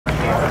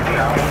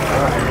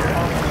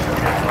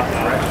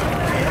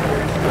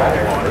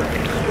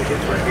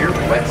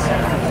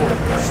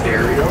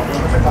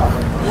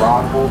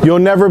You'll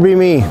never be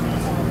me.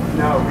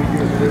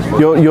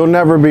 You'll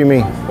never be me.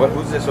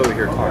 Who's this over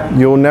here, Clark?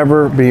 You'll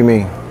never be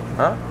me.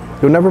 Huh?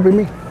 You'll never be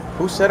me.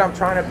 Who said I'm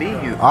trying to be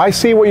you? I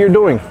see what you're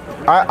doing.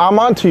 I'm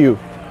on to you.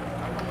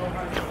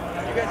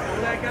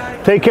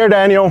 Take care,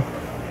 Daniel.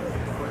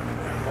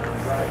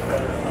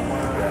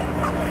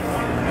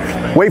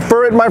 Wait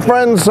for it, my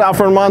friends.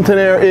 Alfred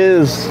Montaner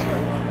is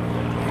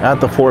at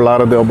the Fort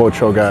Lauderdale Boat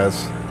Show,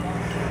 guys.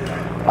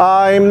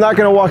 I'm not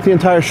going to walk the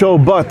entire show,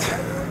 but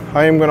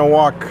I am going to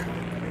walk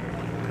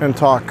and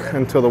talk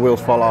until the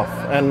wheels fall off.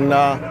 And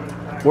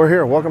we're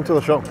here. Welcome to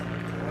the show.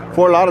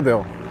 Fort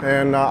Lauderdale.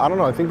 And I don't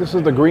know, I think this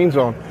is the green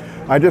zone.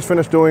 I just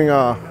finished doing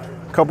a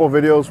couple of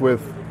videos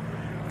with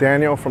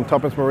Daniel from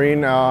Tuppence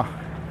Marine.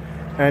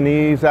 And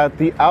he's at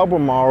the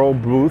Albemarle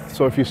booth.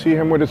 So if you see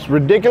him with this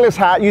ridiculous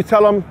hat, you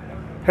tell him,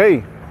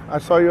 hey, I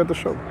saw you at the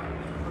show.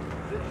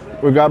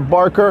 We got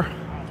Barker.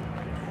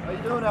 How you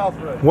doing,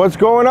 Alfred? What's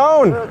going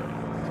on? Good.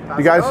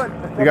 You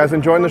guys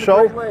enjoying the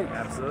show?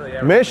 Absolutely.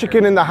 Yeah,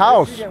 Michigan in the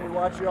house. Michigan, we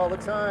watch you all the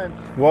time.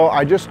 Well,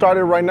 I just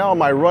started right now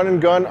my run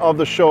and gun of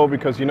the show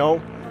because, you know,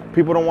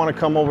 people don't want to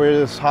come over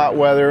this hot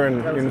weather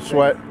and in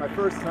sweat. My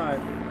first time,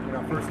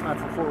 first time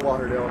from Fort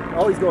Lauderdale. I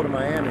always go to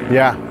Miami.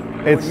 Yeah.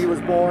 When he was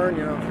born,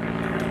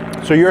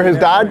 So you're his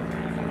dad?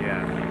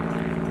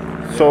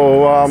 Yeah.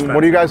 So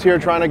what are you guys here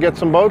trying to get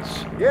some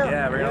boats?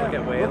 Yeah, we're gonna look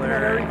at Whaler. Looking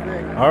at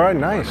everything. All right,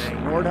 nice.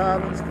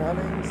 Nordhavens,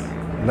 Flemings.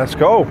 Let's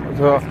go.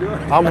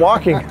 I'm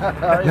walking.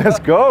 Let's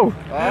go.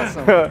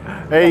 Awesome.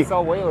 Hey. I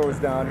saw Whaler was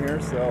down here,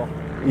 so.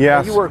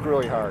 Yes. You work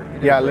really hard.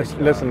 Yeah,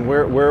 listen,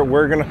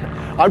 we're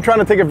gonna, I'm trying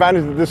to take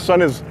advantage that this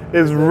sun is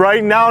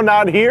right now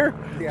not here.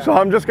 Yeah. So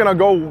I'm just gonna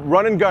go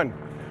run and gun.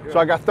 Good. So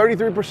I got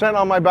 33%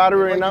 on my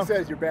battery right now. Like you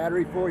said, is your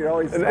battery full? You're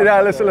always.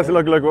 Yeah, listen,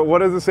 look, what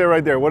does it say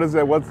right there? What is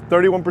it? What's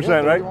 31%, yeah,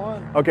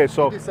 right? Okay,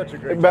 so, you do such a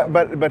great job.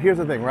 but here's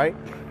the thing, right?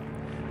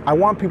 I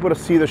want people to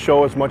see the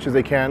show as much as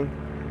they can.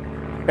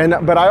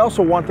 But I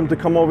also want them to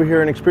come over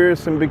here and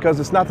experience them because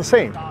it's not the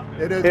same.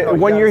 It is.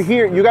 When you're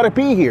here, you got to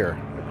be here.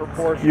 The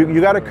proportion.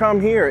 You got to come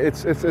here.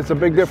 It's a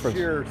big difference.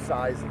 Sheer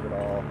size of it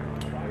all.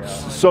 Yeah.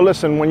 So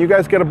listen, when you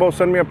guys get a boat,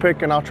 send me a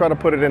pic and I'll try to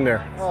put it in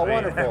there. Oh,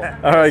 wonderful.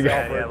 All right,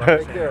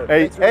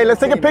 hey, let's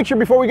take a picture picture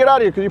before we get out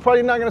of here because you're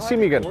probably not going to see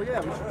me again. Well,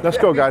 yeah, let's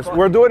go, guys.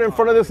 We're doing it in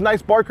front of this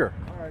nice Barker.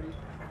 Alrighty.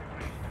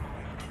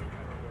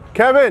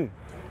 Kevin,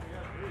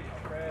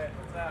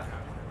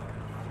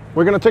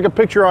 we're going to take a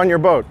picture on your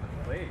boat.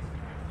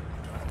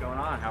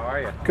 How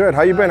are you? Good.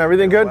 How you been?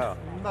 Everything good? Well,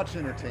 much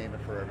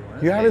entertainment for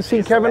everyone. You haven't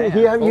seen Kevin?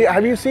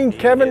 Have you seen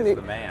Kevin? He is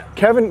the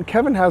man.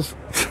 Kevin has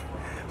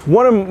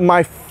one of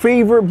my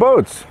favorite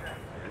boats.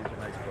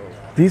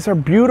 These are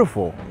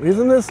beautiful.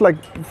 Isn't this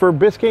like for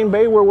Biscayne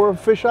Bay where we're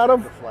fish out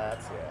of?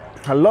 Flats,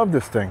 yeah. I love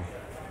this thing.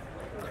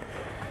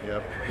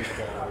 Yep.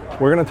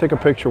 We're gonna take a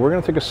picture. We're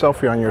gonna take a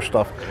selfie on your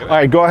stuff. All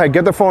right, go ahead.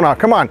 Get the phone out.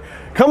 Come on,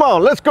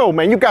 let's go,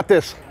 man. You got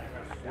this.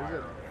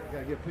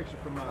 Gotta get a picture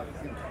from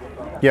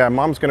Yeah,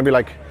 Mom's gonna be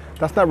like,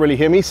 that's not really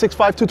him. He's 6'5",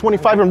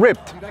 225 and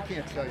ripped. Dude, I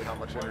can't tell you how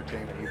much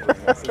entertainment he brings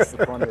us. This is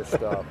the funniest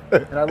stuff.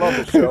 And I love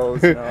the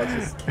shows,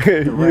 it's just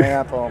the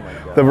ramp, oh my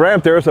God. The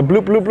ramp, there was a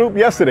bloop, bloop, bloop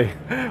yesterday.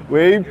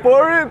 Wait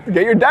for it.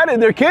 Get your dad in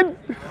there, kid.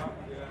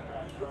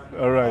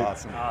 All right.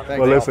 Awesome.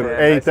 Well, listen,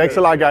 hey, thanks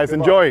a lot, guys.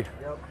 Enjoy.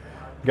 Yep.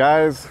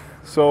 Guys,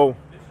 so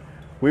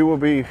we will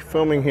be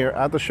filming here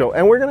at the show.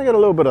 And we're going to get a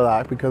little bit of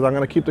that because I'm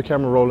going to keep the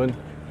camera rolling.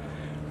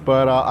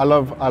 But I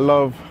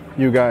love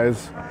you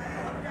guys.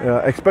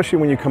 Especially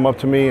when you come up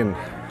to me and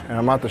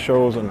I'm at the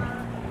shows and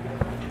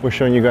we're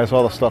showing you guys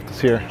all the stuff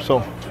that's here.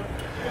 So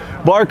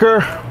Barker,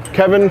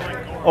 Kevin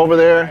over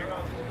there,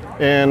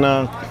 and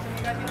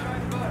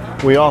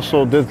we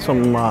also did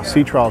some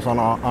sea trials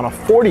on a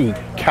 40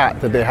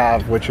 cat that they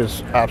have, which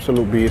is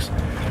absolute beast.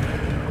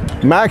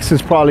 Max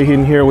is probably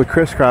in here with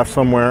Chris Craft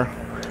somewhere.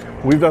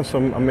 We've done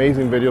some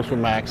amazing videos with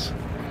Max.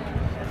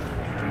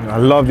 I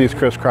love these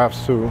Chris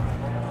Crafts too.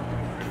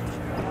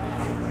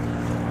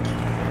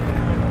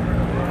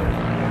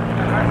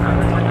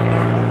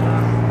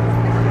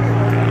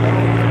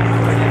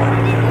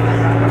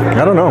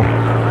 I don't know.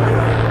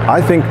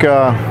 I think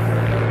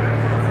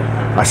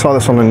I saw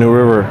this on the New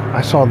River.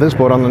 I saw this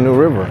boat on the New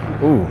River.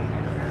 Ooh.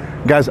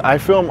 Guys, I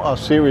film a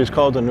series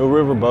called the New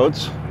River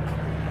Boats,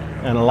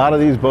 and a lot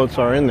of these boats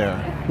are in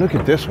there. Look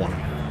at this one.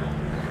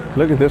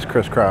 Look at this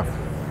Chris Craft.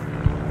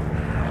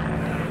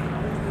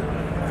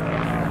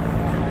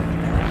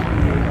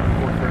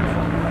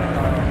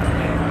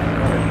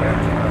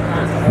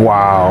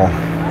 Wow.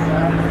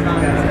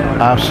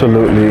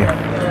 Absolutely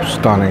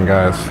stunning,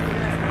 guys.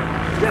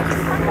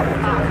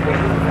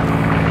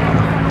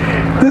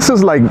 This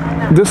is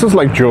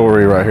like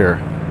jewelry right here.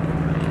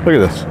 Look at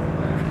this.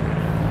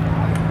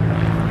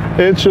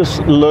 It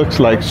just looks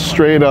like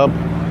straight up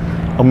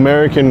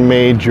American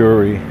made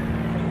jewelry.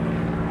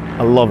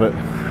 I love it.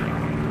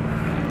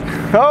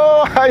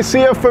 Oh, I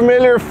see a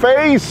familiar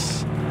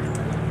face.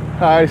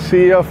 I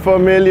see a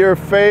familiar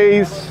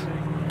face.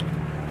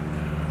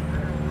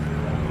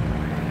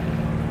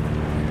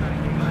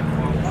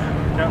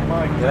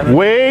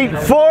 Wait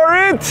for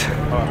it!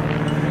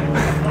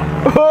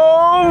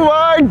 Oh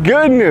my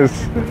goodness!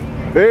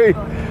 Hey,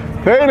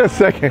 wait a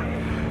second.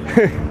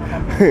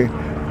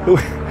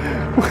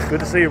 Good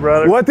to see you,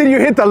 brother. What, did you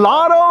hit the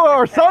lotto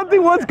or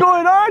something? What's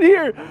going on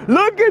here?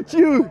 Look at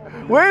you.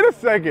 Wait a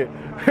second.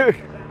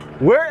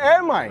 Where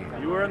am I?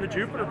 You were in the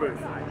Jupiter booth.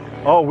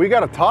 Oh, we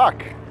gotta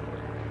talk.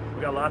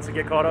 We got lots to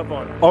get caught up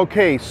on.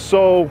 Okay,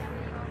 so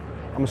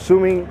I'm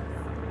assuming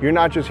you're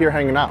not just here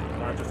hanging out.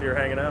 Not just here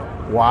hanging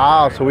out.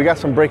 Wow, so we got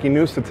some breaking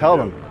news to tell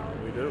them.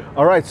 We do.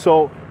 All right,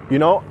 so, you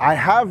know, I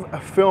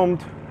have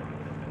filmed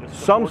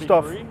some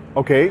stuff.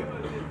 Okay,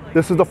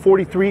 this is the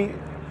 43.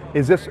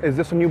 Is this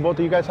a new boat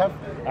that you guys have?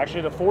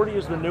 Actually, the 40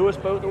 is the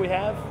newest boat that we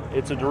have.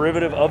 It's a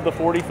derivative of the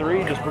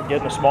 43, just for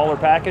getting a smaller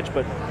package,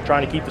 but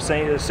trying to keep the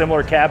same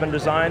similar cabin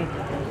design.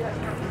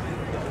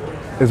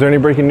 Is there any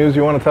breaking news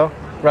you want to tell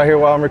right here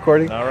while I'm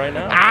recording? Not right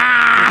now.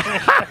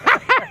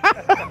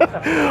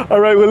 All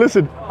right, well,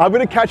 listen, I'm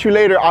going to catch you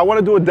later. I want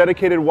to do a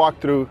dedicated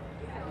walkthrough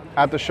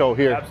at the show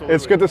here. Absolutely.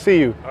 It's good to see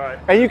you. All right.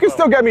 And you can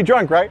still get me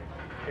drunk, right?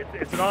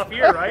 It's an off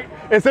year, right?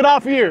 It's an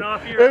off year. It's an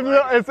off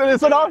year.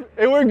 It's an off,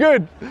 and we're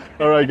good.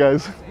 All right,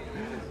 guys.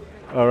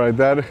 All right,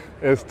 that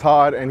is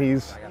Todd, and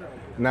he's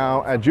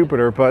now at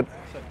Jupiter, but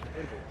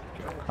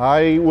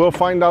I will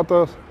find out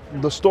the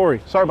story.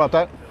 Sorry about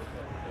that.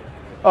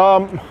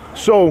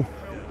 So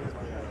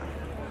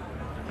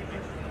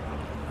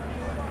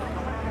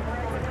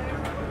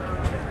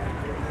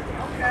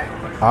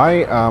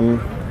I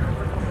am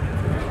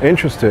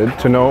interested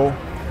to know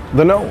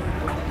the know.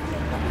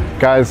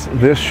 Guys,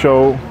 this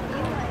show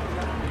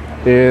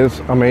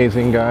is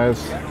amazing,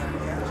 guys.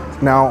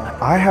 Now,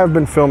 I have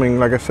been filming,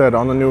 like I said,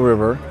 on the New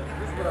River,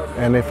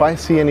 and if I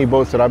see any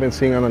boats that I've been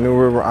seeing on the New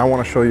River, I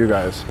want to show you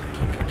guys.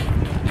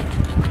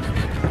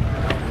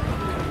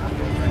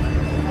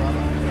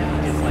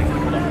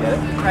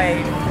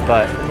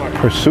 But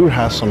Pursuit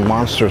has some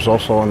monsters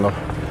also in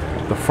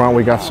the front.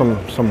 We got some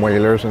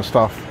whalers and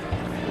stuff.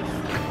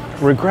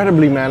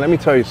 Regrettably, man, let me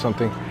tell you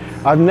something.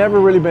 I've never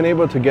really been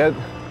able to get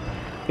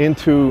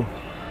into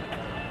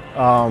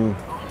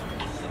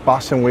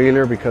Boston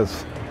Whaler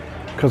because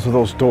of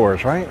those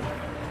doors, right?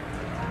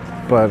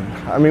 But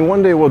I mean,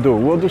 one day we'll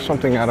do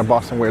something at a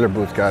Boston Whaler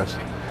booth, guys.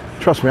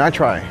 Trust me, I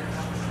try.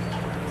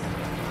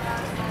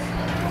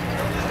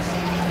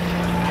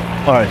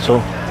 All right, so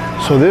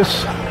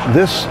this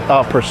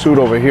Pursuit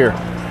over here,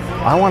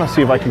 I want to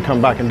see if I can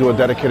come back and do a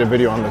dedicated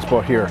video on this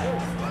boat here.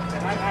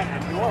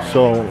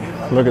 So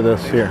look at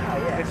this here.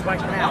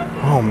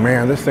 Oh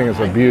man, this thing is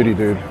a beauty,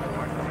 dude.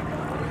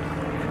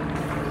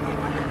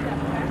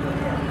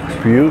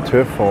 It's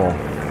beautiful.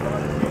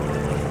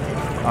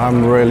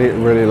 I'm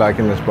really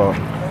liking this boat.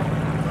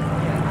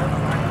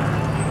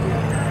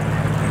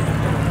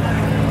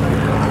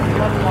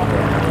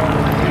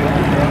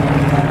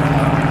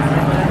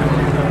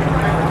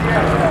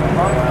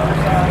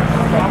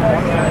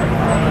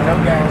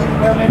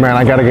 Man,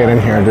 I gotta get in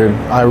here, dude.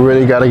 I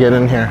really gotta get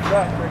in here.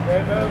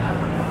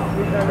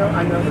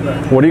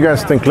 What do you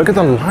guys think? Look at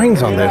the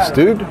lines on this,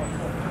 dude.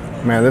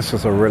 Man, this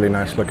is a really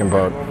nice looking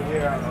boat.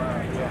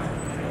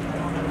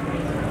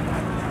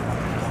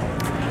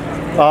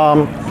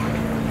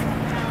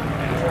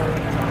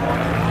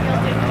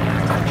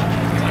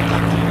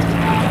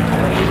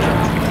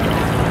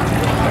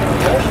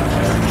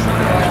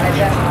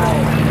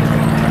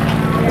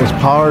 It's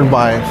powered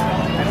by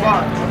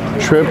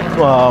Trip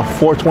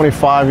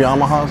 425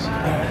 Yamahas.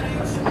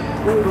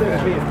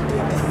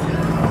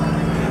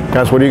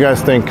 Guys, what do you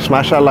guys think?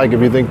 Smash that like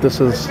if you think this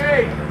is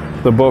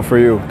the boat for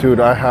you, dude.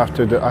 I have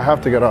to get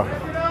a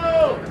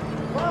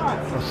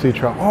sea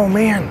trout. Oh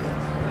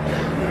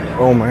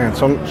man,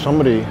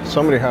 somebody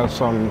has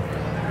some.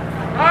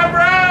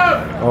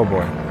 Oh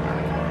boy.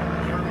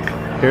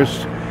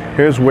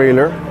 Here's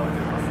Whaler.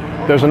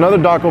 There's another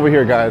dock over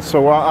here, guys.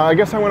 So I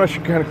guess I'm gonna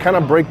kind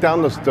of break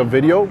down the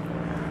video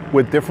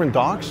with different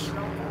docks.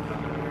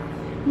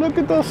 Look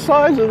at the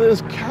size of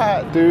this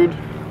cat, dude.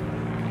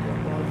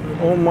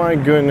 Oh my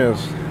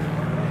goodness.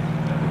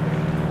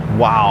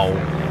 Wow.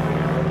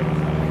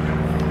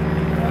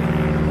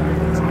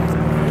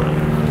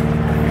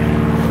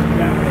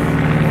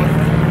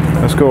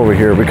 Let's go over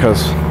here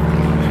because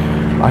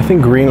I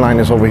think Green Line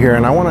is over here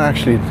and I want to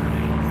actually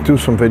do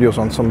some videos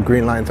on some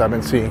green lines I've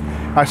been seeing.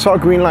 I saw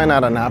Green Line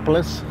at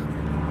Annapolis.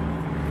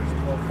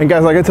 And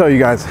guys, like I tell you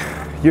guys,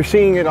 you're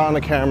seeing it on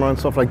the camera and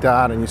stuff like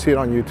that and you see it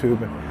on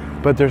YouTube,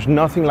 but there's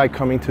nothing like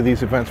coming to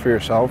these events for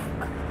yourself.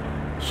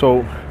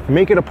 So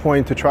make it a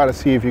point to try to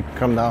see if you can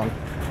come down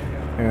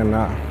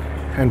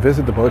and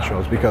visit the boat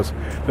shows because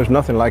there's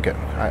nothing like it.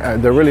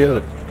 There really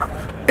isn't.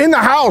 In the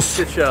house!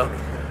 Shit show.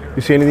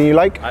 You see anything you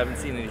like? I haven't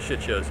seen any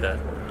shit shows yet,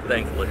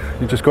 thankfully.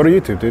 You just go to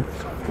YouTube, dude.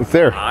 It's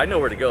there. I know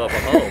where to go if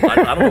I'm home. I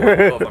don't know where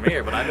to go if I'm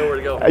here, but I know where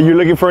to go. Are you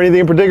looking for anything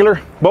in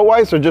particular,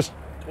 boat-wise, or just?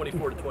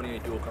 24 to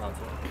 28 dual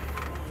console.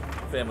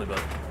 Family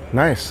boat.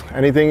 Nice.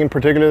 Anything in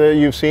particular that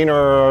you've seen or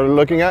are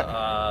looking at?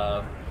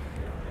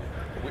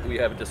 We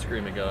have a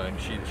disagreement going.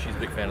 She's a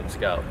big fan of the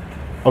Scout.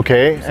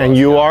 Okay, and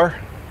you are?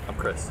 I'm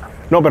Chris.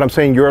 No, but I'm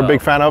saying you're a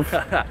big fan of?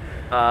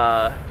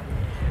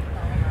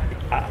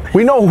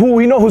 We know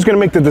who's going to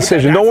make the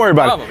decision. Don't worry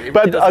about Problem. it.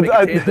 But It does make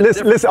it taste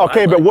listen. different.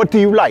 Okay, but what do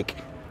you like?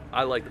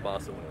 I like the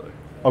Boston Whaler.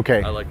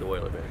 Okay. I like the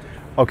Whaler Vantage.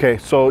 Okay.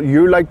 So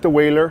you like the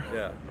Whaler,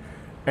 Yeah.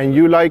 and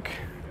you like.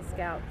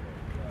 Scout.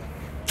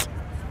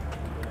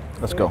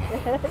 Let's go.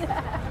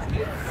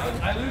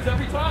 I lose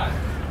every time.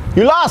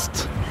 You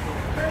lost.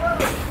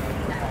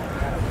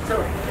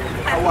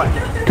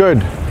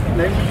 Good.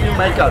 Let me give you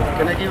my card.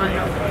 Can I give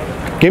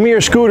you? Give me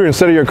your scooter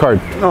instead of your card.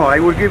 No, I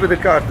will give you the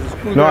card. The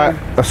scooter. No,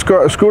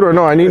 a scooter.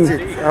 No, I need.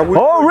 That's it. I will-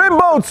 Oh, rib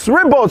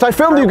boats! I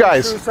filmed you I will do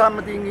guys.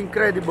 something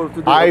incredible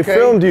today. I okay?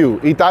 filmed you.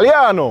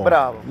 Italiano.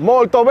 Bravo.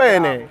 Molto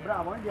bene.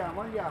 Bravo,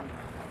 andiamo.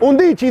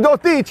 Undici,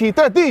 dodici,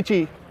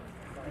 tredici.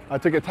 I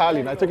took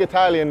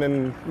Italian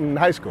in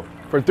high school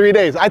for 3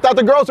 days. I thought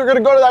the girls were going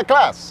to go to that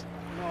class.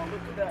 No,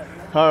 look at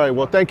that. All right,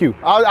 well, thank you.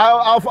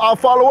 I'll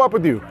follow up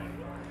with you.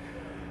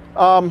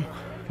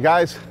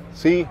 Guys,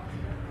 see,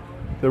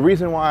 the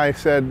reason why I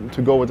said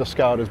to go with the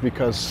Scout is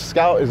because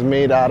Scout is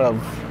made out of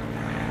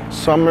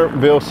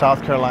Summerville,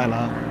 South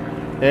Carolina,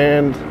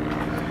 and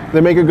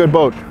they make a good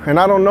boat. And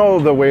I don't know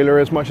the Whaler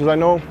as much as I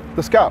know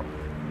the Scout.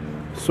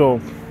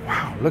 So,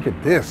 wow, look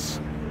at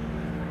this.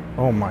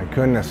 Oh my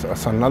goodness,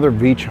 that's another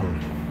Beecham.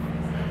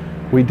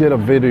 We did a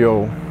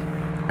video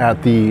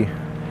at the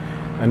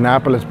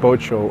Annapolis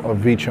Boat Show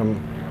of Beecham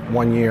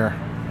 1 year.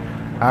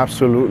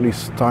 Absolutely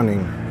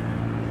stunning.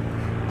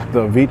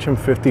 The Beecham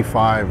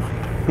 55.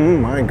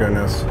 My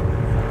goodness.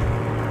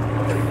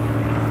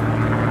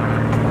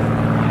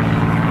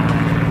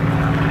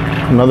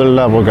 Another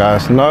level,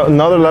 guys.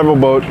 Another level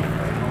boat.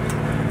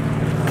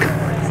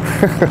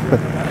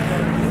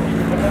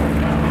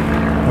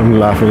 I'm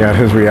laughing at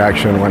his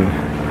reaction when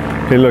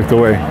he looked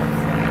away.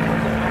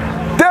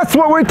 That's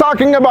what we're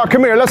talking about.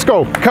 Come here, let's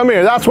go. Come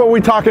here, that's what we're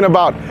talking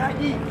about.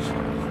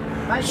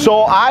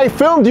 So I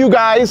filmed you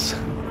guys.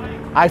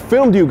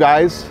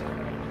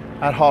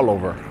 At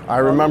Haulover. I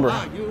remember.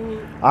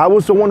 I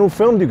was the one who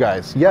filmed you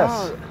guys.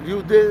 Yes.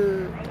 You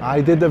did.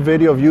 I did the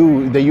video of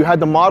you. That you had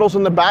the models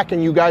in the back,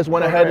 and you guys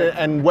went ahead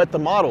and wet the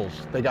models.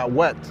 They got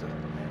wet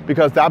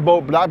because that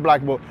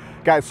black boat.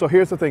 Guys, so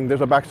here's the thing.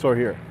 There's a backstory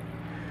here.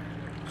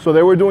 So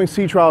they were doing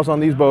sea trials on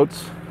these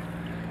boats,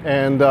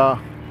 and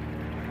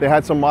they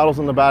had some models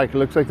in the back. It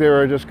looks like they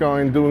were just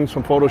doing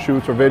some photo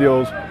shoots or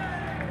videos,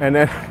 and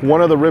then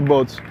one of the rib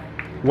boats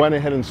went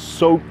ahead and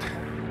soaked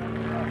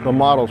the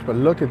models. But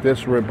look at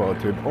this rib boat,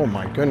 dude. Oh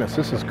my goodness,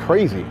 this is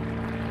crazy.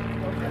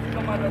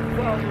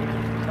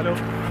 Hello.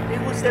 He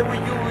will stay with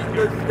you in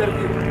the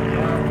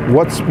interview.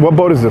 What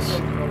boat is this?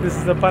 This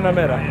is the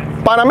Panamera.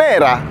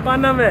 Panamera.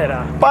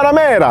 Panamera.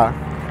 Panamera.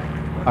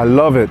 I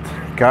love it,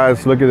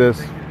 guys. Look at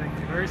this.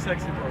 Very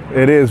sexy boat.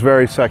 It is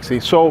very sexy.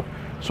 So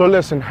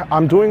listen,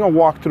 I'm doing a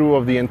walkthrough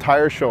of the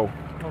entire show.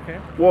 Okay.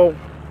 Well,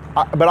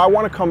 but I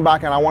want to come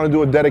back and I want to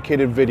do a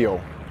dedicated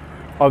video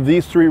of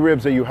these 3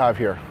 ribs that you have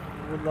here.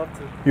 Would love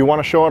to. You want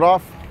to show it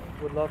off?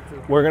 Would love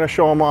to. We're gonna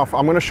show them off.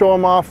 I'm gonna show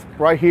them off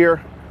right here.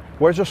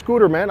 Where's the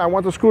scooter, man? I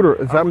want the scooter.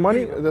 Is that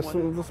money?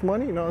 This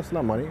money? No, it's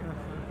not money.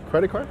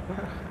 Credit card?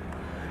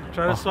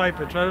 Try to swipe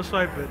it. Try to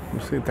swipe it. You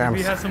see, damn.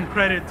 We have some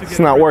credit to get. It's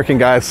not working,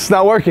 guys. It's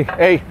not working.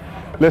 Hey,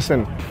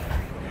 listen.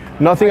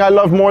 Nothing I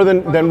love more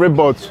than rib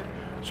boats.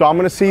 So I'm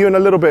gonna see you in a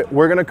little bit.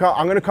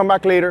 I'm gonna come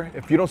back later.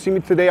 If you don't see me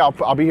today,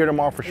 I'll be here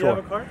tomorrow for You sure.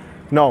 have a card?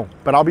 No,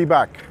 but I'll be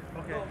back.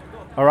 Okay.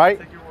 All right?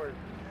 Take your word.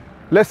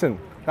 Listen,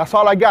 that's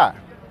all I got.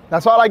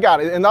 That's all I got,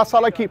 and that's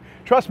all I keep.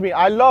 Trust me,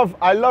 I love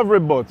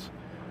rib boats.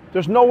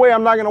 There's no way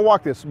I'm not gonna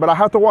walk this, but I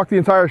have to walk the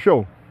entire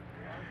show.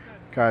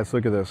 Guys,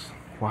 look at this.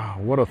 Wow,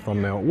 what a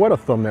thumbnail! What a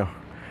thumbnail!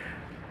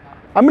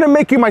 I'm gonna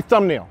make you my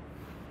thumbnail.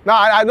 No,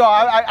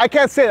 I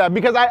can't say that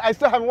because I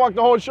still haven't walked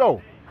the whole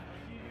show.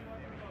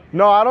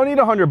 No, I don't need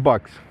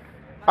 $100.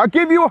 I'll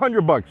give you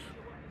 $100.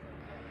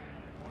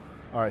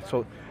 All right,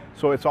 so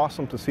it's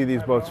awesome to see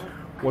these boats.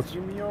 What's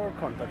Give me your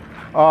contact.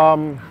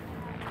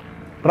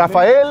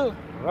 Rafael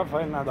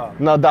Rafael Nadal.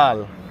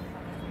 Nadal.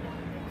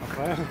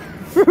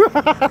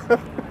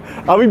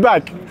 I'll be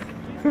back.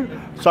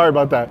 Sorry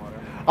about that.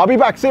 I'll be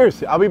back.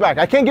 Seriously, I'll be back.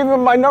 I can't give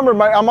him my number.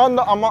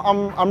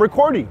 I'm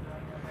recording.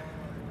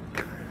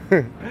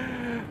 Oh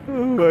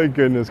my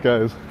goodness,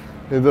 guys.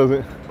 It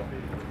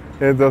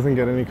doesn't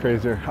get any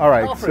crazier. All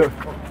right. Alfred.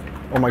 So,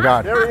 oh my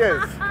God. There he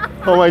is.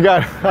 Oh my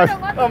God.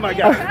 Oh my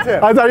God. That's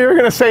him. I thought you were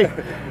gonna say,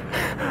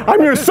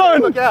 "I'm your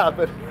son." Look out,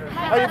 but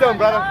how you doing,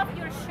 brother?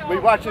 We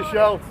watch the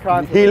show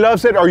constantly. He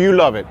loves it, or you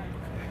love it.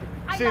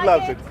 She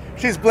loves it.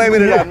 She's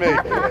blaming it on me.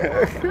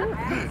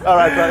 All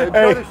right, brother.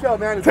 Enjoy the show,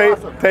 man. It's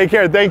awesome. Take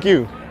care. Thank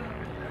you.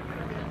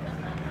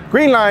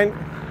 Green line.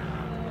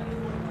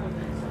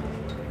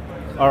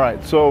 All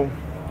right. So.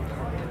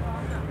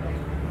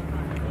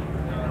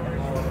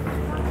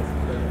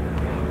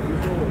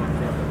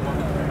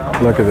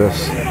 Look at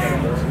this.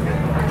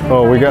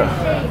 Oh, we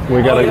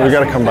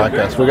gotta come back,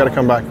 guys. We gotta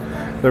come back.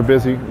 They're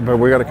busy, but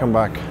we gotta come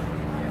back.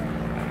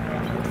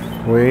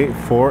 Wait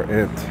for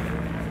it.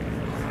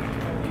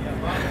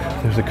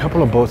 There's a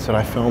couple of boats that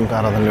I filmed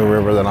out of the New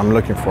River that I'm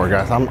looking for,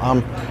 guys.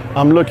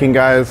 I'm looking,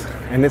 guys,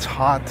 and it's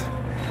hot.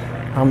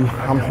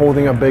 I'm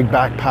holding a big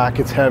backpack,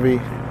 it's heavy.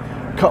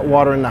 Cut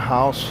water in the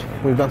house.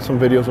 We've done some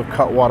videos of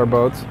cut water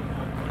boats.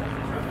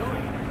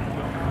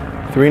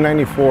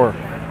 $394.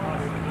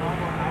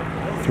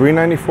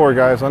 $394,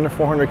 guys, under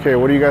 400K.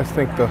 What do you guys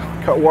think? The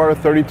Cutwater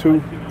 32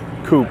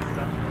 coupe.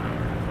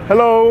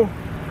 Hello.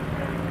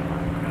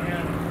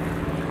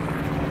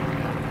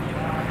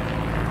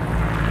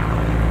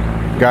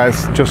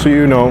 Guys, just so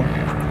you know,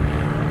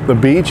 the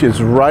beach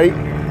is right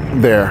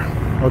there,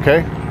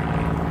 okay?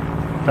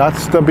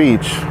 That's the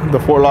beach, the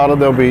Fort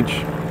Lauderdale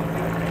beach.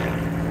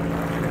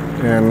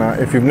 And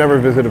if you've never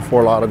visited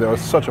Fort Lauderdale,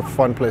 it's such a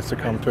fun place to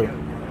come to.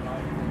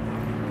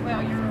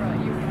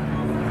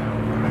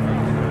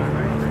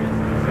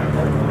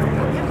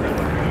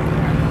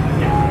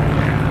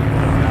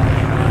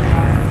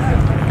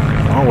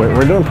 Oh, wait,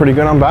 we're doing pretty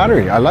good on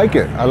battery. I like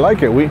it. I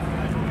like it. We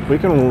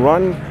can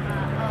run.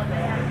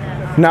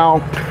 Now,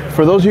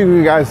 for those of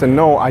you guys that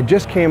know, I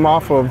just came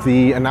off of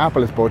the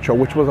Annapolis Boat Show,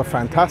 which was a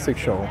fantastic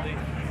show.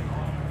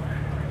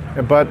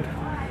 But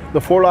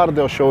the Fort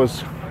Lauderdale show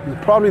is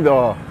probably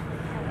the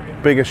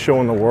biggest show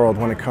in the world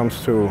when it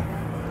comes to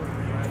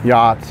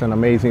yachts and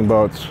amazing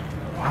boats.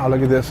 Wow,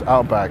 look at this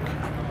Outback.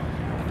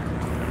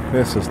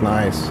 This is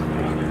nice.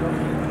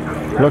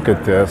 Look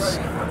at this.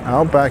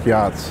 Outback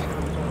yachts.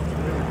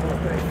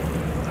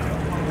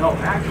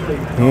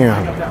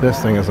 Yeah, this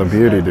thing is a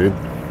beauty, dude.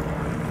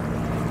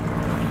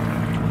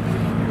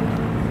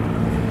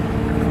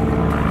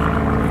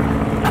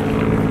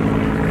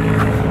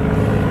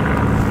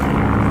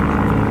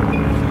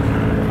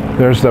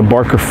 There's the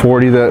Barker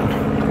 40 that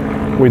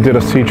we did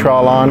a sea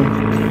trial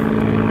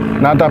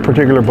on. Not that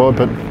particular boat,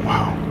 but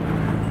wow.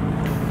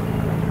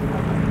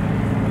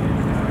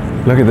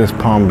 Look at this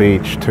Palm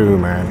Beach too,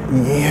 man.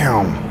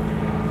 Yeah.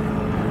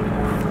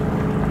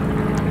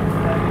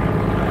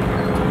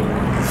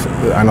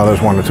 I know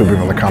there's one or two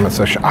people in the comment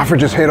section. Alfred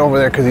just hit over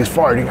there because he's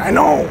farting. I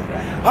know.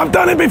 I've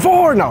done it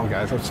before. No,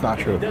 guys, that's not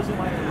true. This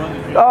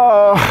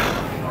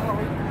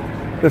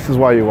is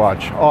why you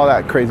watch all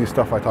that crazy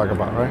stuff I talk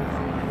about, right?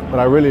 But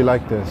I really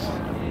like this.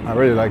 I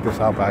really like this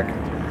Outback.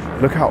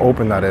 Look how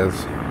open that is.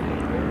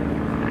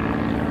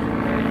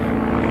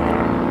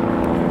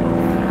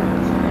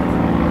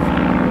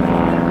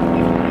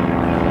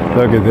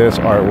 Look at this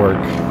artwork.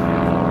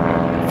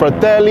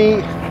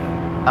 Fratelli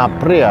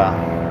Apria.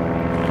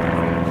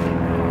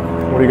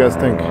 What do you guys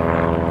think?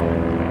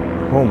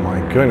 Oh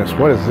my goodness,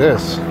 what is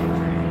this?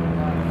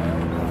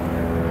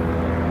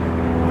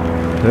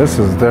 This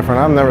is different.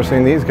 I've never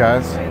seen these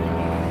guys.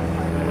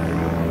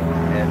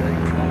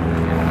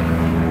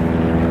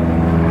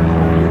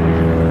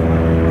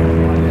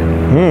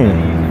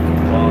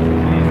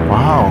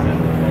 Wow.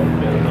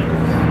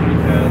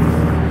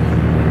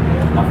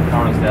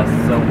 That's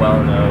so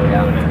well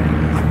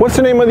known. What's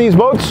the name of these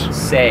boats?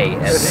 Say.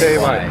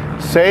 S-A-Y.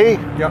 Say?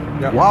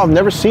 Yeah. Wow, I've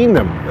never seen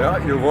them.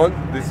 Yeah, you want?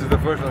 This is the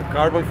first one.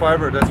 Carbon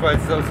fiber, that's why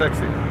it's so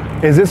sexy.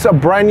 Is this a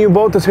brand new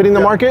boat that's hitting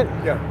the market?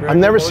 Yeah. I've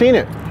never seen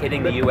it.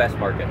 Hitting the U.S.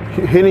 market.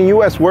 Hitting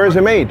US, where is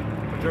it made?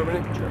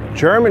 Germany.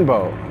 German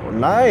boat.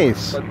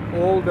 Nice. But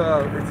all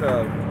the, it's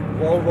a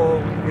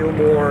Volvo,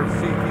 Gilmore,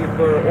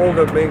 Seakeeper, all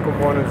the main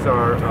components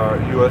are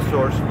US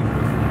sourced,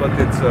 but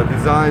it's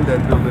designed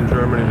and built in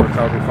Germany with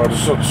carbon fiber.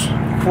 So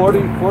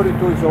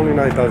 42 is only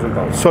 9,000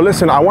 pounds. So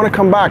listen, I want to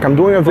come back. I'm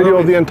doing a video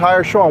of the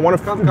entire show. I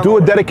want to do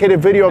a dedicated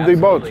video of the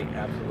boats.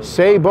 Absolutely.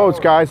 Say boats,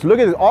 guys. Look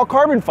at this. All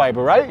carbon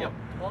fiber, right? Yep.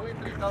 Only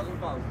 3,000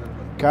 pounds.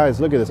 Guys,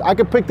 look at this. I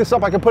could pick this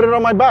up. I could put it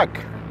on my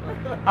back.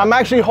 I'm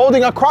actually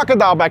holding a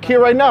crocodile back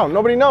here right now.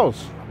 Nobody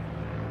knows.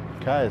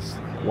 Guys,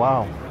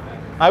 wow.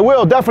 I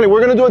will, definitely. We're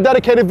going to do a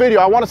dedicated video.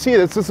 I want to see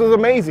this. This is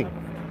amazing.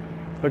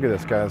 Look at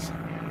this, guys.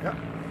 Yeah.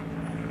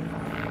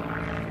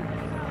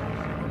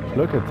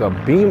 Look at the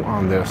beam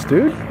on this,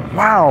 dude.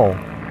 Wow.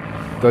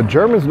 The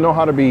Germans know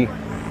how to be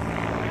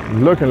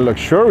looking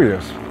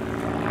luxurious.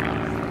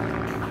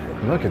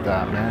 Look at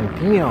that, man.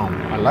 Damn.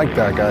 I like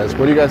that, guys.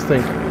 What do you guys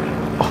think?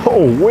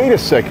 Oh, wait a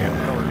second.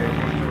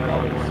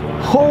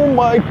 Oh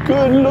my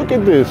good, look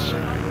at this.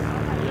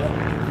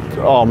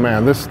 Oh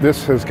man,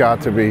 this has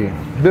got to be,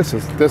 this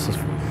is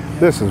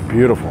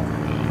beautiful.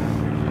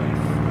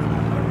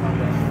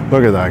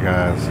 Look at that,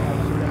 guys.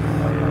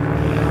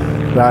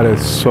 That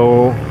is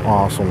so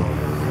awesome.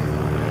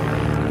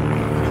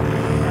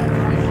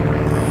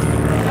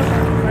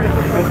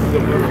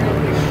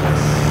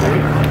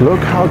 Look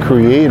how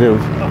creative.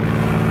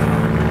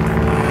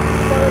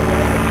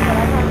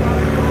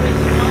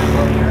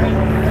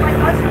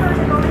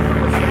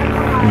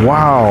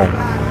 Wow.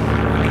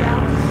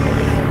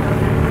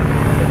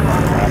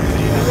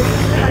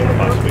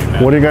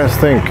 What do you guys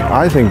think?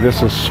 I think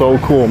this is so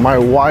cool. My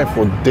wife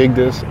will dig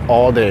this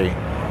all day.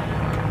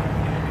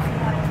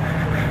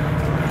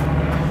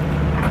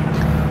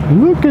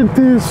 Look at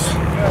this.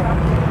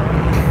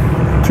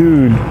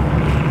 Dude,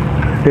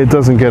 it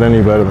doesn't get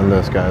any better than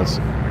this, guys.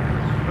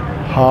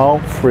 How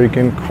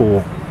freaking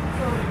cool.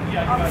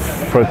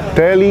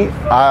 Fratelli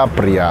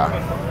Apria.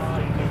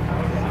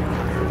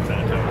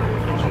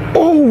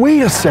 Oh,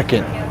 wait a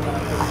second.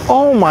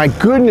 Oh my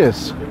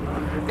goodness.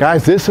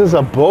 Guys, this is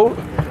a boat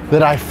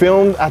that I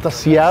filmed at the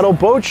Seattle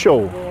Boat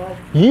Show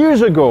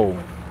years ago.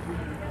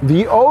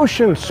 The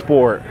Ocean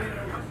Sport.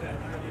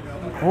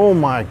 Oh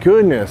my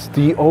goodness,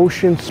 the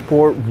Ocean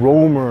Sport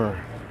Roamer.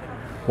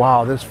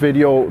 Wow, that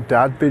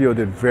video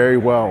did very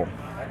well.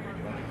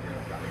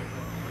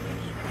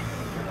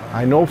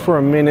 I know for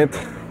a minute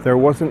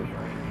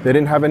they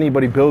didn't have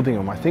anybody building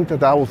them. I think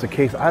that was the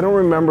case. I don't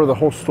remember the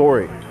whole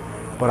story,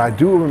 but I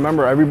do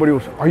remember everybody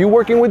was, are you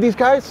working with these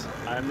guys?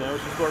 I'm the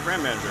Ocean Sport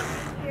brand manager.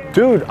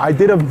 Dude, I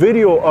did a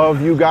video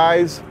of you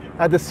guys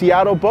at the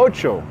Seattle Boat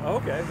Show. Oh,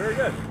 okay, very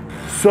good.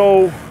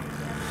 So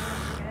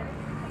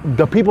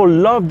the people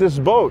loved this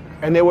boat,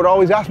 and they would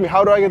always ask me,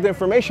 how do I get the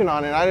information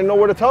on it? And I didn't know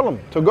where to tell them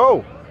to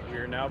go. We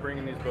are now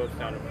bringing these boats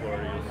down to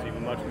Florida. You'll see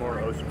much more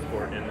ocean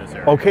sport in this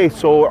area. Okay,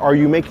 so are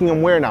you making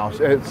them where now?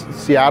 It's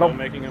Seattle? I'm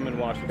making them in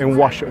Washington. In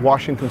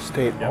Washington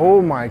State. Yep.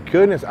 Oh my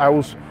goodness, I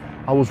was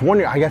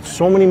wondering. I got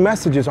so many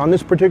messages on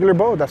this particular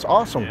boat. That's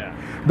awesome. Yeah.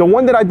 The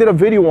one that I did a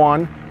video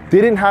on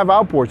didn't have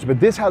outboards, but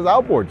this has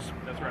outboards.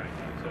 That's right.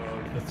 So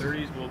the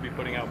 30s will be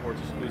putting outboards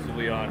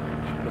exclusively on.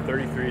 The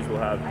 33s will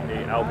have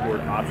a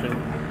outboard option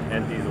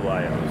and diesel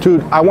IO.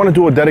 Dude, I want to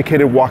do a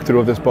dedicated walkthrough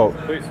of this boat.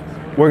 Please.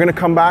 We're gonna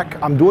come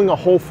back. I'm doing a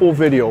whole full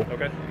video.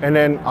 Okay. And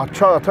then I'll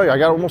tell you, I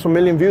got almost 1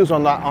 million views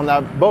on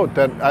that boat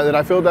that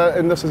I filmed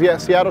in the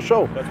Seattle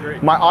show. That's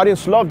great. My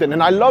audience loved it,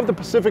 and I love the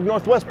Pacific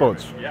Northwest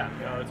boats. Yeah,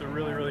 no, it's a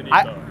really, really neat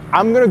boat.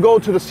 I'm gonna go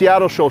to the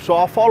Seattle show, so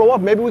I'll follow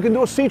up. Maybe we can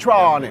do a sea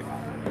trial on it.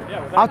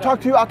 Yeah, I'll talk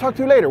to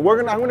you later.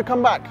 I'm gonna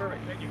come back.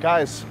 Perfect, thank you.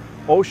 Guys,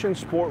 Ocean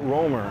Sport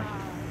Roamer,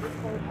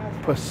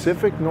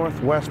 Pacific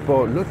Northwest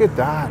boat. Look at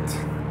that.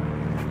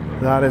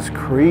 That is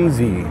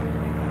crazy.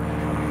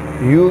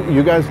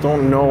 You guys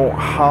don't know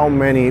how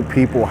many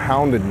people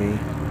hounded me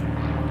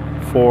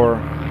for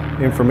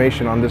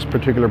information on this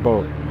particular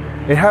boat.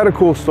 It had a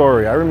cool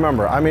story. I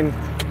remember. I mean,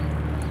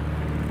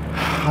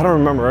 I don't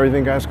remember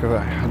everything, guys, because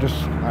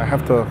I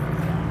have to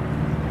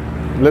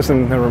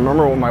listen and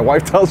remember what my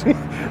wife tells me.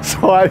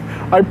 So I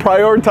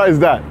prioritize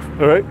that,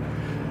 all right?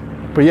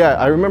 But yeah,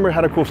 I remember it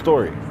had a cool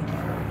story.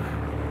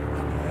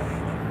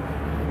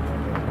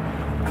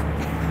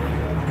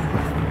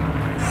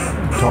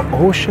 The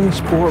Ocean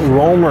Sport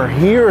Roamer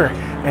here,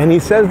 and he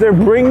says they're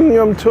bringing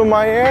them to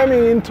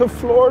Miami, into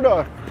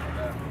Florida.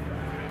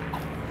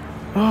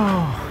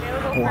 Oh,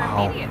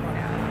 wow.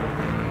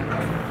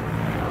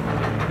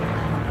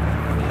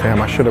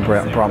 Damn, I should have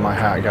brought my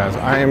hat, guys.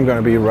 I am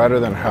gonna be redder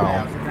than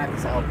hell.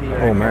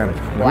 Oh man,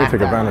 let me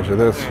take advantage of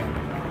this.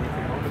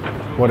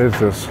 What is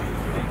this?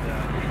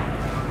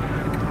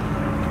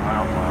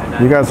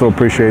 You guys will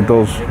appreciate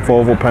those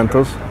Volvo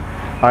Pentas.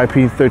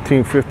 IP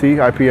 1350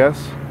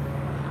 IPS.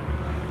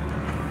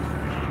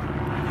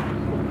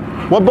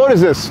 What boat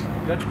is this?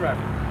 Dutch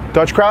craft.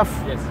 Dutch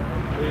craft? Yes.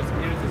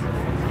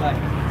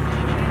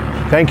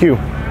 Thank you.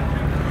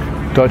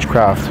 Dutch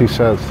craft, he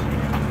says.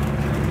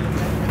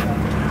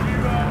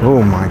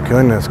 Oh my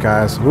goodness,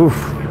 guys. Oof.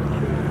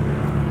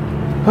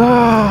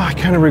 Oh, I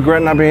kind of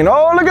regret not being.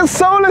 Oh, look at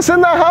Solus in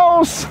the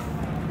house.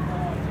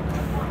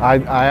 I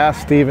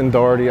asked Stephen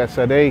Doherty, I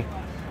said, hey,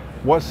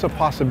 what's the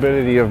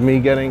possibility of me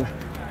getting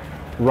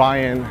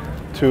Ryan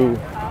to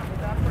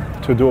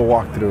do a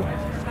walkthrough?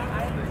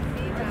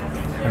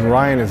 And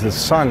Ryan is his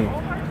son.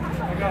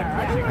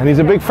 And he's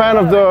a big fan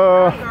of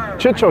the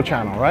Chit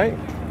channel, right?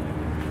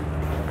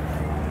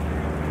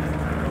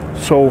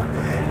 So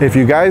if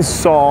you guys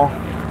saw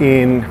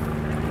in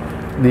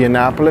the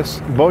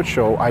Annapolis Boat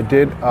Show, I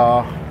did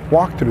a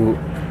walkthrough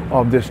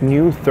of this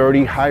new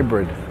 30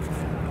 hybrid.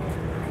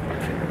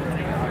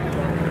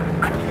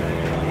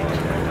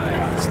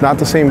 It's not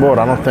the same boat,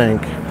 I don't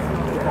think.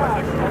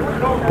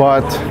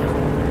 But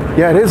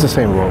yeah, it is the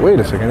same boat. Wait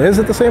a second, is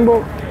it the same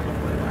boat?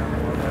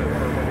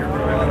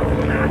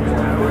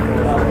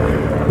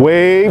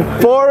 Wait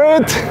for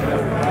it.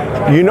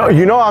 You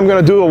know I'm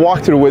gonna do a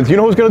walkthrough with. You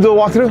know who's gonna do a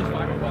walkthrough?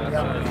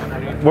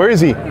 Where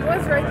is he? He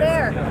was right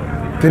there.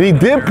 Did he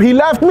dip? He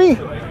left me?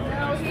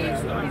 No,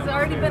 he's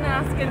already been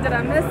asking, did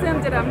I miss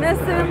him? Did I miss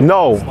him?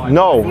 No.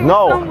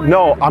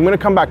 I'm gonna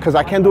come back because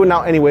I can't do it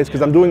now anyways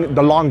because I'm doing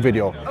the long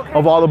video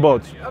of all the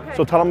boats. Okay.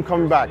 So tell him I'm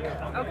coming back.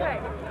 Okay.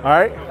 All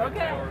right?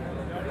 Okay.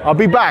 I'll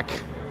be back.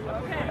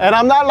 Okay. And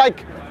I'm not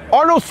like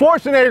Arnold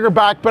Schwarzenegger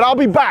back, but I'll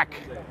be back.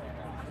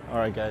 All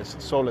right, guys.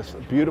 Solus,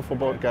 beautiful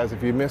boat, guys.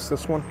 If you missed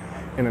this one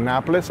in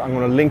Annapolis, I'm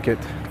gonna link it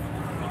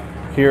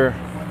here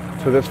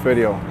to this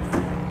video.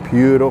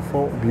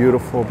 Beautiful,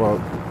 beautiful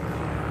boat.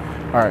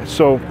 All right,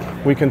 so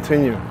we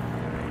continue.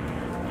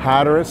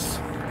 Hatteras.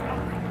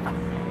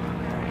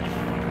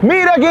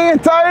 Mira quien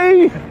está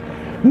ahí!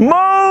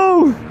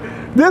 Mo!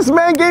 This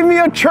man gave me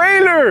a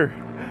trailer!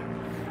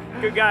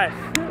 Good guy.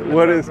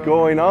 What is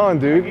going on,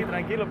 dude?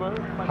 Tranquilo,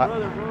 brother. My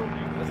brother, bro.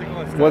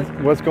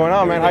 What's going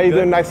on, man? How you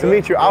doing? Nice to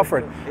meet you,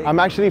 Alfred. I'm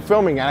actually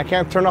filming and I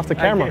can't turn off the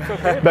camera.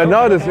 But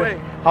no,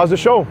 how's the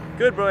show?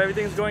 Good, bro.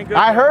 Everything's going good.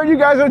 I heard you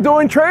guys are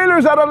doing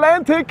trailers at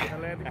Atlantic.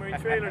 Atlantic Marine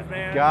trailers,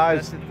 man.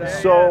 Guys,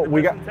 That's so the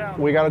we best got in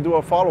town. we got to do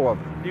a follow-up.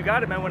 You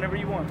got it, man. Whenever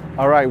you want.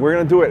 All right, we're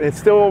gonna do it. It's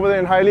still over there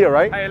in Hialeah,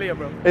 right? Hialeah,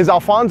 bro. Is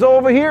Alfonso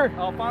over here?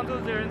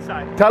 Alfonso's there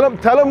inside.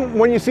 Tell him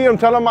when you see him.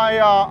 Tell him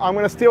I'm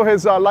gonna steal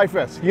his life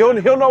vest. He'll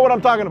know what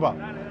I'm talking about.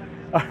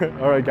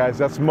 All right, guys,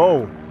 that's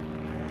Mo,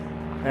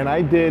 and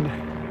I did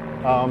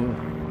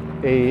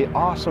a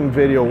awesome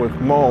video with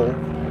Mo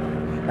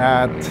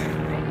at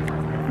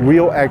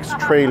Real X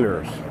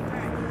Trailers,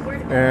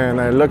 and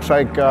it looks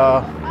like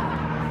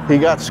he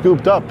got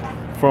scooped up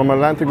from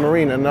Atlantic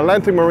Marine, and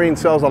Atlantic Marine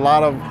sells a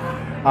lot of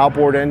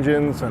outboard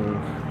engines, and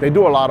they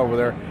do a lot over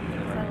there.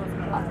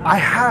 I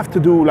have to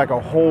do like a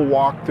whole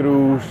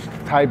walkthrough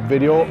type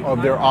video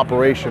of their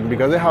operation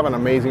because they have an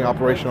amazing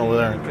operation over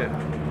there.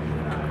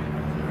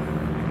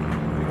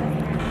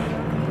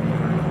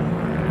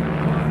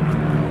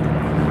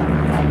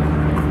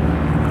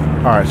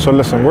 All right, so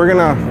listen, we're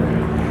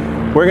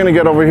gonna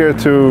get over here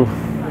to,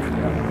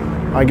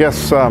 I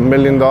guess, $1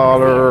 Million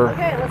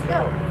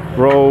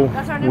Row,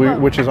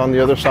 which is on the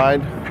other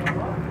side.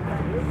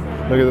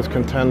 Look at this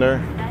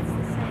contender.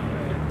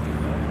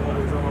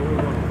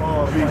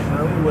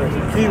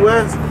 Key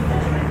West.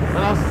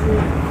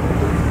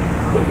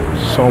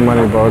 So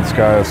many boats,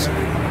 guys.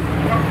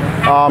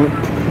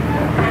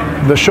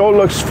 The show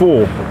looks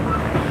full.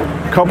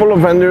 A couple of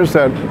vendors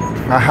that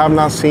I have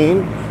not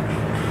seen,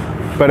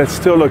 but it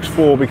still looks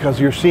full because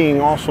you're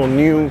seeing also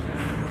new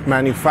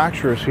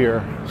manufacturers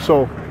here.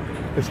 So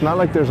it's not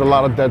like there's a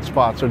lot of dead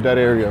spots or dead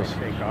areas.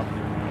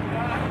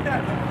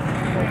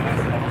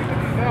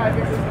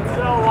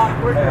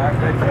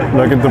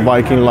 Look at the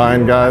Viking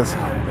line, guys.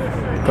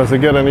 Does it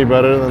get any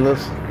better than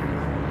this?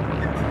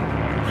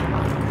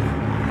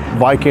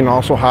 Viking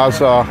also has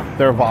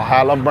their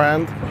Valhalla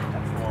brand,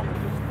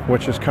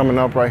 which is coming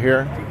up right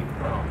here.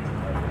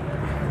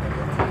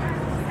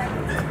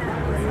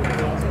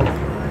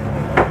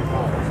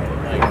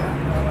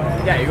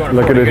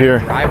 Look at it here.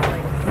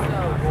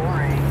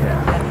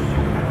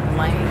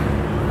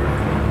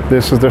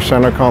 This is their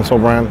center console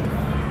brand.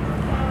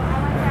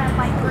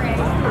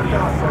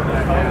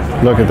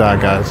 Look at that,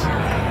 guys.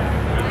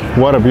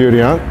 What a beauty,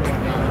 huh?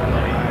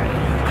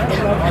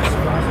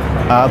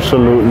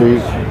 Absolutely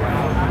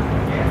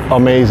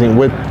amazing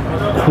with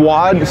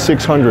quad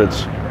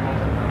 600s.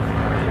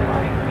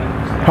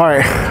 All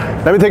right,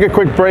 let me take a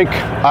quick break.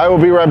 I will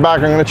be right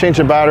back. I'm gonna change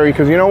the battery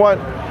because you know what?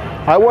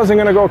 I wasn't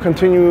gonna go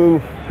continue,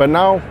 but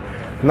now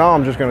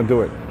I'm just gonna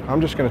do it.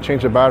 I'm just gonna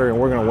change the battery and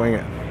we're gonna wing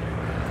it.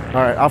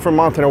 All right, Alfred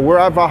Montaner, we're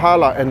at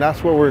Valhalla and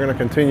that's where we're gonna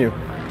continue.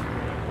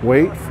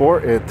 Wait for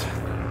it.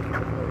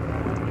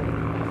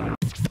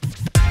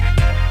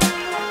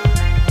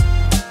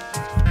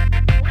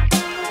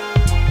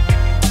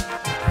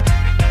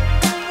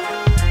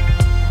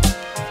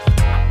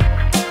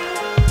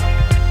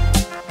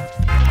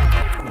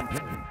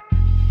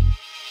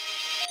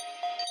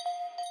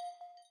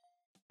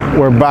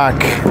 We're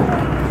back,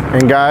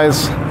 and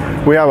guys,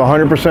 we have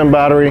 100%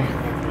 battery,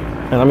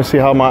 and let me see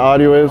how my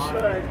audio is.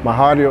 My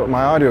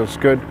audio is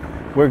good.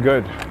 We're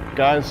good,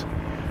 guys.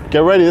 Get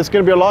ready. This is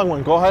gonna be a long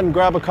one. Go ahead and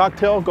grab a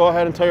cocktail. Go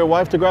ahead and tell your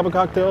wife to grab a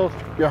cocktail,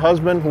 your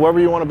husband, whoever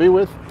you want to be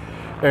with,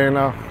 and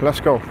let's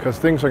go, because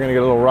things are gonna get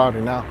a little rowdy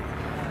now.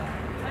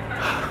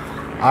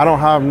 I don't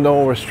have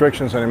no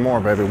restrictions anymore,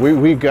 baby.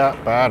 We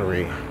got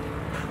battery,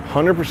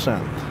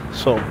 100%.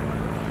 So,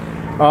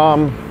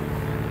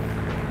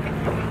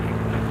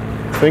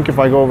 I think if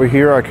I go over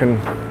here, I can,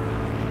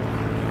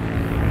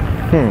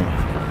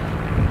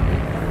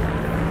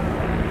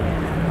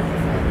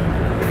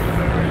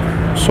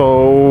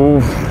 So,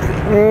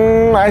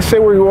 I say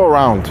we go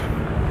around.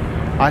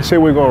 I say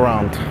we go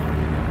around.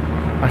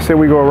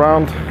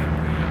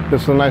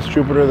 This is a nice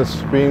Jupiter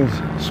that's being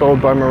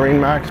sold by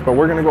MarineMax, but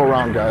we're gonna go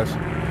around, guys.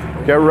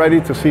 Get ready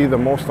to see the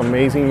most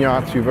amazing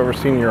yachts you've ever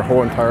seen in your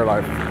whole entire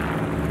life.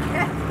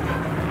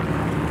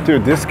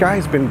 Dude, this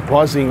guy's been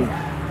buzzing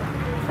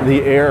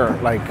the air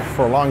like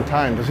for a long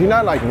time. Does he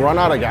not like run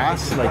out of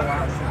gas? Like,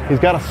 he's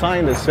got a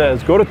sign that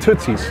says go to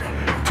Tootsie's.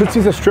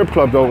 Tootsie's a strip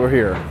club over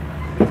here.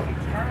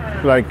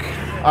 Like,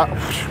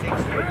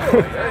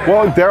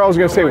 well, there I was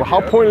gonna say, well,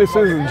 how pointless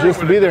is it just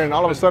to be there, and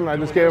all of a sudden I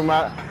just gave him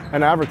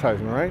an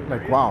advertisement, right?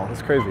 Like, wow,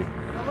 that's crazy.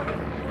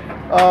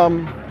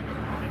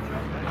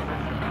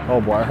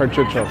 Oh boy, I heard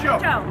Chit.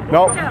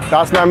 Nope,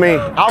 that's not me.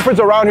 Alfred's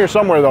around here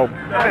somewhere though.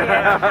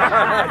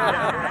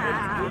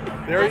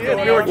 There he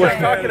is. We were just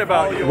talking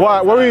about you.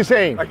 What were you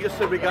saying? I just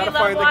said we We gotta love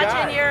find the watching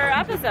guy. your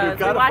episodes. We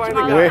Gotta watch find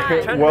them all the the guy.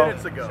 time. 10 well,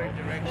 minutes ago.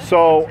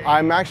 So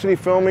I'm actually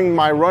filming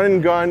my run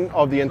and gun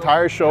of the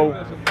entire show.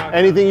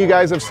 Anything you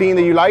guys have seen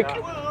that you like?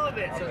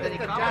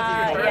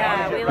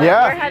 Yeah,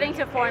 Yeah. we're heading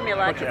to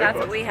Formula because that's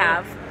what we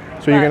have.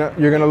 So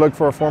you're gonna look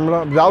for a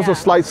formula. That was a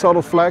slight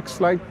subtle flex,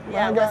 like.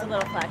 Yeah, it was a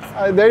little flex.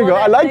 There you go.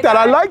 I like that.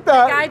 I like The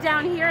that. guy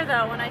down here,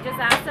 though, when I just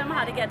asked him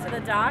how to get to the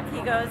dock,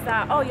 he goes,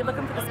 "Oh, you're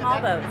looking for the small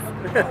boats."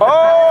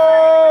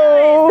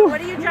 Oh. What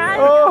are you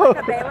driving? Oh. Like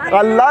a Bayliner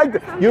I like or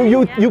that.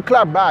 something? You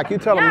clap back. You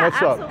tell them Yeah, what's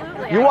up.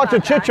 absolutely. You I watch a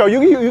love Chit that. show.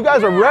 You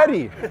guys are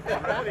ready.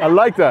 I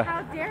like that.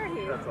 How dare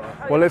he?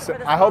 Well,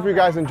 listen, I hope you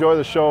guys enjoy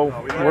the show.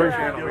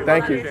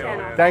 Thank you.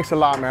 Thanks a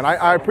lot, man.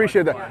 I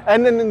appreciate that.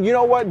 And then, you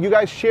know what? You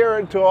guys share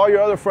it to all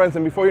your other friends,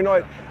 and before you know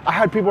it, I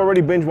had people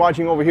already binge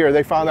watching over here.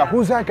 They found out,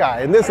 who's that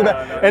guy? And this and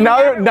that. And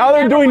now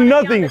they're doing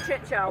nothing.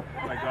 Chit show.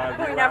 We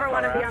never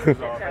want to be on the Chit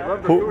show. I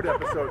love the food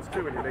episodes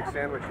too, when you make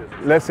sandwiches.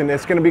 Listen,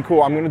 it's gonna be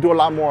cool. I'm gonna do a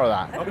lot more of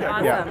that. Okay.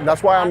 Awesome. Yeah,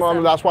 that's why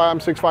I'm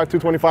 6'5",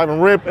 225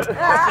 and ripped.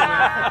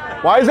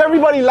 Why is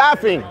everybody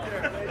laughing?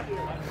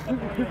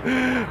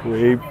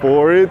 Wait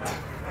for it.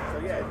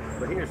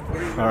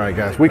 All right,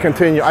 guys, we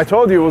continue. I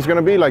told you it was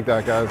gonna be like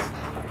that, guys.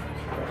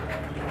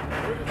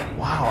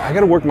 Wow, I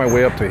gotta work my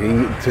way up to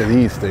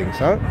these things,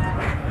 huh?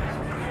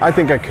 I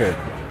think I could.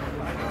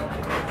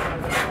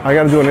 I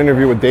gotta do an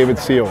interview with David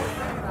Seal.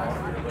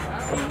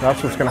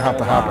 That's what's gonna have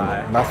to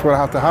happen. That's what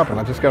have to happen.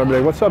 I just gotta be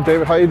like, what's up,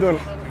 David? How you doing?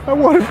 I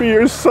want to be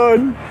your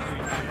son.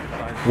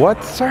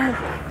 What, sir?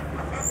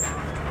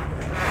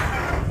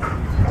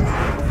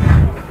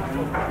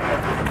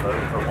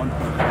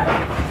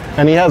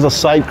 And he has a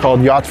site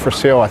called Yachts for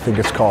Sale, I think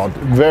it's called.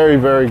 Very,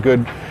 very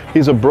good.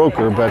 He's a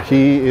broker, but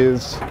he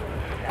is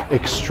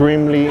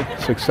extremely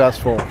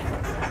successful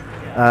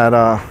at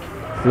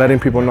letting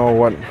people know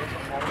what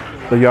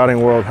the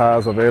yachting world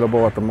has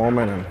available at the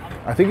moment. And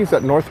I think he's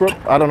at Northrop.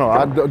 I don't know.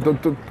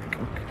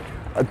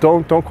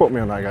 Don't quote me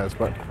on that, guys.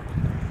 But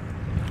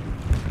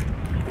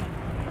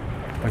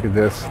look at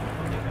this.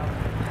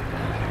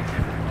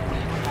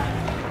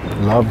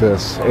 Love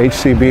this.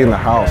 HCB in the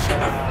house.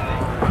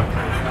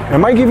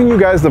 Am I giving you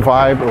guys the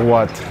vibe or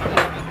what?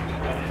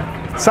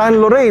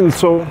 San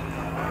Lorenzo.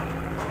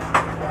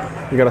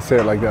 You gotta say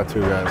it like that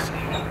too, guys.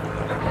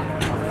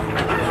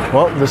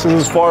 Well, this is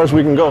as far as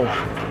we can go.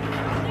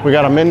 We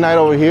got a midnight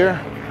over here.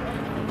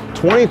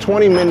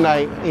 2020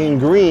 midnight in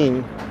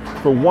green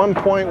for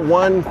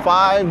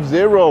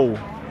 1.150.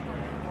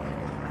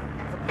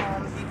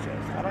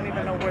 I don't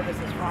even know where this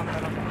is from.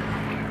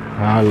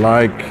 I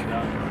like.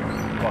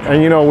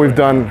 And you know, we've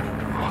done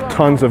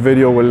tons of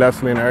video with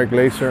Leslie and Eric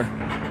Glaser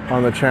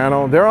on the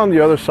channel. They're on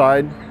the other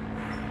side,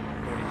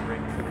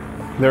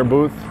 their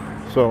booth.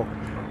 So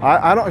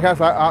I don't, guys,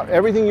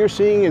 everything you're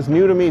seeing is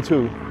new to me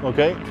too,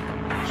 okay?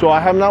 So I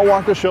have not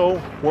walked the show.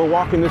 We're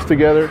walking this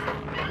together.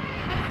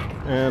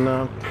 And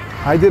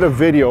I did a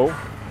video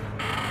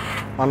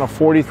on a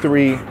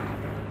 43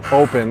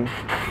 Open.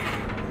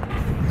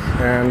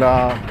 And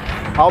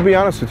I'll be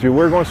honest with you,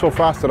 we're going so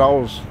fast that I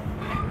was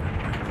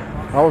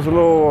a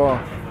little,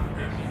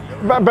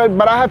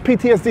 but I had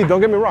PTSD,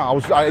 don't get me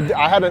wrong.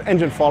 I had an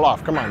engine fall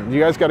off. Come on, you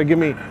guys got to give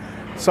me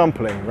some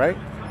play, right?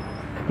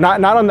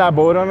 Not on that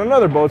boat, on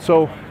another boat.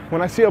 So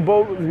when I see a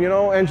boat, you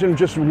know, engine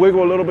just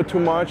wiggle a little bit too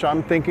much,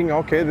 I'm thinking,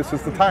 okay, this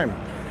is the time.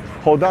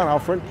 Hold on,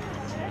 Alfred.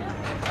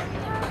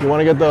 You want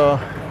to get the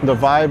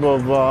vibe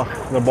of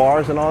the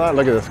bars and all that?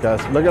 Look at this,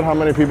 guys. Look at how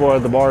many people are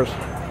at the bars.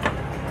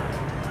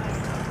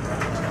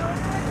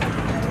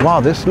 Wow,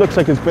 this looks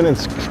like it's been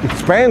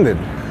expanded.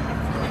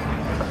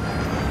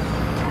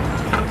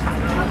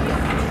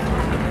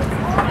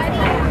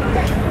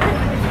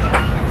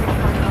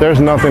 There's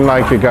nothing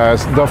like it,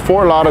 guys. The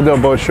Fort Lauderdale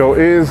Boat Show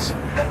is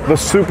the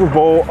Super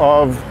Bowl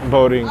of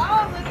boating.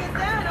 Oh, look at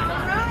that.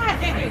 All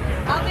right.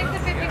 I'll take the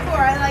 54.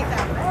 I like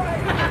that.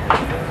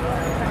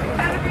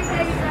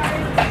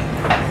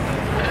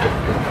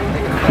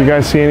 If you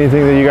guys see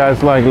anything that you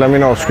guys like, let me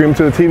know. Scream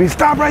to the TV,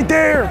 stop right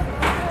there.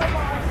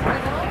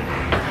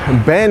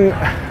 Ben,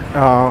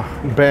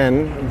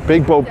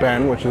 Big Boat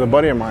Ben, which is a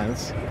buddy of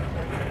mine's,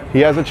 he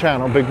has a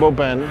channel, Big Boat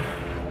Ben.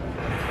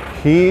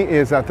 He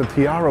is at the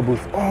Tiara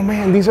booth. Oh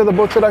man, these are the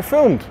boats that I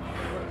filmed.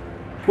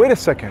 Wait a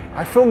second,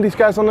 I filmed these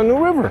guys on the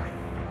New River.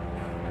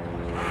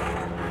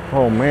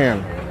 Oh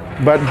man,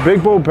 but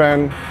Big Boat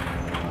Ben,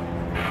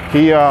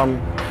 he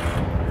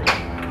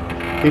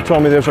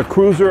told me there's a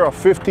cruiser, a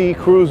 50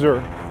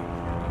 cruiser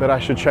that I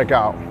should check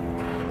out.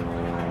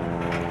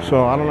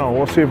 So I don't know,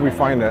 we'll see if we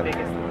find it.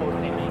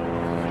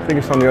 I think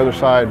it's on the other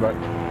side, but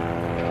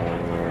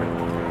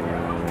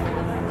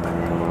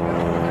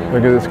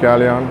look at this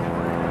galleon.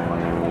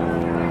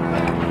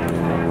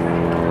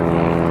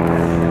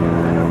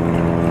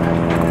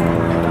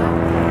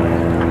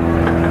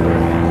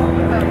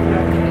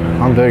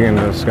 I'm digging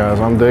this, guys.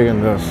 I'm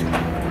digging this.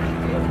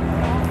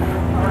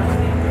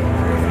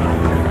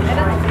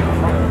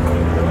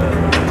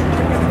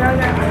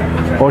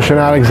 Ocean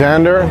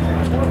Alexander.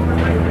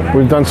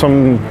 We've done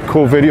some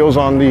cool videos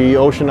on the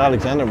Ocean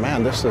Alexander.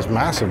 Man, this is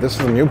massive. This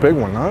is a new big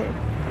one, huh?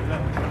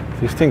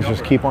 These things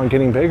just keep on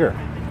getting bigger.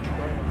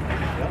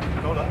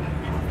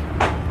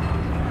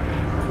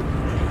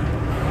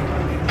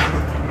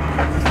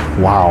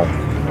 Wow.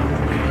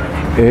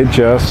 It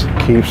just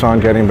keeps on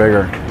getting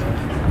bigger.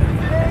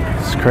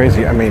 It's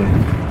crazy. I mean,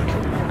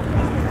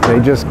 they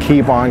just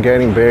keep on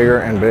getting bigger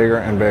and bigger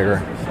and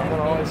bigger.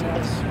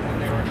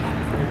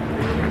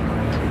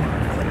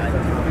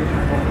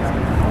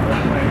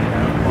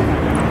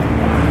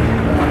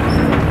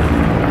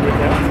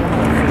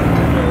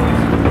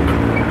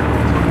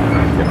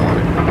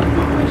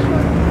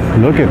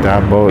 Look at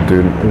that boat,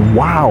 dude.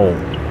 Wow.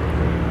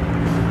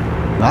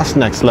 That's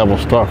next level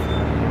stuff.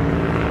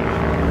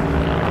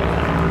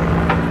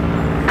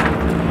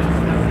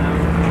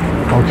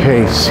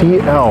 Okay,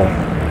 CL.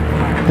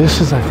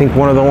 This is, I think,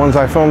 one of the ones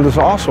I filmed is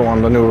also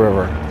on the New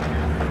River.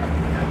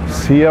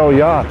 CL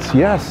Yachts.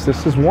 Yes,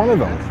 this is one of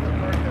them.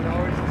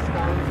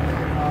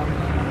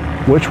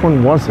 Which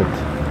one was it?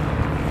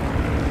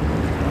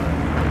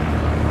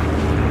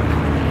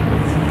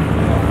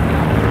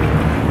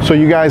 So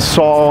you guys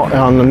saw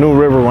on the New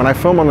River, when I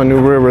filmed on the New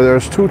River,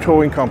 there's two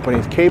towing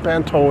companies, Cape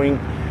Ann Towing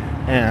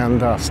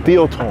and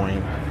Steel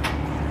Towing.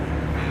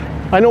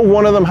 I know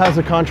one of them has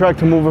a contract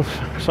to move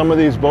some of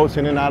these boats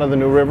in and out of the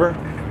New River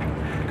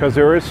because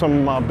there is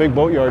some big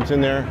boat yards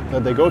in there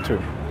that they go to.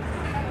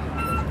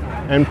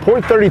 And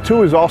Port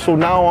 32 is also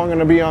now going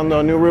to be on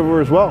the New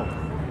River as well.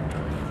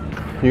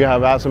 You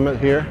have Azimuth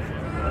here.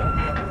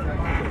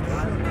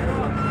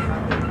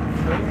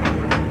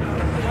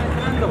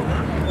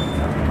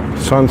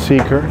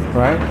 Sunseeker,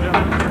 right?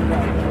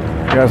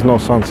 You guys know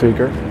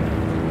Sunseeker.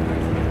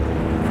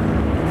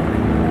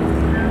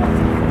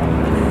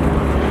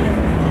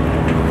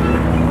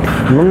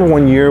 Remember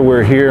one year we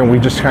were here and we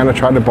just kind of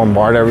tried to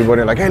bombard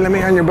everybody like, hey, let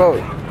me on your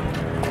boat.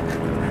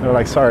 They're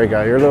like, sorry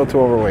guy, you're a little too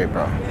overweight,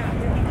 bro.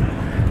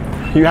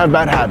 You have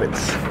bad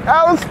habits.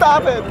 Oh,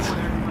 stop it!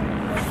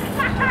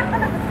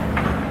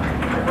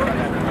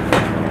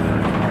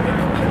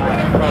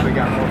 Probably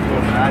got more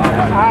food than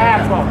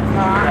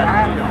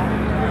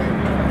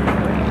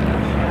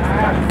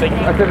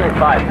I could make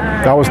 5.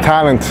 That was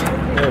talent.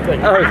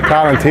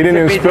 Talent. He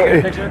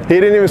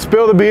didn't even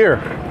spill the beer.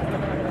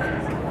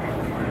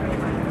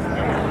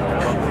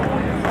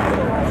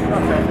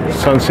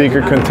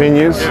 Sunseeker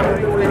continues.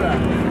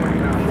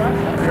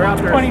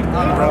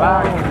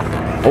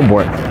 Oh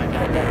boy.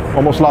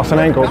 Almost lost an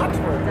ankle.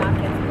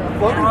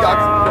 Floating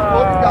docks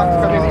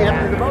come in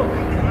after the boat.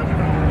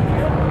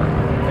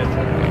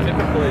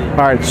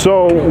 All right,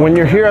 so when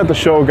you're here at the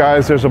show,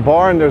 guys, there's a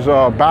bar and there's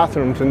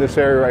bathrooms in this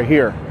area right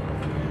here,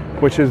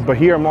 which is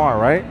Bahia Mar,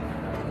 right?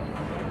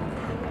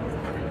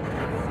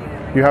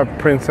 You have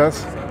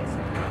Princess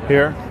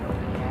here.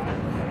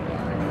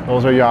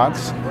 Those are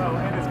yachts.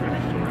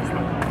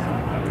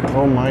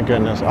 Oh my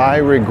goodness, I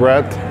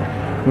regret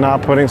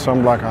not putting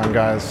sunblock on,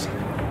 guys.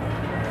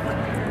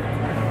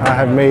 I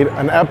have made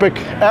an epic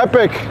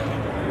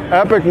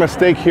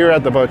mistake here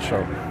at the boat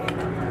show.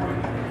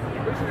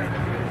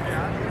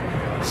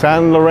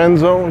 San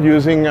Lorenzo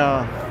using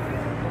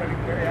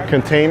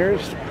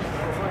containers.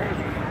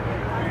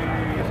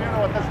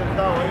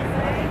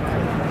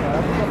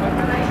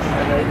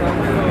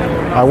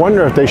 I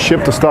wonder if they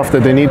ship the stuff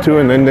that they need to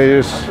and then they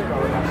just,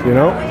 you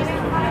know,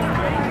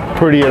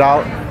 pretty it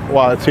out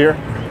while it's here.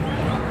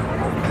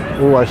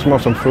 Ooh, I smell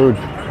some food.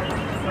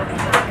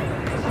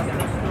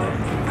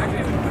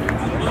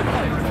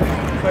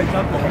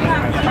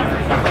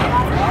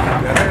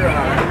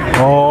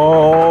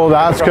 Oh,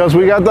 that's because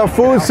we got the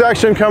food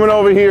section coming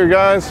over here,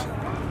 guys.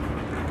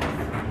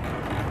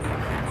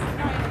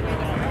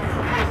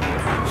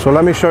 So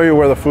let me show you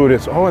where the food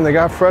is. Oh, and they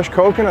got fresh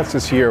coconuts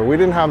this year. We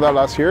didn't have that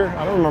last year.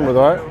 I don't remember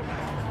that.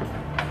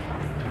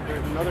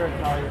 There's another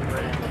Italian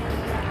brand.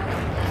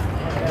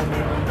 And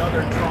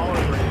another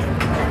taller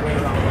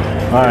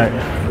brand. All right.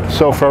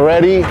 So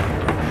Ferretti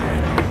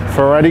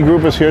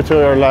Group is here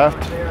to our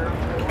left.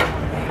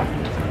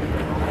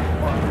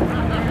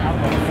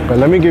 But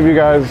let me give you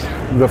guys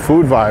the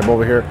food vibe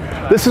over here.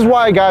 This is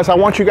why, guys, I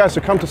want you guys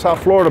to come to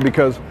South Florida,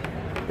 because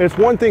it's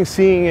one thing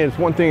seeing it, it's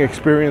one thing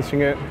experiencing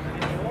it.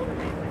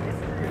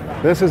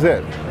 This is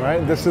it,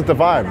 right? This is the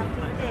vibe.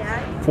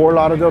 Fort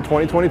Lauderdale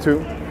 2022.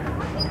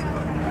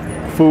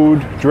 Food,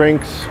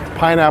 drinks,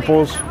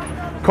 pineapples,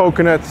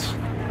 coconuts.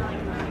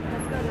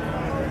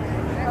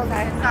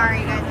 Okay,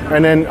 sorry guys.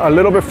 And then a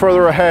little bit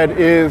further ahead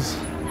is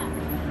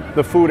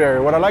the food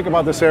area. What I like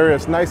about this area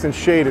is nice and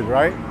shaded,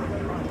 right?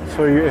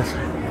 So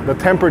the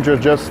temperature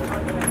just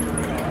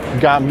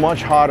got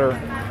much hotter,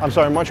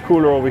 much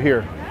cooler over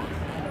here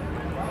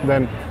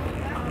than.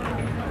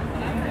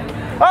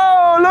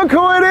 Oh, look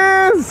who it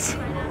is!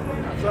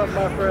 What's up,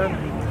 my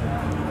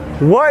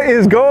friend? What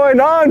is going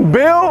on,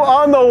 Bill,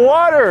 on the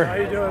water? How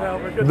you doing,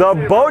 Alfred? Good The to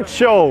see you, boat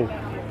show.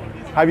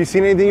 Have you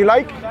seen anything you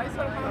like?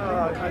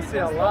 I see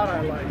a lot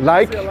I like.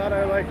 Like? I see a lot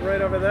I like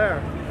right over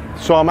there.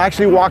 So I'm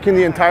actually walking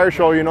the entire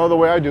show, you know the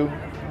way I do.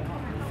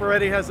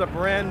 Ferretti has a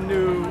brand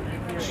new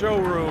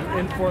showroom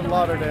in Fort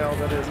Lauderdale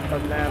that is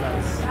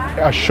bananas.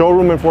 A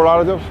showroom in Fort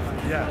Lauderdale?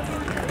 Yeah.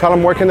 Tell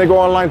them where can they go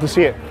online to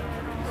see it?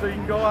 So you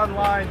can go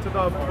online to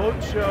the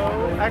boat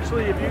show.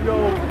 Actually, if you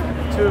go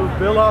to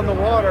Bill on the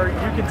Water,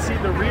 you can see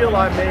the reel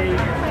I made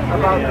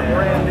about the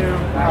brand new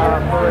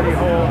Ferretti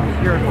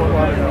home here in Fort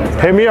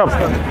Lauderdale. Hit me up.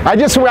 I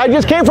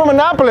just came from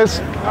Annapolis.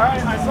 All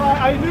right,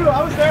 I knew,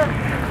 I was there.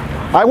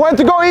 I went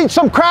to go eat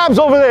some crabs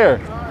over there.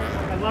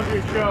 I love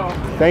your show.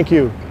 Thank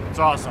you. It's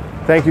awesome.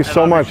 Thank you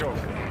so much.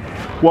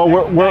 Well,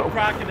 we're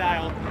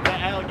Crocodile, the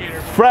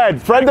alligator. Fred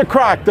the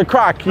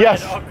croc,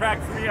 yes.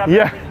 Cracks me up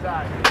Yeah. every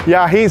time.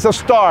 Yeah, he's a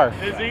star.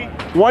 Is he?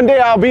 One day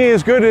I'll be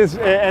as good as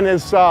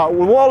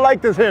well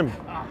liked as him.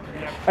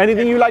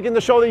 Anything you like in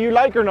the show that you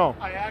like or no?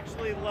 I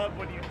actually love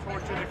when you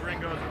torture the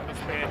gringos with the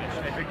Spanish.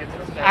 I think it's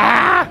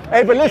hysterical.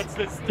 Hey, but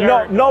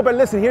listen, no, but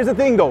listen. Here's the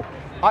thing, though.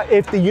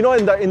 if the, you know,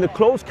 in the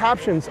closed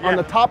captions on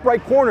the top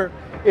right corner,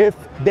 if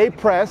they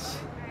press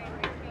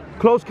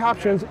closed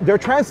captions, they're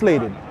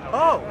translated.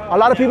 Oh. A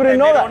lot of people didn't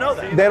know they that. don't know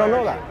that. They don't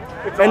know that.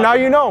 And now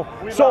you know.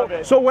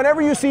 So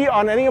whenever you see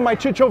on any of my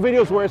Chit Show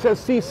videos where it says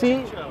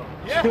CC,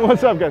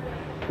 what's up, guys?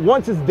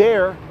 Once it's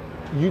there,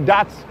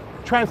 that's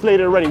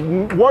translated already,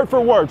 word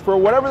for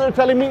whatever they're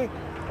telling me.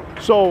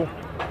 So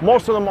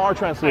most of them are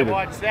translated. I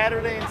watch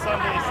Saturday and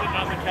Sunday sitting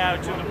on the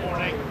couch in the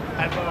morning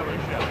at the Boat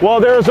Show. Well,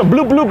 there's a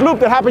bloop, bloop, bloop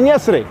that happened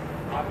yesterday.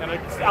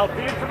 I'll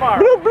see you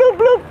tomorrow. Bloop, bloop,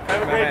 bloop.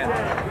 Have a great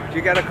day.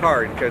 You got a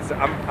card, because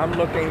I'm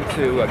looking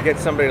to get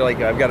somebody,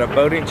 like, I've got a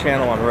boating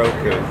channel on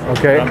Roku.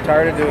 Okay. I'm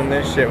tired of doing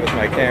this shit with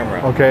my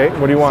camera. Okay,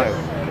 what do you want?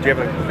 So, do you have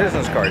a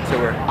business card? So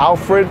we're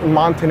Alfred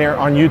Montaner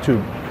on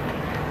YouTube.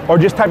 Or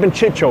just type in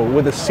Chit Show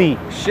with a C.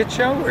 Shit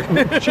show? Or?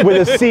 with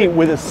a C,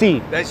 with a C.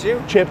 That's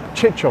you? Chit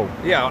Show.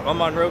 Yeah, I'm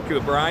on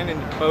Roku. Brian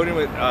and boating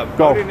with Go,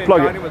 boating and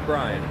plug it. yachting with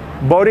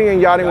Brian. Boating and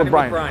yachting with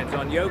Brian. It's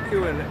on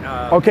Yoku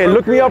and okay, Roku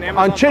look me up and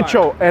on Amazon Chit Fire.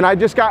 Show, and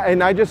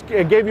I just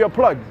gave you a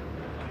plug.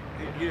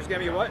 You just gave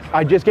me a what?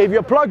 I just gave you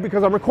a plug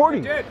because I'm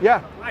recording. You did?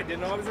 Yeah. I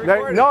didn't know I was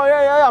recording. No,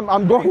 yeah,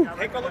 I'm going.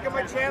 Take a look at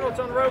my channel. It's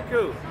on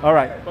Roku. All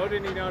right.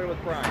 Boating and yachting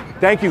with Brian.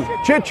 Thank you.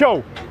 Chit Show.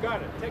 You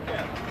got it. Take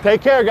care.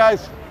 Take care,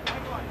 guys.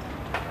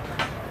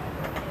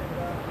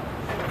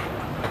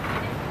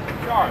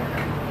 Charlie.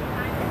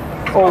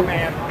 Oh,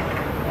 man.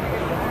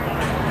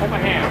 Hold my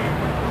hand.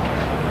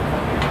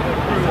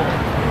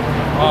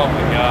 Oh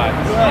my God.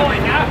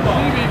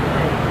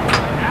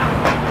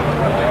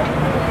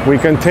 we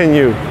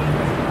continue.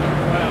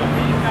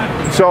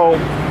 So,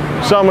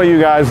 some of you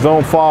guys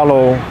don't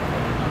follow,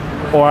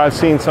 or I've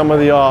seen some of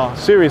the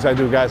series I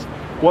do, guys.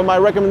 Well, my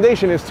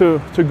recommendation is to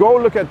go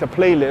look at the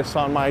playlists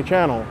on my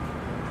channel.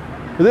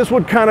 This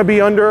would kind of be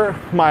under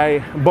my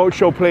boat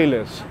show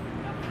playlist.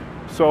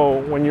 So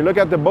when you look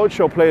at the boat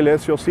show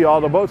playlist, you'll see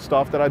all the boat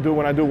stuff that I do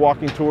when I do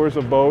walking tours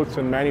of boats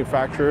and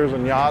manufacturers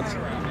and yachts.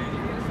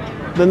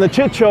 Then the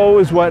Chit Show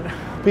is what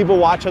people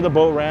watch at the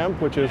boat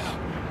ramp, which is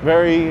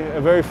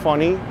very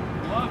funny.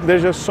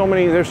 There's so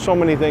many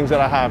things that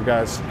I have,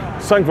 guys.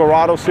 Sunk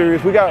Verado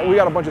series. We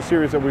got a bunch of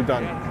series that we've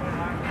done.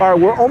 All right,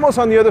 we're almost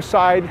on the other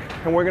side,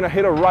 and we're gonna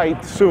hit a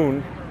right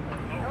soon,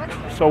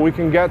 so we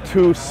can get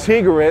to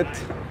Cigarette.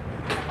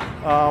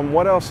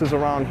 What else is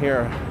around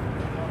here?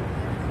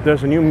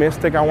 There's a new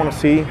Mystic I want to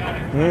see.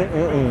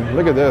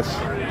 Look at this.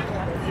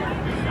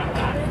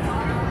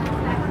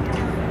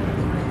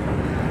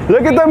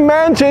 Look at the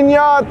mansion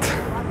yacht.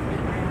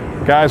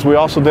 Guys, we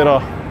also did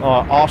a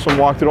awesome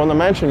walkthrough on the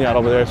mansion yacht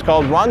over there. It's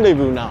called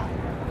Rendezvous now.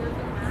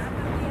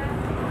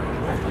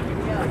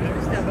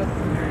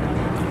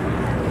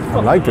 I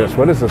like this.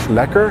 What is this,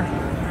 Lecker?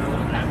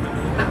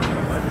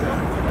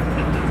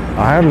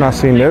 I have not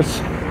seen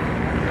this.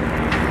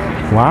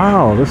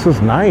 Wow, this is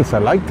nice. I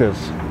like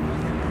this.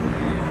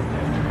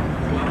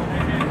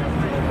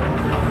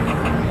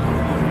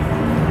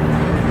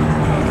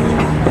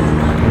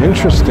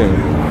 Interesting.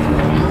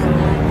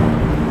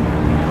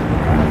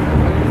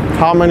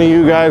 How many of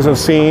you guys have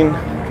seen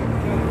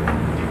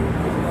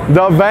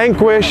The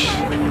Vanquish?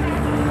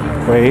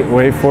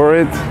 Wait for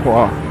it.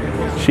 Wow,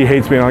 she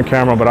hates being on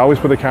camera, but I always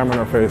put the camera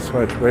in her face.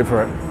 Wait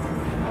for it.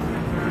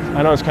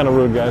 I know it's kind of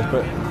rude, guys,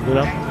 but you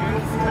know.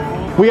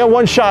 We got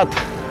one shot.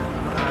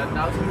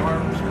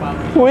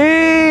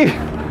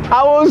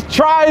 I was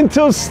trying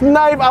to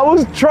snipe. I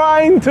was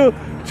trying to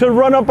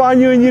run up on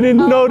you and you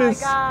didn't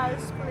notice. Oh my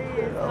gosh,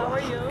 please. How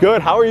are you?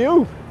 Good, how are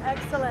you?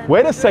 Excellent.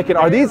 Wait a second,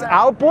 are these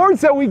outboards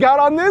that we got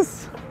on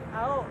this?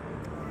 Oh,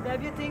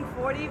 debuting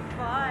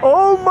 45.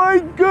 Oh my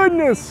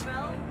goodness.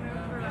 Well,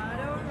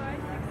 Verado, right?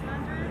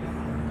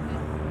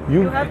 600.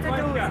 You have to do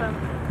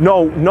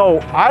something. No,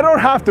 I don't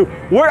have to.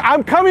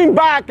 I'm coming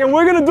back and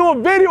we're gonna do a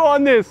video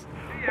on this.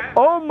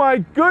 Oh my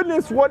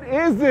goodness, what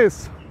is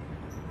this?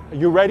 Are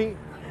you ready?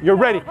 You're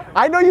ready.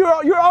 I know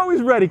you're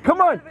always ready.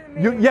 Come on.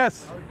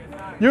 Yes,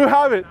 you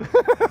have it.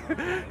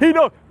 He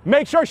knows.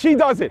 Make sure she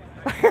does it.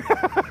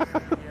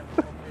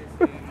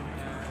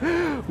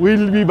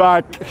 We'll be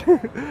back.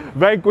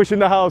 Vanquish in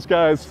the house,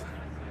 guys.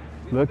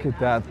 Look at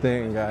that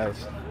thing,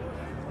 guys.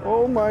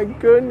 Oh my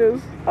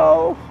goodness.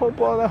 Oh,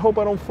 I hope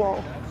I don't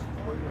fall.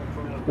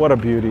 What a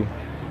beauty.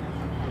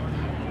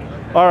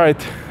 All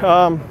right.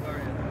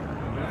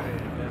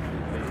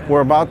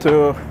 We're about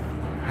to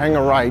hang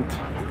a right.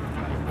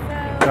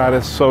 That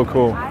is so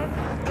cool.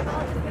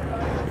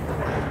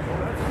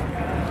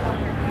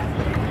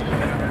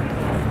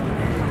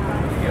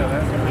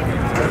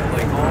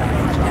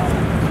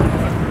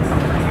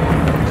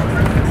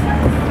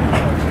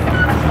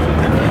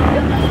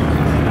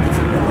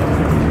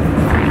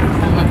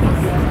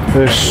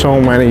 There's so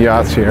many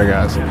yachts here,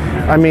 guys.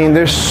 I mean,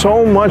 there's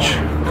so much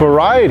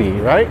variety,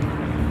 right?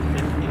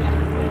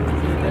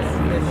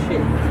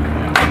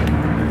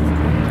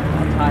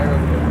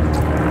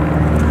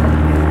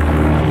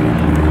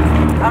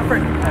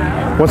 Alfred.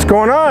 What's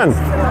going on?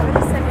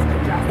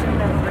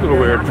 A little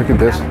weird. Look at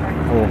this.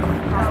 Oh.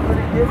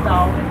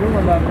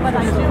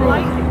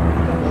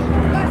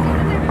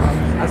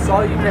 I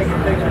saw you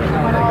taking pictures.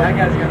 That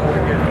guy's gonna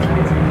look good.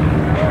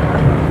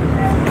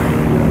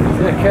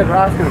 Yeah, Ken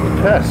Ross gonna be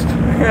pissed.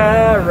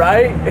 Yeah,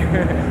 right?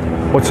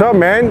 What's up,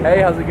 man?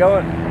 Hey, how's it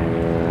going?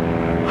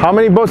 How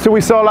many boats did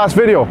we sell last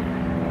video?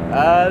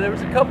 There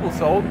was a couple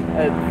sold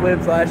at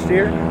Flibs last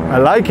year. I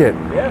like it.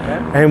 Yeah,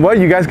 man. And what,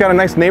 you guys got a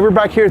nice neighbor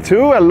back here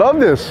too? I love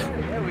this.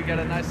 Yeah, we got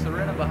a nice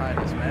Serena behind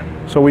us,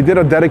 man. So we did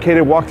a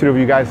dedicated walkthrough of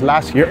you guys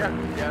last year.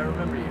 Yeah, I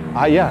remember you.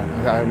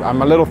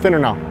 I'm a little thinner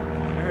now.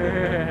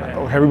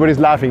 Everybody's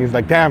laughing. He's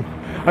like, damn.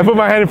 I put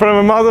my hand in front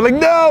of my mouth. I'm like,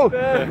 no.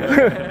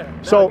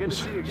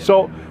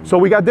 So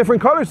we got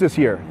different colors this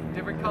year.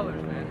 Different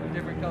colors, man.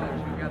 Different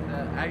colors. We got the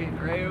agate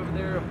gray over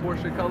there, a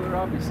Porsche color,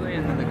 obviously,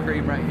 and then the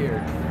cream right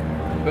here.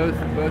 Both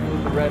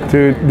with the red.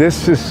 Dude,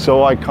 this is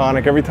so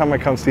iconic. Every time I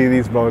come see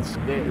these boats.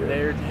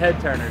 They're head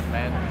turners,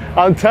 man.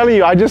 I'm telling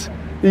you,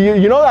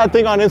 you know that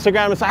thing on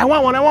Instagram? It's like, I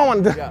want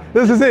one. Yeah.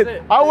 This is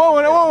it. I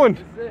want one.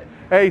 This is it.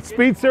 Hey,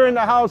 Speedster in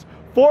the house.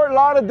 Fort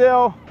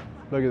Lauderdale.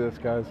 Look at this,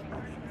 guys.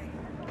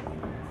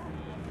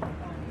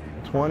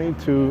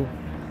 2022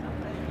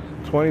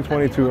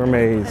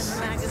 Hermes.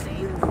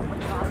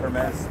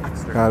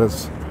 That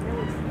is.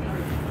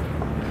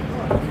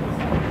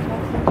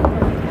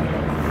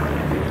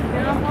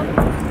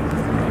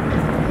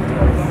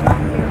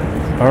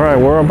 All right,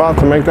 we're about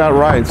to make that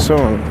ride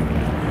soon.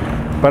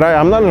 But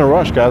I'm not in a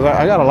rush, guys.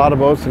 I got a lot of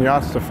boats and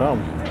yachts to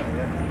film.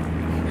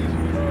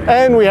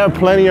 And we have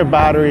plenty of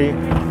battery.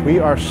 We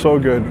are so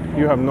good.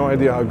 You have no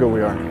idea how good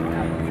we are.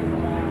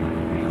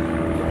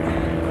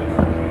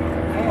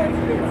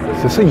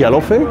 Is this a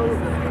yellowfin?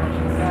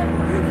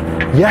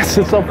 Yes,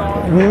 it's a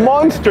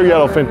monster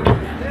yellowfin.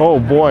 Oh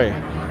boy.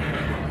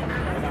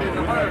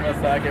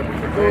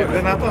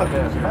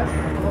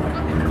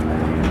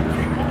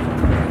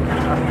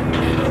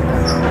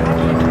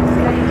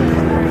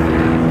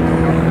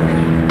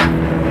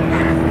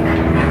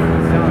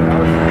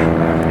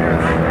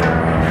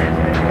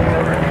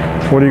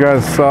 What do you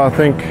guys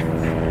think?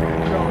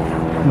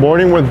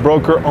 Boarding with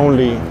broker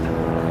only.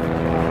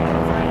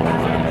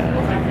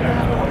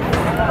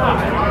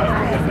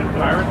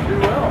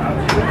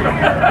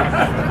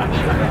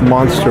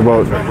 Monster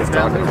boat.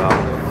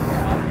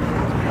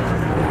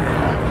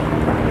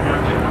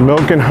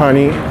 Milk and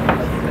honey.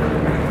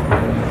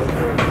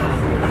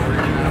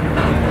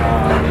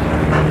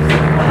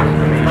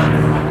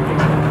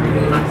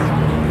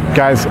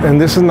 Guys, and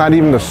this is not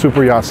even the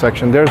super yacht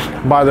section. There's,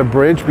 by the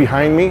bridge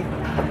behind me,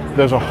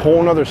 there's a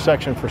whole nother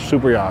section for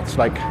super yachts.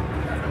 Like,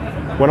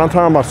 when I'm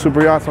talking about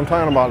super yachts, I'm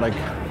talking about like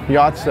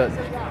yachts that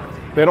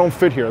they don't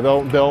fit here.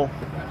 They'll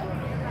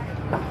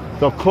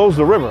close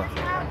the river,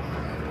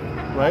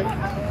 right?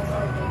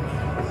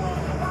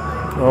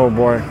 Oh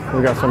boy,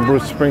 we got some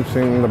Bruce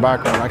Springsteen in the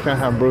background. I can't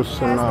have Bruce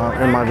in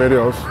my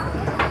videos.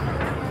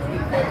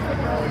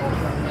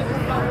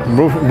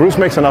 Bruce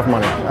makes enough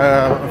money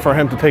for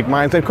him to take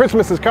mine. And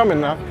Christmas is coming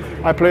now.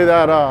 I play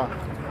that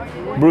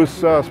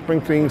Bruce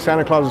Springsteen,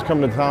 Santa Claus is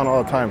coming to town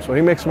all the time. So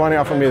he makes money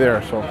off of me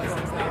there. So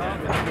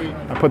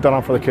I put that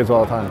on for the kids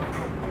all the time.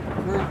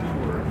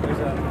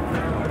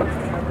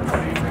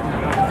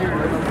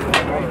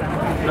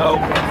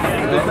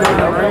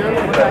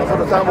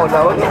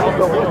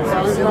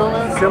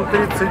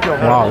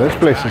 Wow, this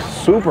place is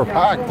super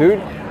packed, dude.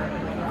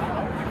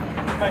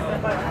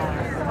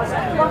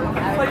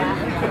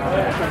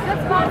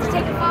 That's fun to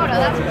take a photo,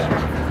 that's for sure.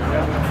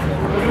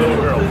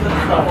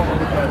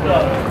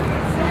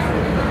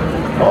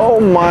 Oh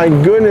my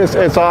goodness,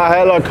 it's a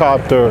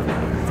helicopter.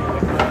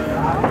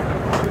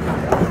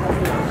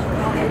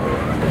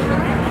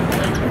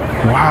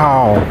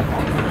 Wow,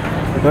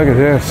 look at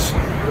this.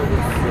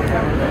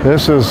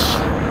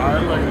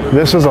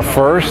 This is a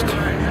first.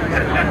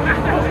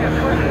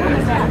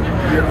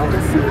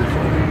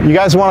 You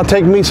guys want to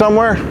take me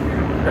somewhere?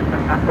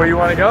 Where you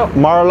want to go?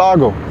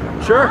 Mar-a-Lago.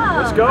 Sure,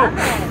 let's go.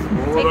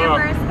 Take it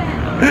for a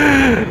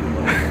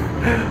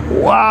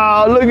spin.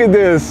 Wow, look at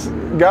this,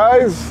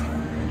 guys.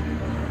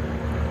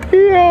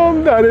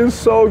 Damn, that is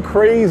so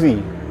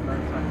crazy.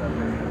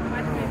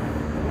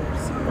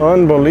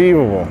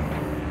 Unbelievable.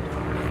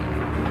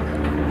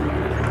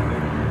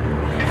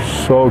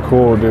 So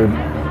cool, dude.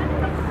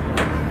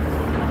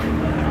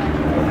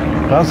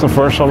 That's the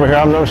first over here.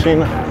 I've never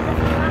seen a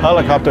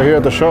helicopter here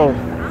at the show.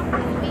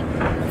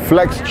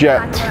 Flex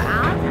Jet.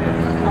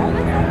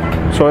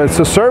 So it's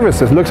a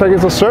service. It looks like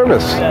it's a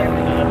service.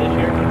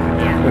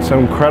 It's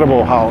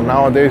incredible how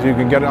nowadays you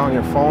can get it on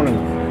your phone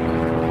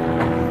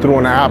and through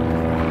an app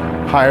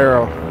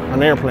hire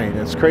an airplane.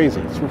 It's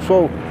crazy. It's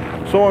so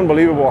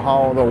unbelievable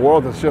how the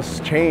world has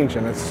just changed,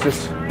 and it's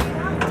just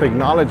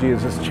technology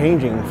is just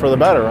changing for the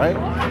better, right?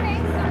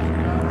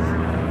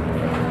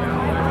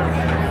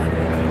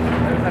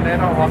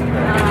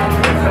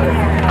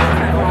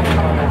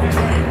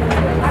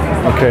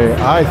 Okay,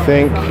 I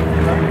think,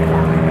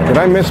 did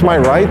I miss my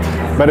right?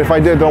 But if I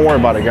did, don't worry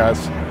about it,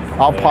 guys.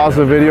 I'll pause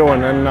the video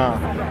and then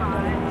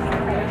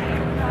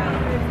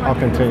I'll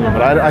continue.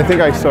 But I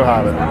think I still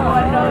have it.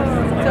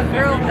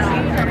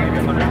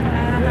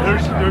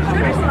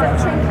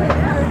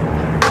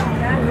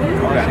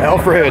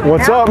 Alfred.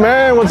 What's up,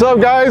 man? What's up,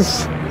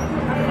 guys?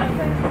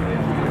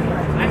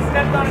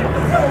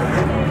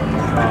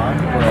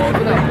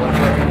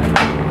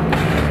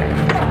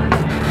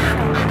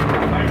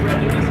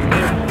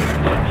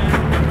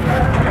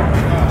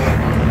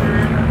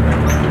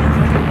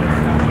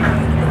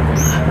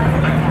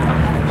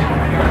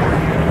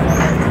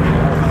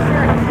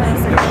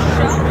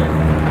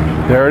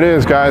 There it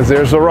is, guys.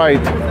 There's the right.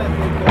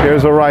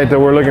 Here's the right that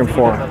we're looking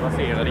for.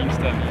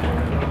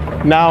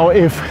 Now,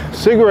 if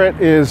Cigarette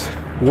is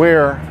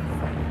where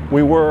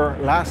we were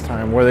last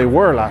time, where they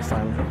were last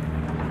time,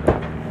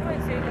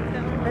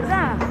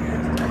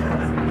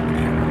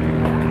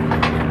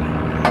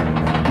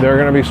 they're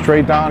going to be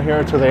straight down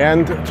here to the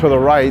end, to the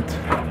right.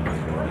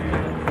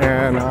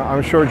 And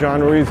I'm sure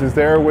John Ruiz is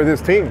there with his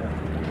team.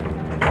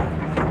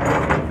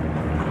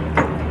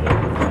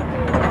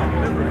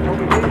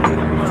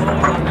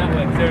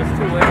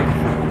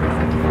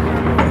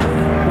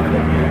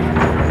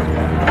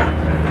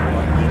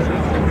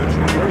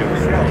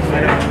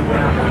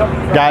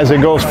 Guys,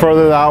 it goes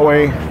further that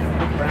way.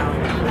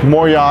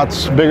 More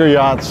yachts, bigger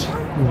yachts,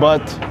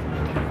 but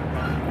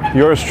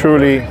yours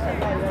truly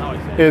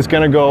is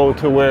gonna go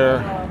to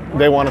where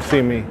they want to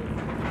see me,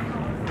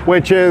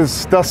 which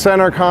is the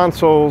center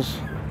consoles.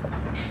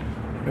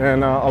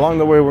 And along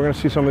the way, we're gonna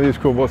see some of these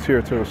cool boats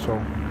here too, so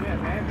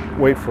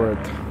wait for it.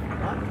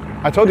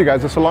 I told you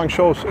guys, it's a long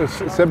show.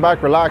 Sit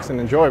back, relax, and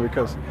enjoy,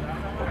 because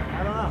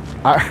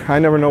I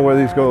never know where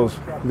these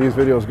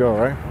videos go,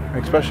 right?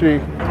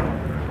 Especially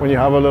when you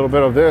have a little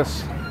bit of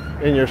this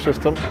in your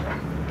system.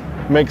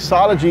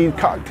 Mixology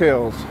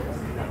cocktails.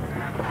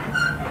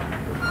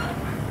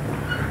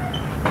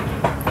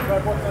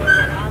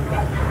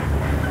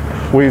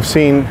 We've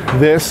seen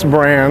this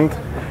brand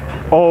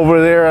over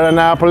there at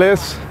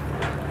Annapolis.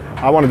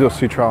 I want to do a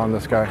sea trial on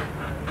this guy.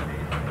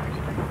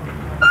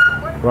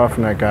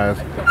 Roughneck, guys.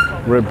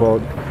 Rib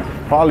boat.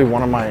 Probably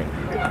one of my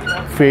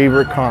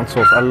favorite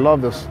consoles. I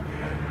love this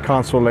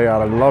console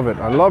layout. I love it.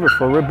 I love it.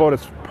 For a rib boat,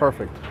 it's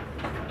perfect.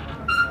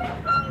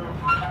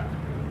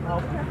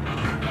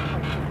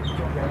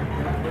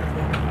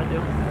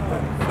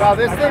 Now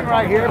this thing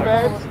right here,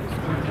 babe.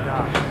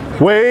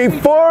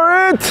 Wait for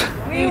it!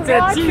 It's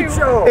a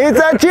Chicho! It's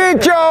a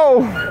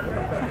Chicho!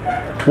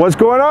 What's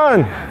going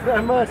on?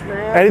 Not much,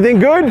 man. Anything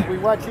good? We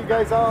watch you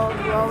guys all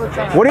the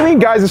time. What do you mean,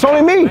 guys? It's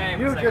only me.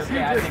 You.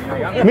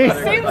 Me.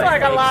 Seems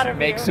like a lot of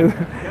you.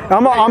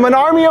 I'm an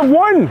army of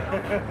one.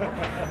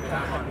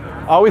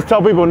 I always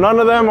tell people, none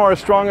of them are as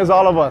strong as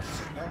all of us.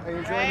 Are you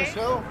enjoying the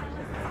show?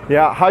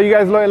 Yeah, how you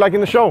guys liking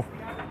the show?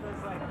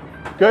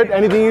 Good?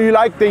 Anything you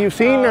like that you've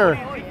seen, or?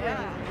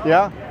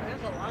 Yeah?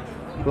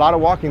 A lot of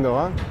walking though,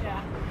 huh?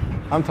 Yeah.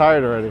 I'm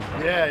tired already.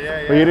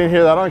 Yeah. But you didn't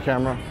hear that on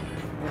camera.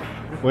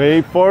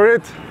 Wait for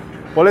it.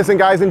 Well, listen,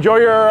 guys, enjoy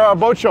your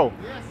boat show.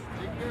 Yes,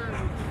 take care.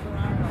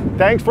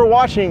 Thanks for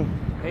watching.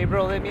 Hey,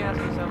 bro, let me ask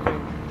you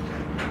something.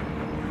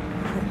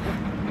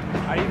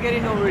 Are you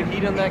getting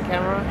overheat on that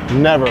camera?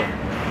 Never.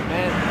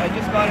 Man, I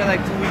just got it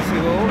like 2 weeks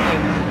ago,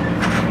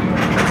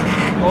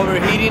 and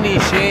overheating in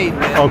shade,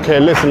 man. Okay,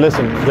 listen.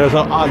 There's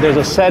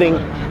a setting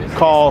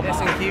called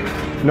S&Q?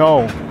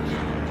 No.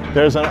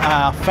 There's a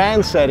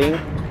fan setting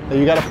that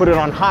you got to put it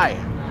on high.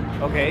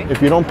 Okay.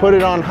 If you don't put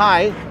it on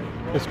high,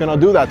 it's gonna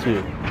do that to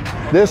you.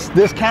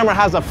 This camera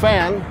has a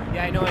fan.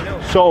 Yeah, I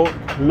know. So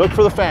look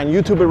for the fan.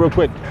 YouTube it real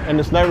quick, and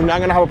it's never not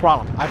gonna have a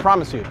problem. I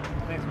promise you.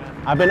 Thanks,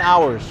 man. I've been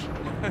hours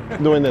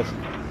doing this.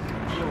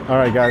 All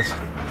right, guys.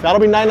 That'll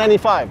be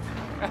 $9.95.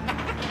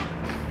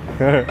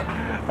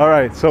 All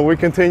right, so we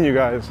continue,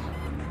 guys.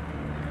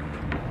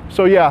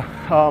 So yeah,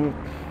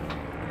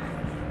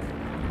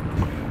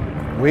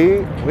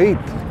 wait.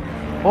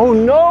 Oh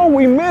no,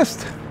 we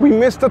missed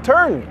a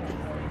turn.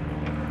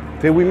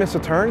 Did we miss a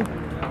turn?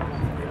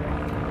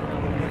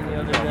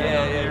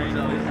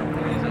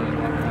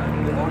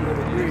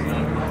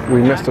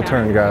 We missed a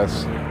turn,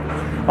 guys.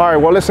 All right,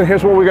 well, listen,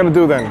 here's what we're gonna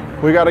do then.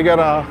 We gotta get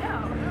a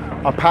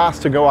pass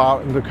to go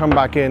out and to come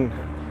back in.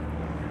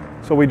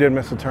 So we did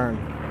miss a turn.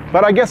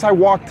 But I guess I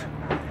walked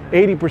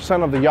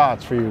 80% of the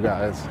yachts for you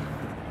guys.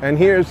 And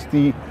here's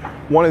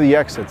one of the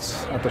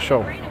exits at the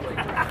show.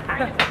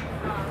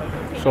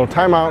 So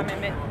time out,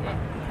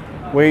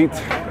 wait,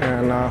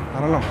 and I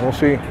don't know, we'll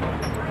see.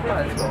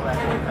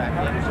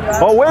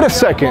 Oh, wait a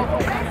second.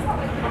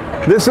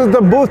 This is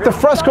the booth the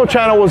Fresco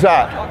channel was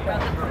at.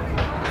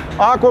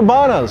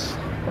 Aquabanas.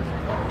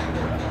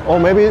 Oh,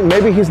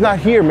 maybe he's not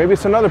here. Maybe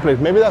it's another place.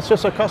 Maybe that's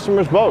just a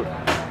customer's boat.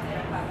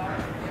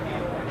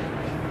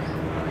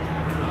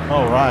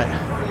 All right.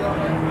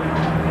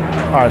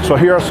 All right, so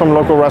here are some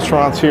local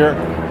restaurants here.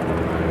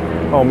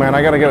 Oh man,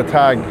 I gotta get a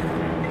tag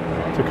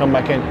to come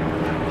back in.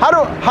 How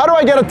do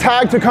I get a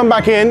tag to come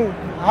back in?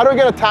 How do I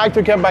get a tag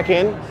to come back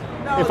in?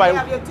 No, if you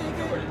have your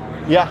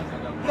ticket? Yeah.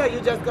 Yeah,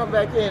 you just come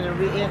back in and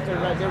re-enter,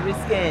 right? They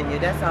rescan you,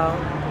 that's all.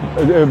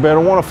 But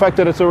it won't affect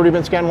that it's already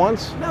been scanned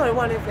once? No, it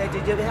won't affect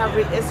it.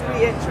 It's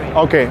re-entry.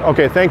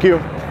 Okay, thank you.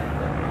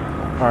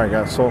 All right,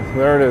 guys, so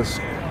there it is.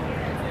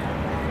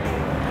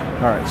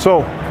 All right,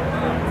 so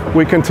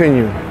we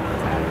continue.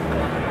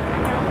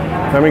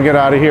 Let me get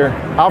out of here.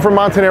 Alfred,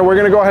 Montaner, we're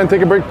gonna go ahead and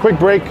take a quick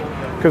break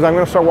because I'm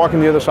gonna start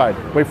walking the other side.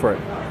 Wait for it.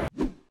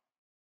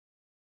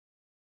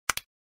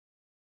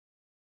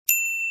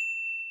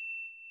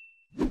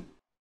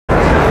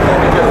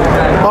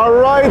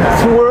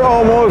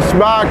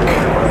 back.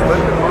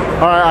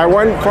 All right, I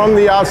went from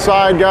the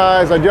outside,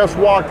 guys. I just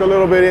walked a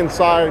little bit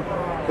inside.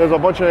 There's a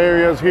bunch of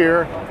areas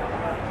here,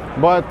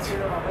 but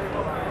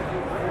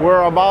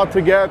we're about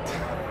to get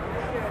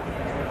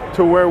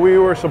to where we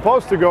were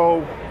supposed to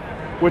go,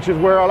 which is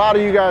where a lot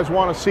of you guys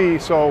want to see.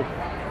 So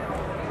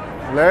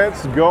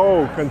let's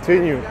go,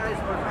 continue.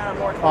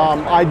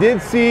 I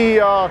did see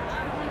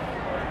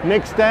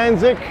Nick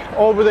Stanzik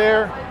over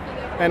there,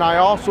 and I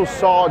also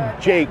saw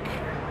Jake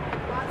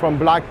from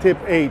Blacktip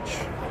H.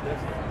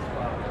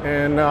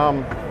 And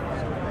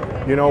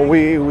you know,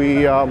 we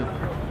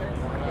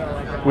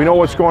know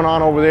what's going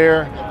on over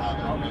there,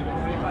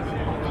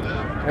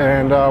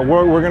 and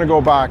we're gonna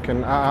go back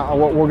and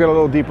we'll get a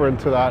little deeper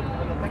into that,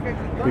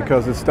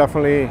 because it's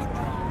definitely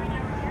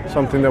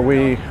something that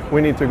we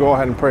need to go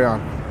ahead and pray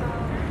on.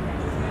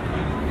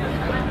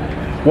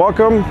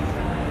 Welcome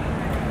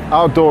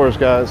outdoors,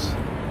 guys.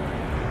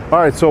 All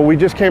right, so we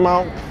just came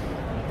out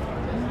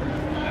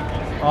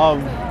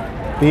of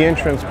the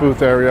entrance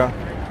booth area,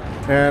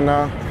 and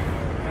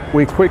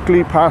we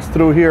quickly passed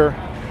through here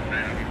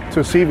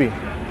to CV.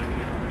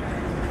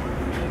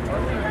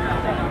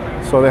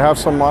 So they have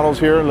some models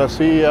here. Let's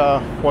see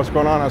what's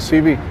going on at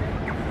CV.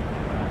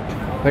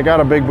 They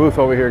got a big booth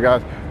over here,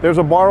 guys. There's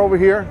a bar over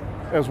here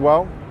as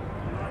well.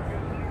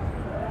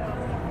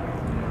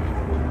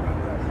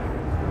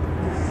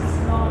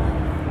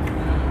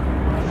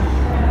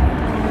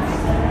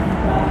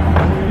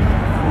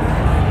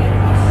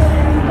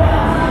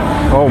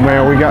 Oh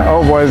man, we got,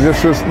 oh boys,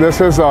 this is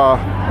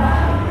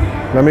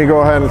let me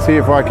go ahead and see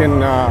if I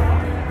can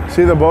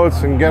see the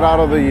boats and get out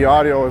of the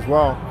audio as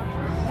well.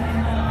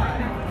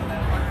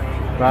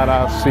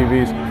 Badass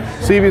CVs.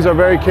 CVs are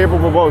very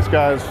capable boats,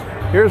 guys.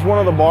 Here's one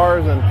of the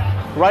bars, and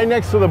right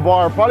next to the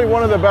bar, probably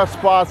one of the best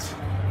spots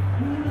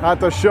at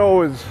the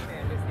show is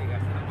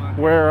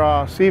where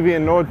CV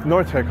and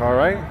Nortec are,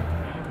 right?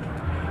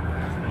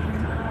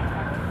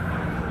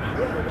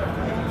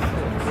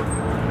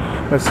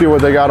 Let's see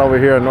what they got over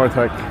here at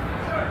Nortec.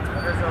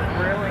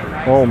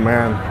 Oh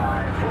man.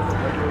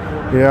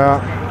 Yeah,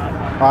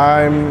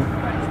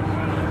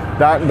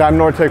 that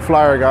Nortec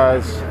Flyer,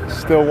 guys,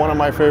 still one of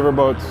my favorite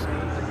boats.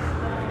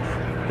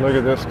 Look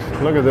at this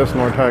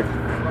Nortec.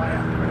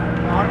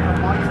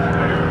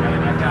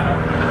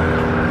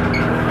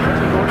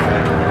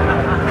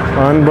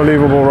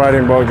 Unbelievable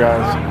riding boat,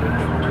 guys.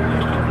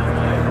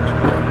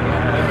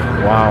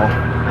 Wow.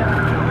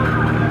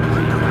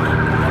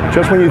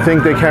 Just when you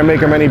think they can't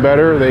make them any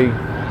better, they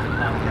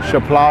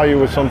should plow you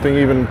with something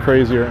even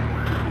crazier.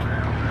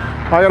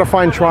 I gotta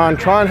find Tron.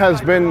 Tron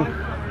has been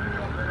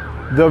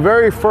the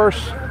very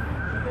first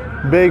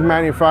big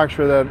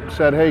manufacturer that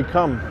said, hey,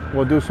 come,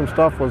 we'll do some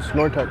stuff, was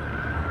Nortec.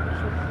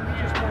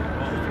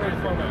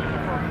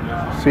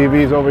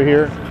 CV's over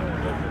here.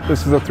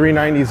 This is a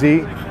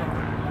 390Z.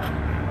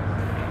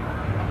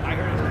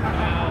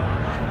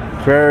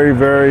 Very,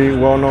 very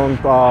well-known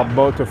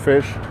boat to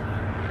fish.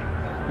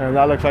 And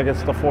that looks like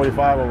it's the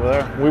 45 over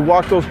there. We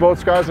walked those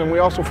boats, guys, and we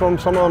also filmed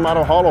some of them out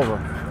of Haulover.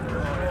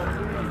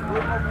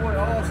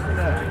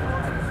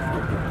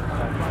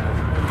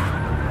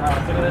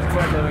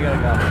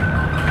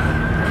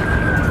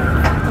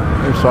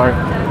 I'm sorry.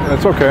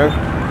 That's okay.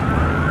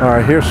 All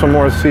right, here's some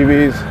more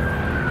CVs.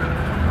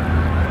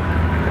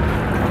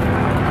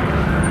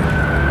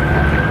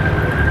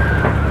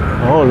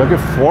 Oh, look at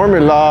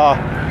Formula.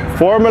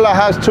 Formula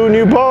has 2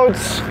 new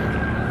boats.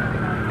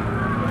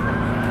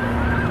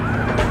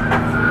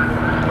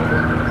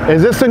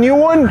 Is this the new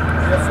one?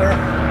 Yes,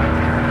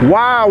 sir.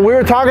 Wow, we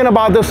were talking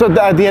about this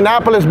at the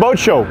Annapolis Boat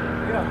Show.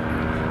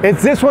 Yeah.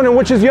 It's this one, and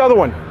which is the other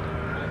one?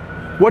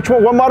 Which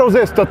one? What model is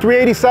this? The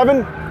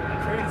 387?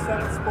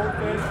 387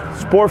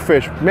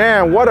 Sportfish. Sportfish.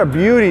 Man, what a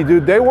beauty,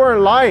 dude. They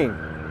weren't lying.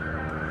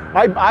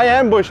 I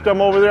ambushed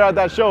them over there at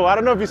that show. I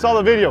don't know if you saw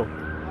the video.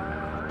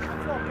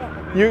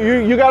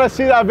 You got to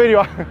see that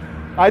video.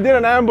 I did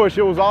an ambush.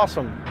 It was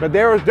awesome. But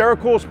they're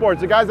cool sports.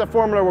 The guys at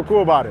Formula were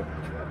cool about it.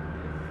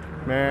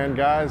 Man,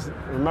 guys,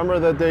 remember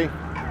that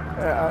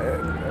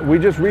we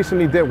just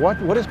recently did,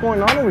 what is going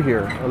on over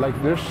here? Like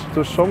there's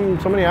so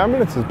many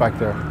ambulances back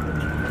there.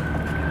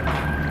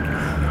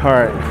 All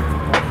right.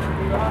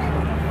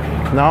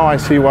 Now I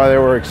see why they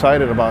were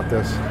excited about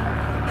this.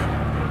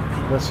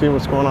 Let's see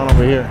what's going on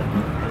over here.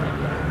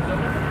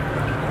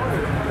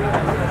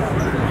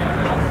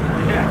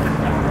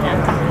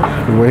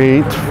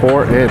 Wait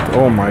for it.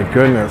 Oh my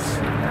goodness.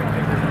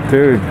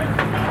 Dude,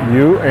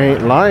 you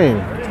ain't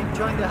lying.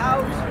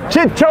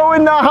 Chit-cho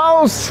in the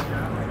house!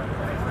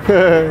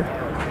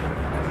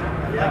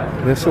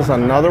 This is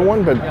another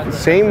one, but the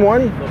same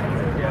one,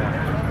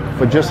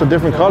 but just a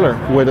different color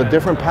with a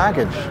different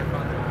package.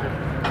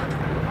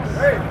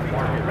 Hey,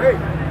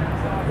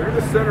 look at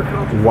the center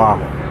console. Wow.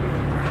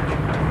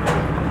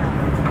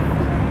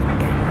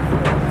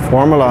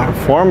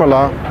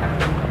 Formula.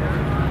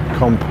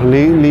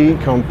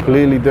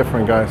 Completely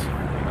different, guys.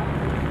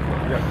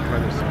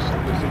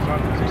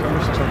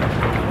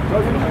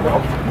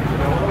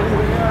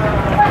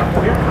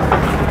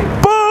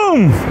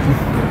 Boom!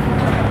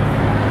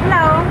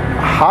 Hello.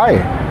 Hi.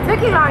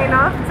 Took you long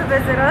enough to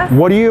visit us.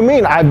 What do you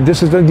mean?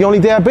 This is the only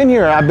day I've been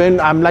here.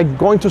 I'm like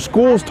going to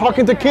schools,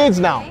 talking to kids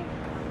now.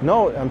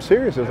 No, I'm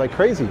serious. It's like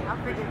crazy. I'll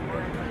forgive you.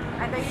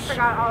 I thought you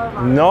forgot all of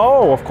us.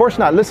 No, of course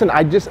not. Listen,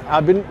 I've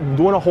been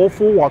doing a whole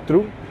full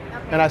walkthrough,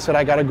 and I said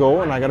I gotta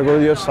go, and I gotta go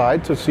to the other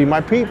side to see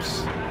my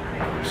peeps.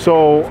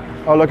 So,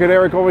 oh, look at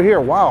Eric over here.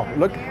 Wow,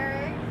 look.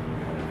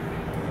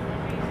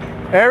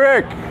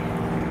 Eric,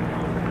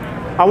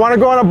 I want to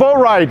go on a boat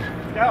ride.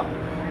 Go.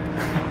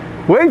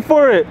 Wait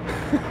for it.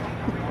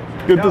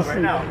 Good to see.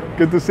 Right now.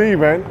 Good to see you,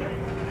 man.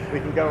 We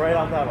can go right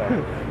out that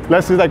way.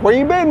 Leslie's like, where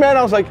you been, man?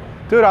 I was like,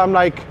 dude, I'm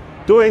like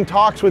doing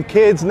talks with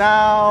kids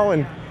now,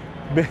 and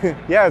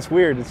yeah, it's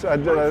weird. It's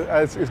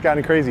kind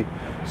of crazy.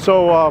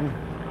 So,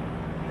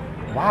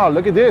 wow,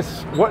 look at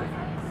this.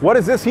 What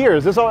is this here?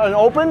 Is this an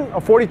open?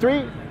 A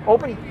 43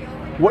 open?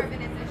 What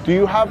do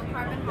you have?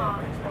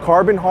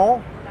 Carbon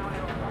hull.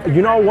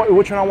 You know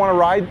which one I want to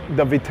ride?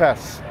 The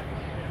Vitesse.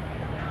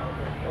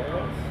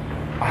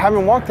 I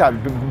haven't walked that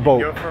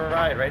boat. Go for a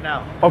ride right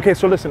now. Okay,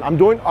 so listen, I'm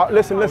doing.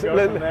 Listen. Go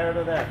from there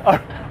to there.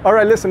 All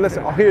right, listen.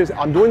 Oh,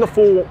 I'm doing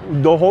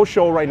the whole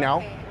show right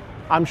now.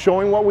 I'm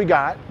showing what we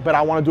got, but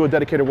I want to do a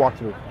dedicated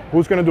walkthrough.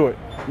 Who's gonna do it?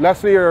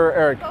 Leslie or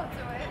Eric? Go to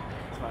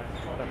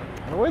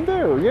it. We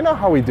do. You know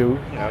how we do.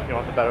 You know, if you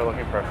want the better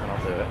looking person, I'll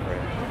do it for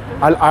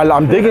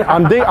you.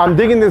 I'm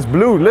digging this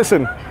blue.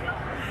 Listen,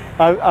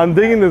 I'm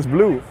digging this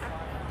blue.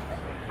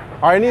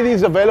 Are any of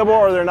these available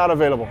or they're not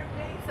available?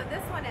 So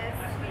this one is.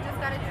 We just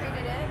got it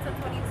traded in. It's a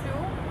 22,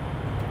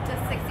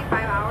 just 65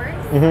 hours.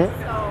 Mm-hmm.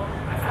 So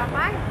stop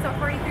by. It's a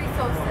 43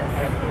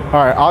 solstice.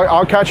 All right,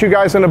 I'll catch you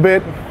guys in a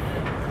bit.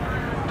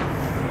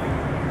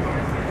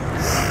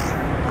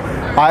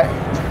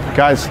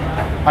 Guys,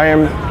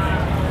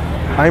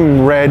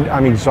 I'm red.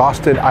 I'm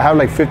exhausted. I have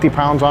like 50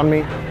 pounds on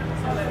me.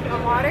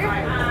 Water?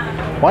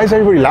 Why is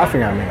everybody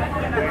laughing at me?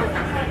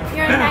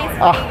 You're a nice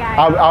guy.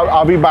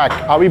 I'll be back.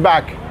 I'll be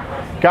back.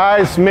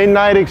 Guys,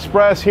 Midnight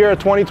Express here at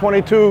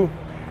 2022.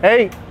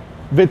 Hey,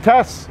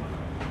 Vitesse.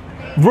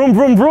 Vroom,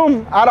 vroom,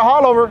 vroom. Out of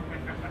Hollover.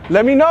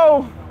 Let me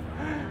know.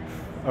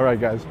 All right,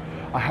 guys.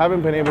 I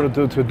haven't been able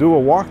to do a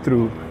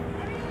walkthrough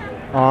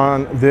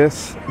on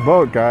this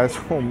boat, guys.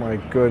 Oh my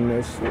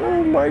goodness.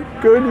 Oh my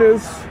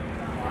goodness.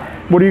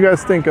 What do you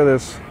guys think of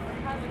this?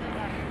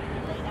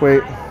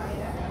 Wait.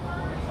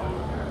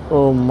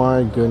 Oh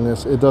my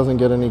goodness. It doesn't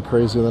get any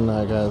crazier than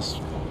that, guys.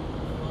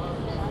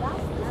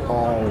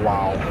 Oh,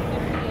 wow.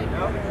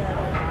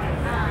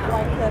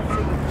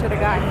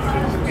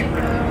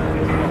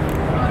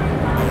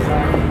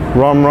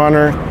 Rum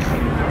runner.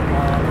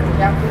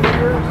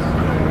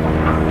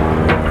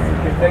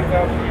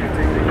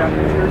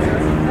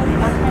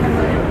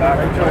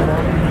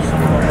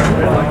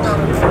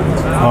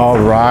 All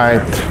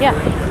right. Yeah.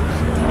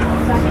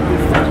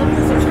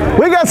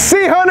 We got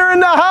Sea Hunter in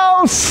the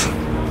house.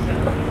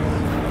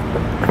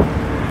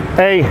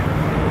 Hey,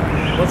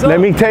 let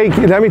me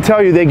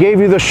tell you, they gave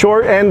you the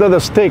short end of the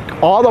stick.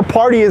 All the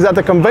party is at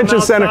the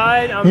convention center.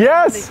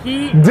 Yes,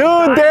 dude,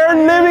 they're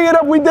living it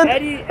up. We did.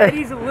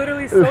 Eddie's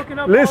literally soaking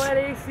up all that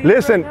AC.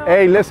 Listen,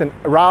 hey, listen,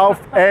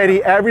 Ralph,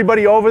 Eddie,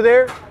 everybody over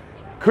there,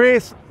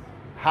 Chris,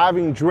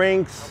 having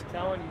drinks,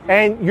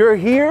 and you're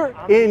here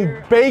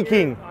in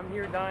baking. I'm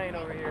here dying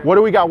over here. What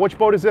do we got? Which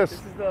boat is this? This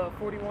is the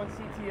 41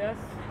 CTS.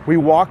 We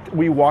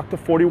walked the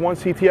 41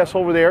 CTS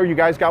over there. You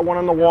guys got one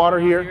on the water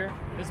here.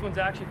 This one's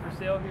actually for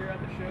sale here at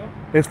the show.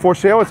 It's for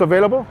sale. It's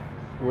available.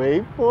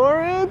 Wait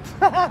for it.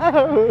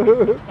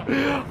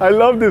 I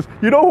love this.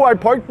 You know who I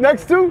parked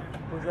next to?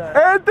 Who's that?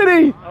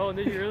 Anthony. Oh,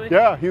 did you really?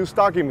 Yeah, he was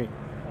stalking me.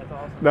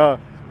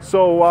 That's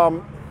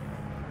awesome.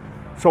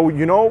 So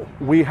you know,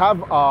 we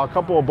have a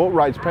couple of boat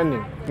rides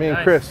pending. Me and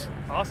Chris.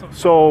 Awesome.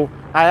 So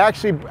I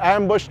actually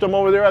ambushed them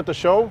over there at the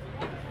show,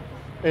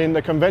 in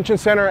the convention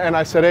center, and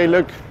I said, hey,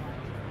 look,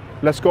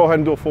 let's go ahead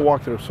and do a full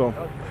walkthrough. So,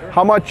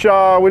 how much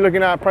are we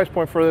looking at price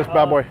point for this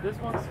bad boy? This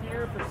one's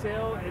here for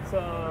sale. It's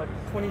a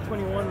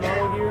 2021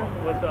 model here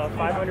with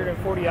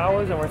 540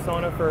 hours, and we're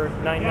selling it for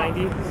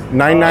 $990.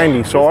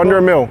 $990, so under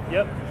a mil.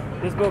 Yep.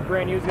 This boat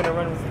brand new is going to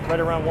run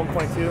right around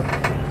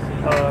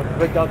 1.2.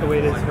 Rigged out the way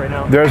it is right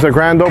now. There's a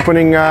grand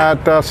opening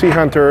at Sea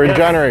Hunter in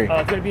January.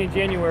 It's going to be in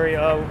January.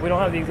 We don't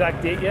have the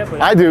exact date yet,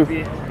 but I do. It'll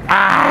be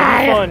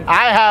fun.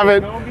 I have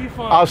it. It'll be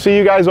fun. I'll see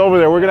you guys over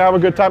there. We're going to have a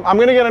good time. I'm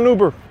going to get an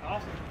Uber.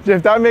 Awesome.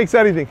 If that makes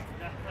anything.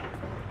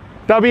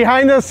 The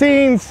behind the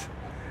scenes.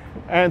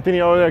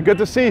 Anthony over there. Good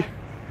to see.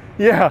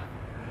 Yeah.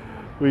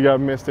 We got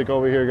Mystic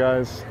over here,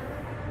 guys.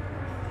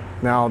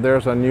 Now,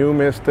 there's a new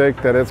Mystic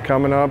that is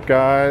coming up,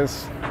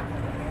 guys,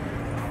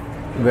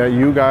 that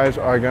you guys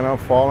are going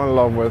to fall in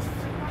love with.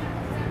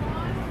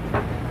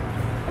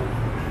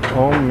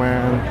 Oh,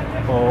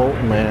 man. Oh,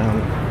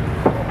 man.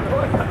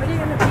 What are you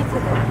going to be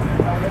today?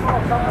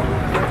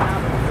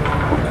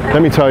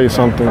 Let me tell you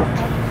something.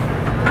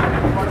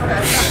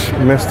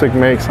 Mystic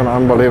makes an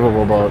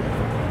unbelievable boat.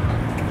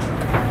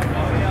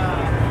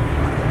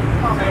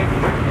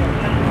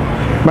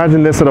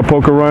 Imagine this at a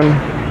poker run.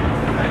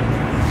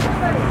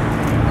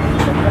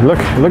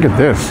 Look at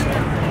this.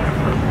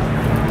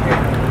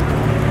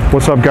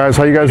 What's up, guys?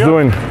 How you guys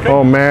doing?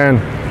 Oh man,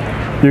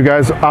 you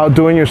guys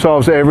outdoing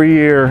yourselves every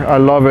year. I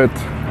love it.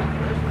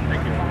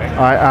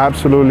 I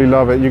absolutely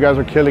love it. You guys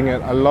are killing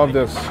it. I love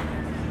this.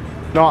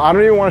 No, I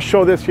don't even want to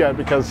show this yet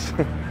because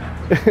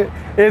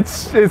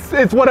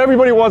it's what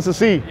everybody wants to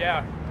see.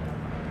 Yeah.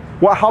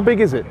 What? How big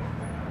is it?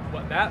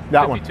 What, that?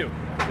 That 52.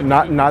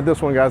 one. Not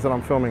this one, guys, that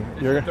I'm filming.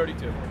 You're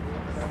 32.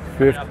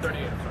 50. Not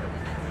 38, sorry.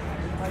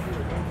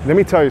 Let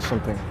me tell you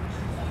something.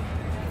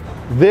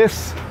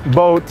 This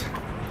boat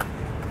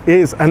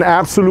is an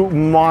absolute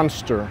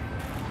monster.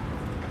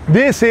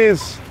 This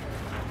is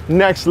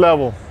next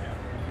level.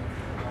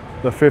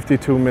 The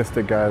 52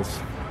 Mystic, guys.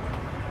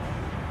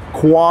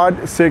 Quad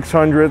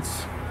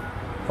 600s.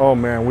 Oh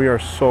man, we are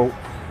so...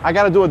 I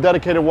gotta do a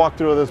dedicated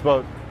walkthrough of this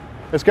boat.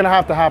 It's gonna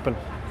have to happen.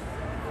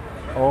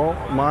 Oh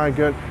my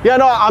good. Yeah,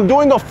 no, I'm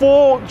doing the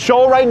full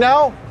show right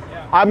now.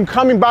 I'm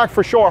coming back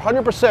for sure,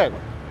 100%.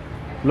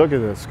 Look at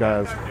this,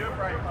 guys.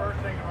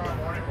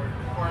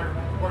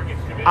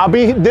 I'll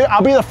be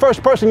the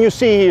first person you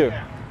see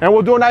here, and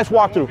we'll do a nice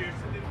walkthrough.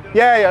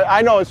 Yeah,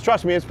 I know.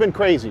 Trust me, it's been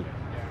crazy.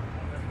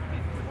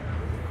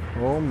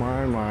 Oh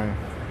my.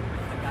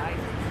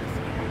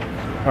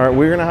 All right,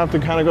 we're gonna have to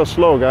kind of go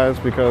slow, guys,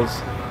 because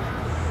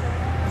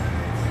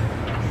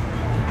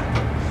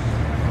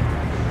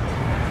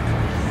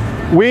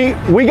we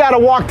gotta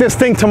walk this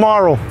thing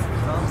tomorrow.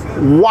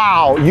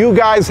 Wow, you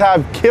guys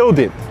have killed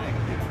it.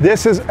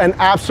 This is an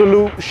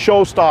absolute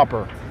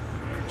showstopper.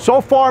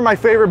 So far, my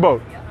favorite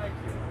boat.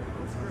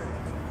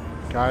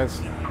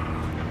 Guys,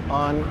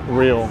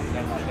 unreal.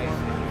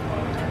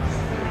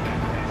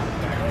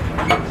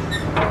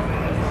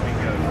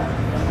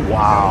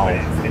 Wow.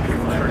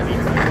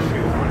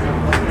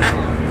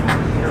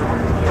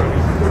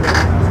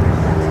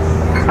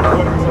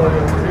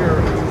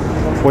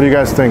 What do you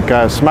guys think,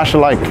 guys? Smash a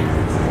like.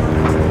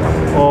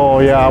 Oh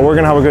yeah, we're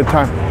gonna have a good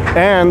time.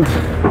 And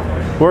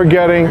we're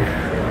getting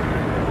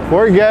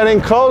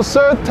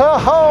closer to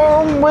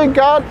home.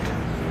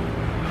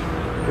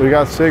 We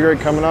got cigarette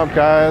coming up,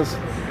 guys.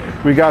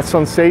 We got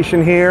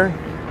Sensation here.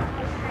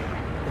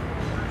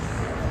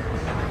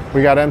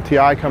 We got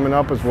MTI coming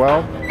up as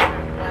well.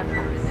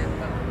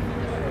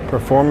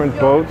 Performance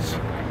Boats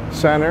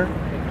Center.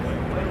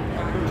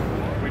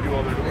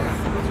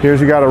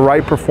 Here's you got a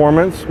Right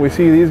Performance. We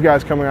see these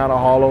guys coming out of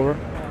Haulover.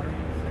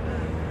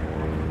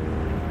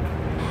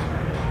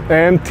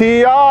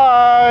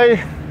 MTI.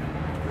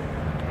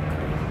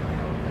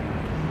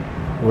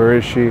 Where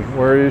is she?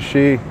 Where is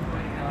she?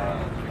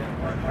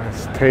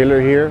 That's Taylor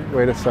here.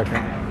 Wait a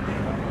second.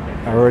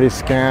 I already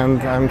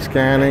scanned. I'm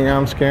scanning.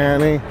 I'm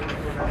scanning.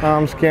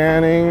 I'm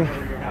scanning.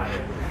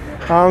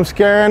 I'm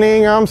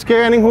scanning. I'm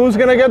scanning. Who's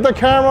gonna get the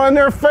camera in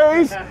their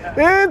face?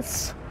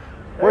 It's.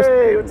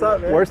 Hey, what's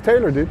up, man? Where's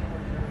Taylor, dude?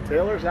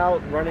 Taylor's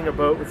out running a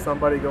boat with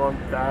somebody going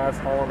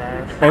fast, hauling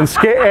ass.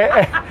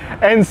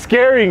 And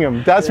scaring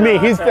him. That's me.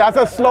 That's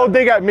a slow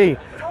dig at me.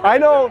 I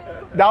know.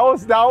 That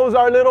was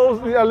our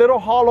little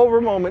haul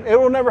over moment. It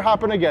will never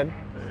happen again.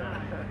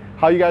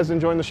 How you guys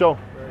enjoying the show?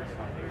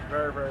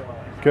 Very, very well.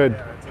 Good.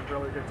 Yeah, it's a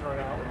really good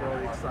turnout. We're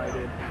really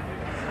excited.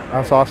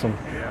 That's awesome.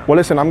 Well,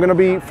 listen, I'm gonna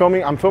be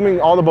filming. I'm filming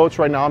all the boats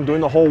right now. I'm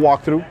doing the whole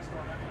walkthrough,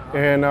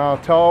 and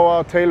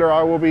tell Taylor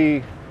I will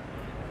be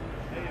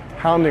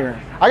hounding her.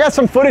 I got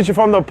some footage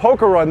from the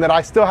poker run that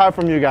I still have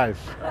from you guys.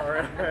 All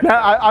right.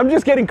 Now, I'm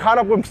just getting caught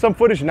up with some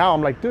footage now.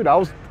 I'm like, dude, that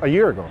was a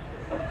year ago.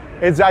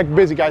 It's that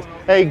busy, guys.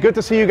 Hey, good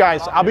to see you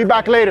guys. I'll be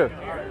back later.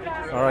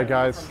 All right,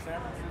 guys.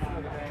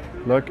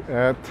 Look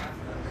at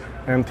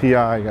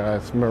MTI,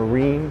 guys.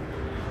 Marine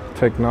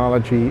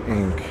Technology,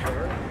 Inc.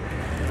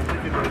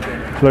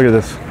 Look at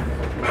this.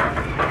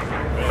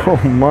 Oh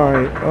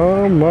my,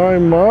 oh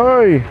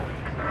my.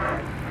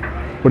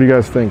 What do you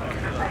guys think?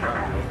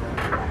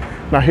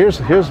 Now here's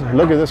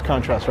look at this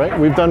contrast, right?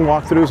 We've done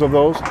walkthroughs of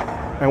those,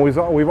 and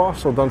we've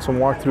also done some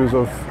walkthroughs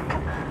of.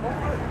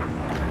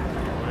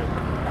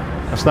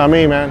 That's not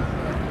me, man.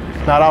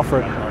 It's not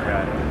Alfred.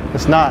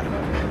 It's not.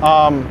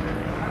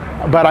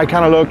 But I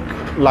kind of look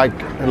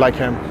like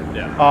him.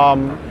 Yeah.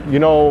 You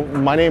know,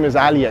 my name is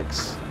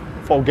Alex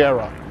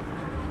Folguera.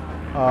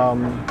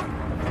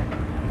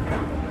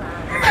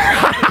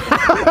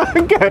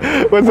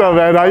 What's up,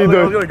 man? How you doing?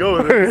 I was gonna go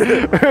with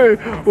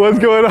it. What's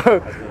going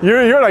on?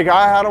 You're like,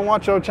 I don't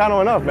watch your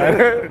channel enough,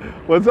 man.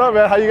 What's up,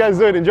 man? How you guys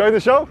doing? Enjoying the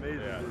show?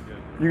 Yeah,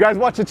 you guys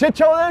watch the Chit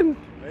show then?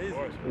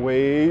 Amazing.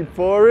 Wait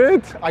for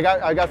it. I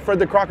got Fred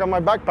the Croc on my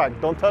backpack.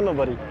 Don't tell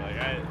nobody.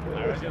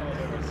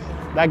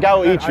 That guy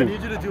will eat you. I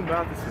need you to do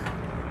Matheson.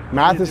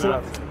 Matheson?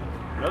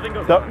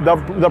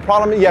 The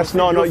problem is, yes,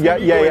 no, yeah.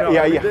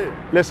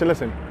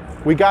 Listen.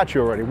 We got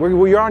you already.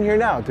 You're on here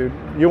now, dude.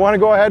 You want to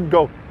go ahead?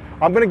 Go.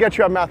 I'm gonna get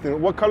you at Matheson.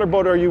 What color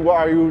boat are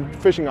you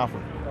fishing off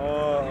of?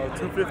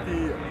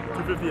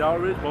 250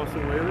 Outridge,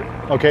 Boston Whaler.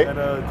 Okay. And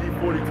a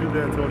D42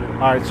 D'Antonio. All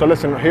right. So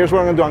listen. Here's what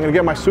I'm gonna do. I'm gonna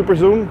get my super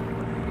zoom,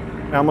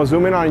 and I'm gonna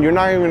zoom in on. You're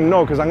not even gonna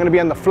know because I'm gonna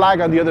be on the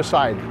flag on the other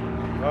side.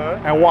 All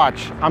right. And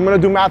watch. I'm gonna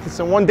do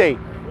Matheson one day.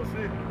 We'll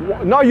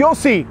see. No, you'll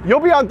see.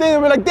 You'll be on thing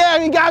and be like,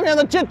 damn, you got me on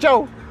the Chit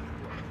show.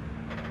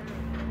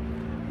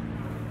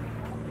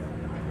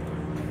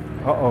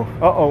 Uh-oh,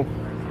 uh-oh,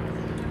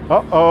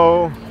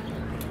 uh-oh,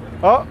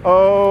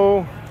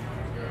 uh-oh.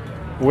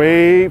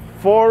 Wait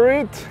for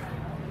it.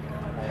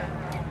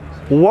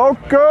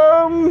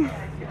 Welcome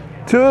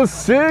to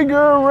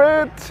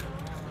Cigarette.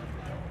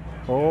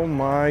 Oh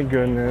my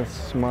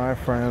goodness, my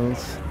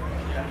friends.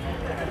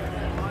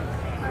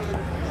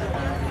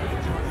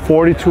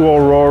 42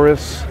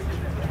 Auroras.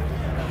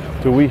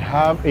 Do we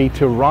have a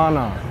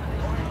Tirana?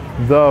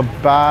 The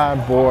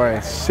bad boy,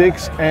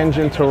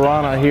 6-engine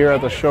Tirana here at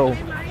the show.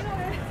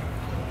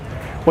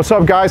 What's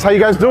up, guys? How you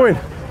guys doing?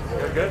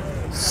 We're good.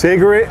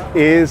 Cigarette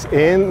is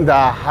in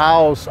the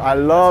house. I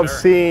love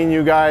seeing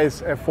you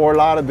guys at Fort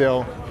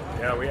Lauderdale.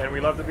 Yeah, we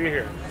love to be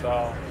here. So,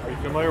 are you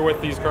familiar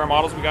with these current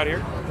models we got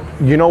here?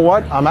 You know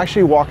what? I'm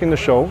actually walking the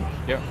show.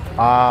 Yeah.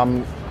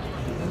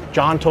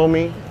 John told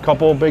me a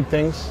couple of big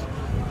things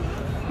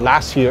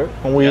last year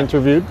when we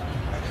interviewed,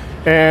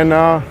 and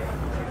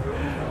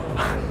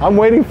I'm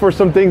waiting for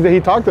some things that he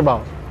talked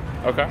about.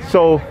 Okay.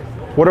 So,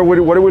 what are we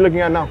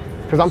looking at now?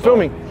 Because I'm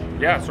filming.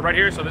 Yeah. So right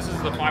here. So this is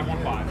the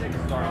 515.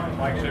 This is our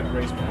flagship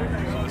race boat.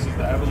 So this is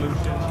the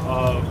evolution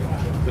of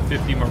the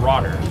 50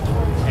 Marauder,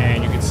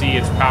 and you can see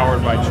it's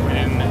powered by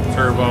twin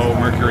turbo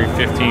Mercury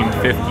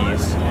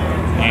 1550s,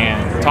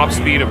 and top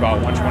speed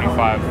about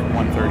 125,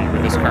 130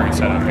 with this current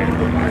setup here.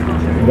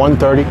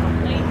 130.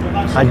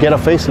 I get a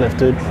facelift,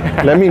 dude.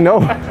 Let me know.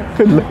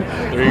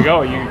 There you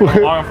go. You come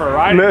along for a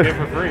ride and get it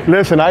for free.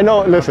 Listen, I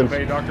know. Listen.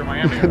 Pay Dr.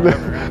 Miami or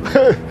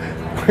whatever.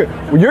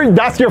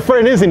 That's your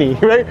friend, isn't he?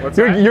 Right?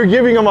 You're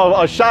giving him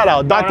a shout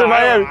out, Dr.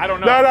 Miami. I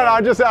don't know. No.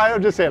 I'm just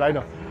saying. I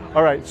know.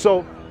 All right.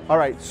 So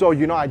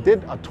you know, I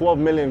did a 12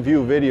 million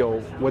view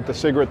video with the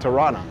Cigarette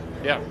Tirana.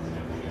 Yeah.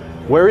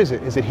 Where is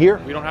it? Is it here?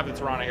 We don't have the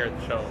Tirana here at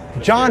the show.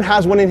 John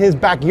has one in his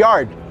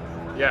backyard.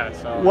 Yeah,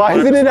 so why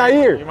isn't it out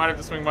here? You might have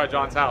to swing by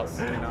John's house.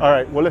 You know? All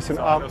right, well listen.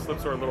 So those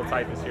slips are a little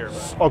tight this year.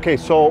 But. Okay,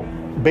 so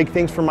big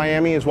things for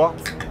Miami as well.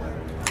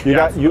 You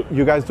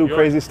guys do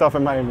crazy stuff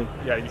in Miami.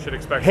 Yeah, you should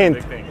expect some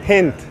big things.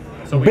 Hint.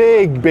 So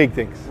big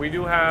things. We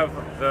do have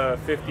the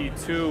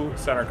 52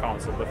 center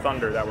console, the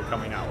Thunder that we're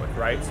coming out with,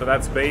 right? So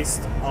that's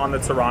based on the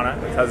Tirana.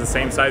 It has the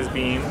same size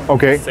beam,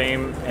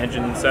 same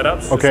engine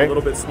setups, just a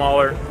little bit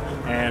smaller,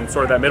 and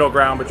sort of that middle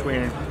ground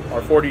between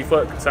our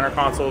 40-foot center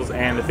consoles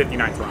and the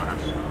 59 Tirana.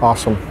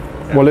 Awesome.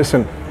 Yeah. Well,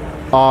 listen,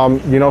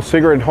 you know,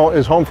 Cigarette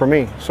is home for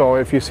me. So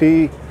if you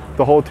see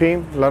the whole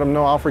team, let them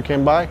know Alfred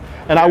came by.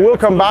 And I will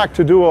come back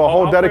to do a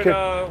whole dedicated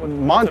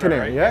Montaner,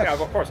 right? yes.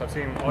 Yeah, of course. I've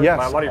seen a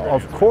lot of your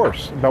of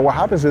course. But what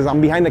happens is I'm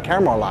behind the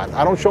camera a lot.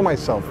 I don't show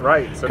myself.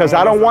 Right. Because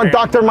I don't want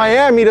Dr.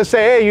 Miami to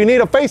say, hey, you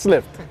need a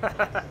facelift.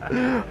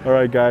 All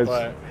right, guys.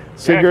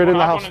 Cigarette in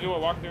the house. Do a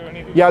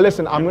walkthrough, yeah,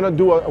 listen,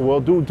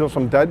 we'll do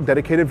some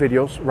dedicated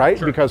videos, right?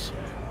 Sure. Because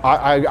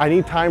I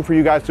need time for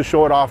you guys to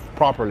show it off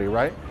properly,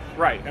 right?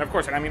 Right, and of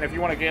course, I mean, if you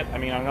want to get, I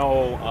mean, I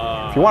know.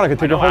 If you want, I could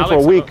take it home for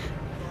a week.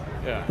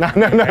 Yeah. No.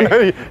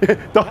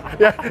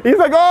 Yeah. He's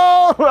like,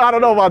 oh, I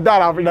don't know about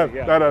that, Alfred. No.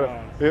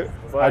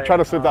 I try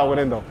to slip that one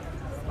in though.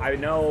 I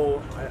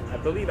know. I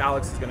believe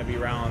Alex is going to be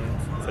around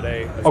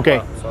today. As okay.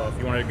 Well. So if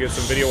you want to get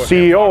some video with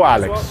CEO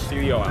Alex.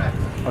 CEO Alex.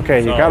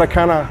 Okay, so you gotta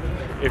kind of.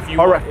 If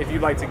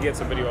you'd like to get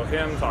some video of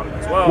him talking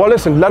as well. Well,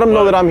 listen, let him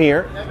know that I'm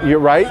here. You're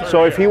right.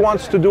 So if he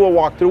wants to do a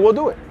walkthrough, we'll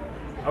do it.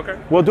 Okay.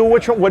 We'll do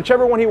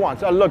whichever one he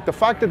wants. Look, the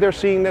fact that they're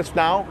seeing this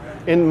now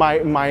in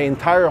my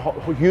entire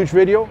huge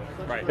video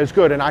is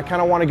good, and I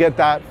kind of want to get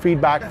that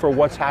feedback for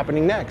what's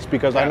happening next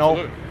because I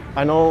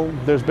know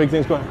there's big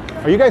things going.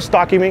 Are you guys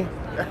stalking me?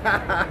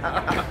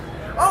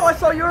 Oh, I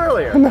saw you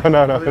earlier. No.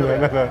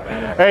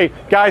 Hey,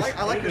 guys.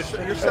 I like your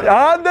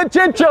setup. The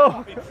Chit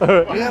Show.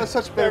 You have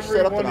such better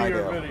setup than I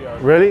do.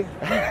 Really?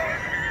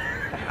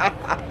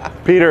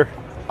 Peter,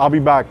 I'll be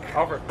back.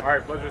 Alfred, all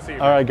right, pleasure to see you.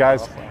 All right,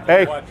 guys.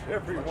 Hey,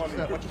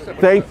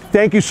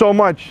 thank you so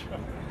much.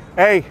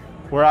 Hey,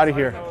 we're out of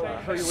here.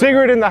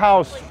 Cigarette in the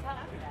house.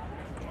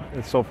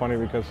 It's so funny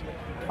because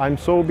I'm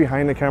so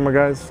behind the camera,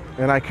 guys,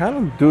 and I kind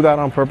of do that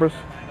on purpose,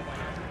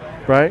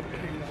 right?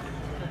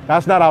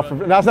 That's not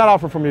Alfred. That's not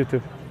Alfred from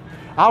YouTube.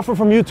 Alfred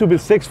from YouTube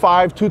is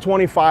 6'5",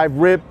 225,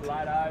 ripped.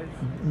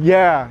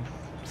 Yeah,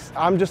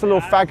 I'm just a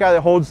little fat guy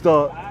that holds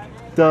the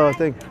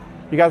thing.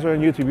 You guys are on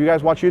YouTube. You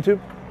guys watch YouTube?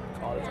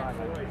 All the time.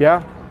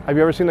 Yeah. Have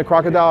you ever seen the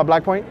crocodile at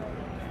Black Point?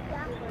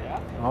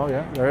 Oh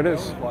yeah, there it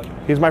is.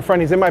 He's my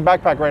friend. He's in my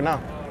backpack right now.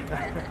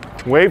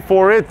 Wait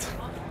for it.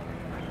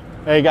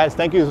 Hey guys,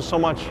 thank you so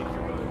much.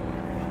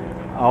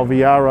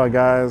 Alviara,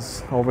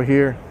 guys, over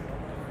here.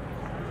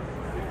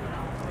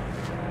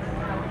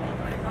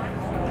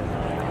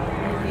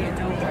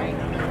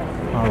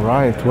 All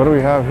right, what do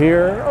we have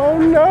here? Oh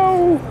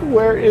no,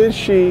 where is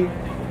she? You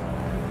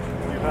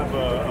have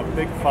a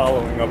big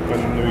following up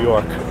in New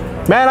York.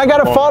 Man, I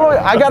got a following.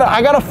 I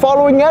got a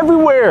following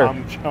everywhere.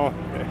 I'm telling you,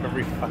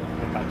 every time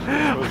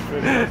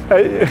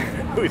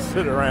we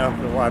sit around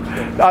and watch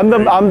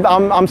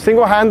them. I'm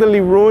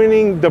single-handedly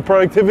ruining the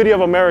productivity of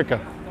America.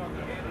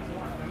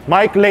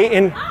 Mike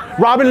Layton,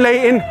 Robin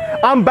Layton,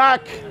 I'm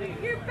back.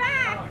 You're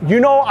back. You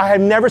know, I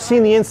have never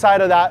seen the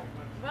inside of that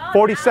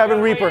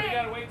 47 Reaper.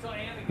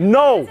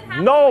 No,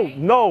 no,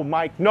 no,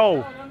 Mike,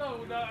 no.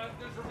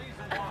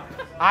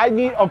 I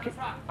need, okay,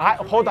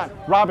 hold on,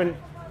 Robin,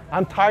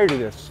 I'm tired of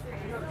this.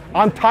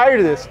 I'm tired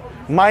of this.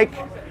 Mike,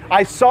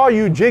 I saw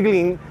you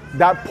jiggling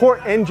that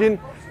port engine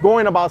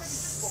going about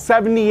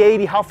 70,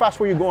 80. How fast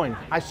were you going?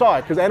 I saw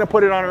it because Anna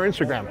put it on her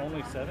Instagram.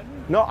 Only 70?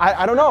 No,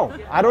 I don't know.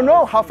 I don't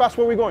know. How fast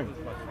were we going?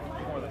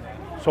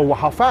 So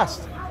how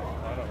fast?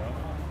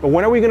 But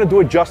when are we going to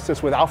do it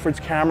justice with Alfred's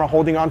camera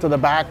holding onto the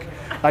back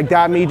like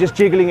that, me just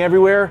jiggling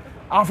everywhere?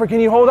 Alfred, can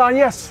you hold on?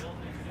 Yes.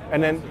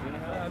 And then.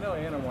 I know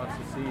Anna wants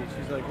to see you.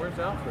 She's like, where's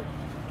Alfred?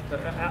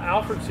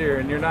 Alfred's here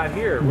and you're not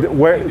here.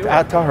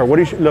 I tell her, what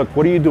are you, look,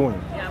 what are you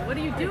doing? Yeah, what are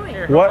you doing?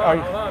 Here, What hold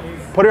are on, you,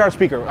 put her on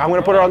speaker. I'm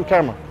going to put her on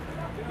camera.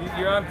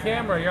 You're on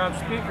camera, you're on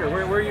speaker.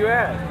 Where are you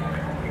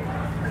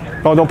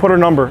at? Oh, don't put her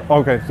number.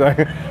 Okay,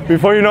 sorry.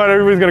 Before you know it,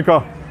 everybody's going to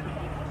call.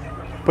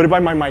 Put it by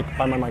my mic,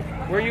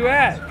 Where are you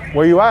at?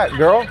 Where you at,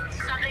 girl?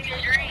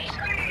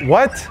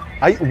 What?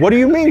 What do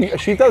you mean?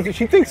 She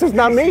thinks it's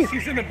not me.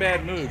 She's in a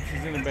bad mood.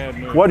 She's in a bad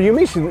mood. What do you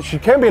mean? She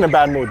can't be in a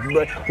bad mood.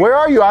 But where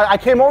are you? I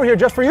came over here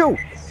just for you.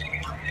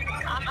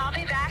 I'll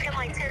be back in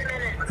like 10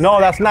 minutes. No,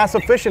 that's not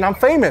sufficient. I'm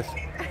famous.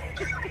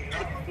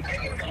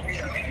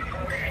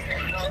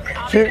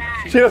 She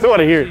doesn't want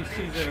to hear it.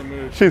 She's in a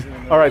mood. She's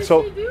all right.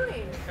 So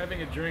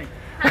having a drink.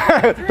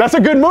 that's a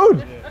good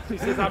mood. She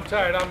says, I'm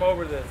tired. I'm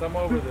over this. I'm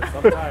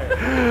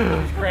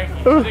tired. She's cranky.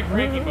 She's in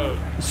cranky mode.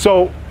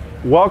 So,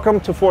 welcome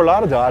to Fort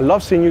Lauderdale. I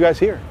love seeing you guys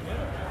here.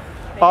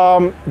 You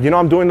know,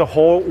 I'm doing the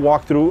whole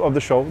walkthrough of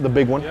the show, the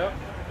big one,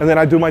 and then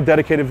I do my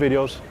dedicated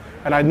videos.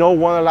 And I know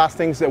one of the last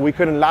things that we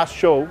couldn't last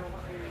show,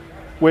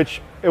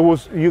 which it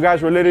was you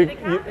guys were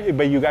literally,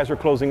 but you guys are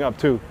closing up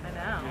too. I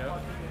know.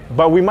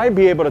 But we might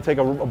be able to take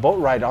a boat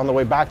ride on the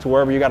way back to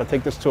wherever you got to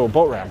take this to a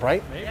boat ramp,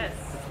 right? Yes.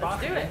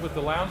 Let's do it. With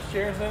the lounge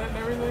chairs in it and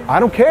everything? I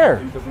don't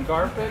care. The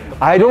carpet?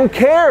 I don't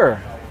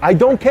care. I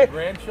don't care.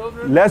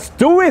 Grandchildren? Let's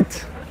do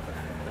it.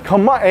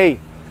 Come on. Hey,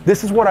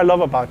 this is what I love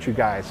about you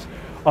guys.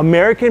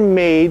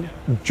 American-made,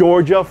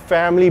 Georgia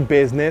family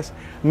business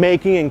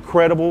making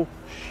incredible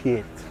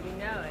shit. You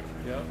know it.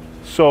 Yep.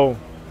 So,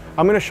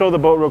 I'm gonna show the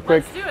boat real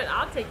quick. Let's do it.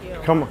 I'll take you.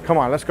 Come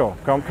on, let's go.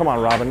 Come on,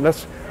 Robin.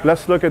 Let's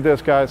look at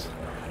this, guys.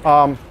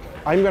 I'm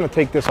gonna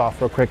take this off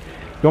real quick.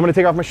 You want me to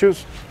take off my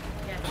shoes?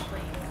 Yes,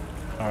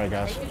 please. All right,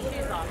 guys. Take your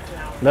shoes off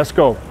now. Let's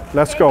go.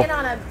 Let's go. Get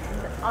on a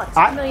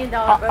 $2 million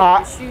boat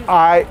with shoes.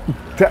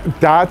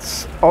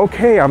 That's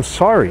okay. I'm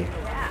sorry.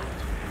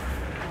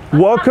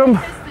 Welcome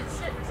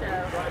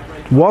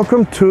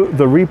to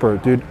the Reaper,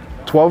 dude.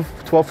 12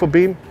 foot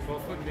beam?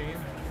 12 foot beam.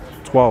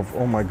 12.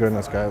 Oh my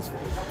goodness, guys.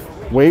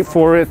 Wait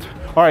for it.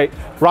 All right,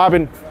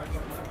 Robin,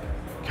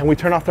 can we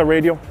turn off the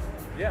radio?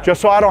 Yeah.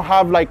 Just so I don't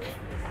have like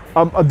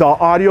the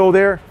audio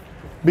there.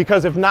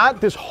 Because if not,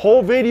 this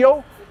whole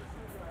video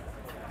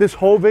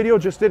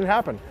just didn't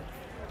happen.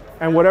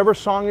 And whatever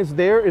song is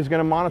there is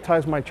gonna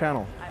monetize my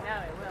channel. I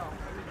know it will.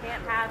 You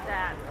can't have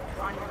that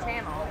on your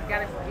channel. You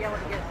gotta be able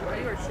to get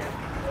viewership.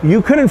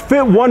 You couldn't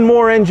fit one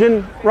more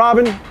engine,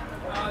 Robin?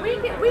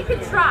 We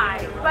could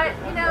try, but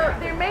you know,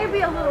 there may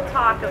be a little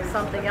talk of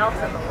something else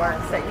in the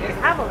works that you could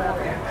have a little.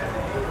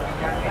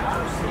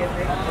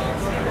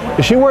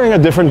 Is she wearing a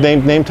different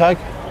name tag?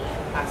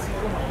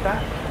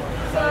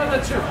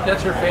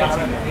 That's her fancy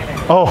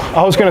name. Oh,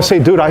 I was gonna say,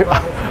 dude, I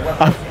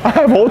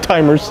have old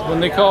timers. When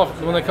they call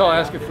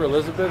asking for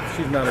Elizabeth,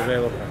 she's not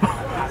available.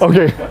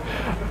 Okay,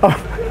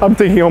 I'm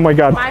thinking, oh my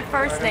God. My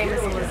first name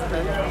is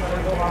Elizabeth.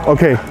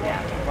 Okay. Yeah.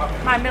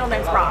 My middle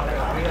name's Robin.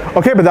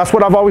 Okay, but that's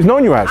what I've always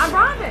known you as. I'm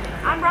Robin.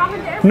 I'm Robin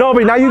to No,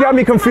 but now you got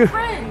me confused.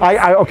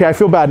 Okay, I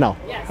feel bad now.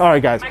 Yes. All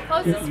right, guys. My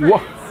closest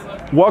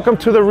friends. Welcome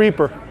to the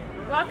Reaper.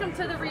 Welcome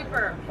to the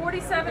Reaper.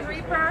 47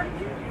 Reaper,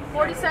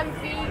 47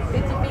 feet, 50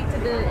 feet to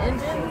the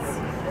engines.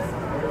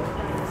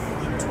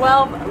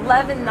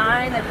 11,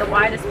 9 at the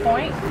widest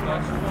point.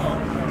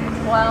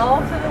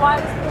 12 to the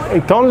widest point. Hey,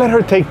 don't let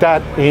her take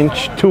that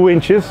inch, 2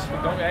 inches.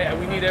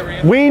 We need every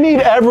inch. We need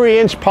every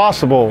inch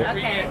possible.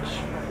 Okay.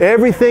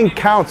 Everything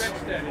counts.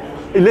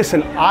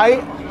 Listen,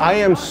 I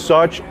am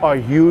such a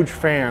huge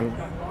fan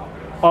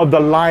of the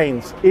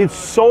lines. It's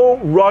so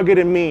rugged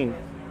and mean.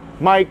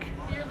 Mike,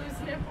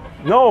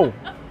 no.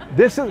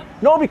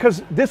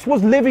 Because this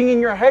was living in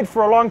your head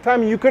for a long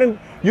time and you couldn't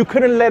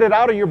let it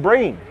out of your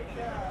brain.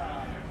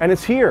 And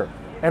it's here.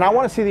 And I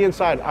want to see the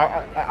inside.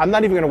 I'm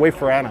not even going to wait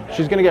for Anna.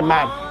 She's going to get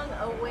mad.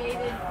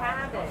 Long-awaited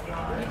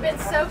cabin. You've been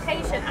so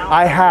patient, Alfred.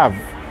 I have.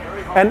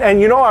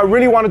 And you know, I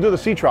really want to do the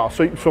sea trial.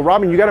 So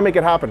Robin, you got to make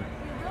it happen.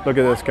 Look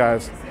at this,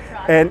 guys.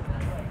 And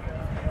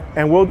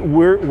we're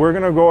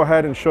going to go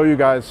ahead and show you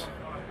guys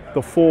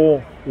the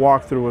full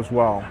walkthrough as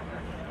well.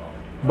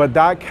 But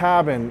that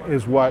cabin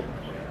is what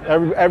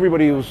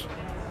everybody was.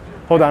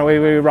 Hold on, wait,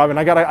 Robin.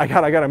 I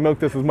gotta milk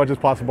this as much as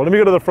possible. Let me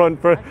go to the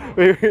front.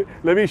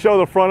 Let me show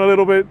the front a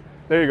little bit.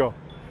 There you go.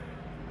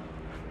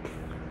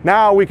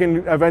 Now we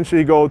can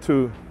eventually go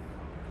to.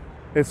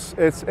 It's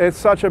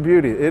such a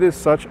beauty. It is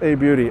such a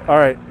beauty. All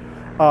right.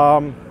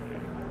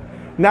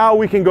 Now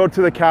we can go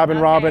to the cabin,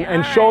 Robin,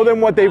 and show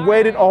them what they've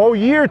waited a whole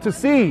year to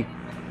see.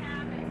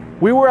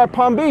 We were at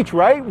Palm Beach,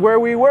 right? Where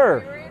we were.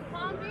 We were in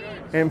Palm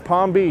Beach. In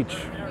Palm Beach.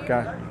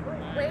 Okay.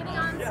 Waiting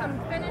on some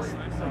finished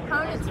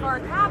components for our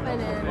cabin,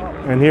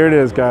 and And here it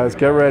is, guys.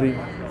 Get ready.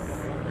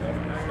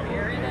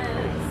 here it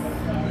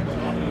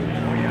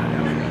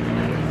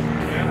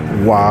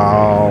is.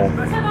 Wow.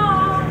 Ta-da!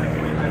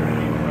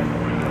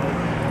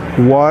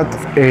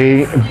 What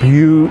a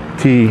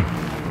beauty.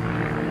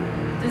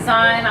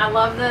 Design. I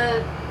love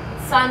the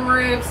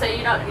sunroof, so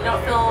you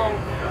don't feel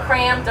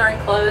cramped or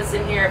enclosed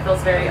in here. It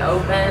feels very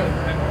open.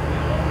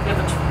 You have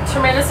a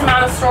tremendous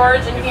amount of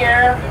storage in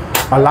here.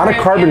 A lot of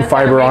carbon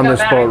fiber on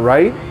this boat,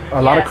 right?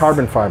 A lot of Yes.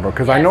 carbon fiber,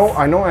 because I know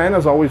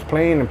Anna's always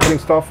playing and putting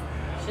stuff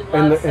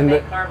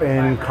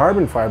in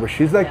carbon fiber.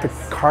 She's like the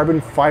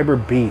carbon fiber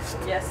beast.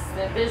 Yes,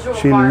 the visual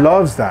She part.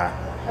 loves that.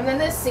 And then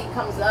this seat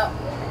comes up.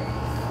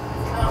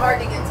 It's kind of hard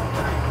to get to.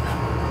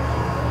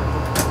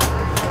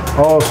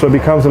 Oh, so it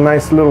becomes a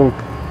nice little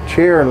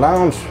chair and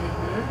lounge.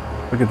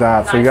 Look at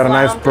that. So you got a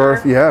nice lounger.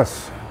 berth.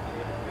 Yes.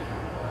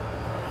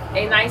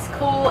 A nice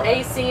cool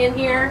AC in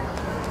here.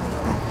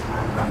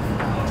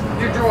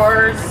 Your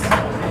drawers.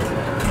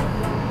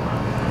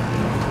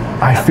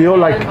 I feel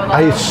like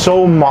it's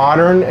so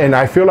modern, and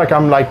I feel like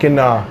I'm like in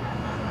a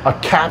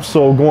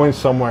capsule going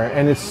somewhere,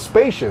 and it's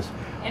spacious.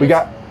 We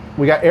got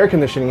air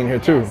conditioning in here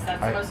too. Yes,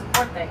 that's the most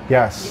important thing.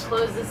 Yes. You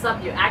close this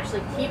up, you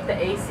actually keep the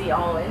AC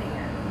all in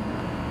here.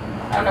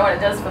 I don't know what it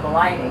does for the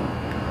lighting.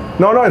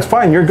 No, it's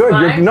fine. You're good.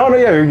 Fine?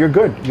 You're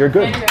good. You're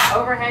good. And your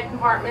overhead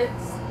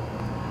compartments.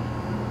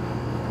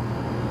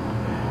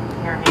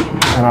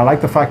 And I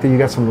like the fact that you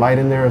got some light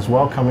in there as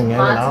well, coming in and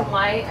Lots out. of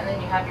light, and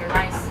then you have your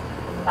nice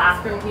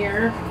bathroom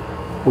here.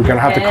 We're gonna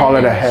have to call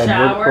it a head.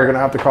 Shower. We're gonna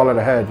have to call it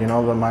a head. You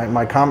know,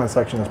 my comment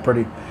section is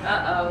pretty.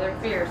 Uh-oh, they're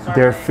fierce, aren't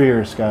They're they?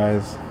 fierce,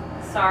 guys.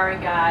 Sorry,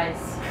 guys.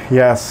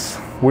 Yes,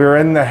 we're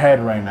in the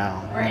head right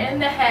now. We're in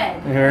the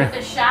head. Here. With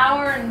a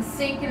shower and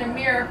sink and a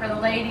mirror for the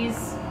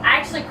ladies. I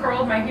actually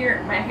curled my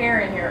hair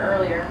in here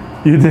earlier.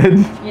 You did?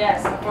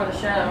 Yes, before the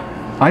show.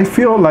 I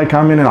feel like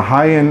I'm in a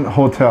high-end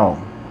hotel.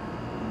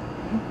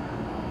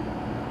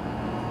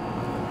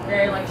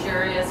 Very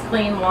luxurious,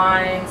 clean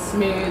lines,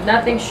 smooth,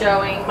 nothing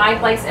showing. My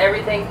place,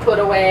 everything put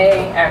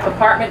away, a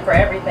compartment for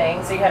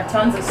everything. So you have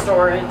tons of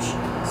storage.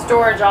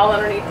 Storage all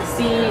underneath the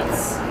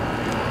seats.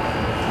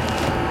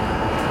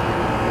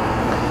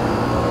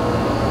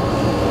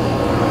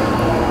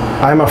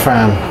 I'm a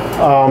fan.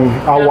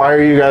 I'll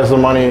wire you guys the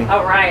money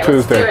All right,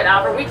 Tuesday. let's do it,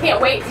 Alfred. We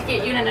can't wait to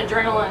get you an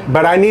adrenaline.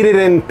 But I need it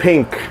in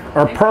pink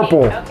or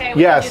purple. Okay, we can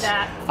yes. do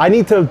that. I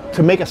need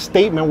to make a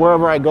statement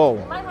wherever I go.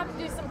 Might have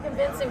to do some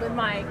convincing with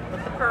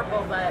the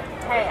purple, but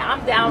hey,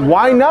 I'm down. with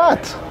Why it.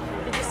 not?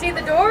 Did you see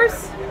the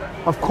doors?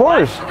 Of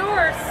course. Watch the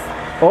doors.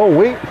 Oh,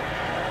 wait.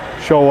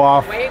 Show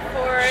off. Wait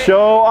for it.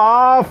 Show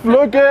off.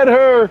 Look at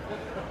her.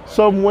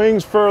 Some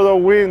wings for the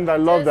wind. I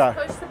love that.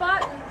 Push the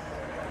button.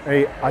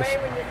 Hey, When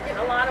you're getting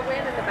a lot of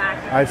wind in the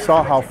back. you I just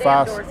saw put how your damn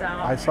fast doors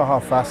out. I saw how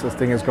fast this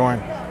thing is going.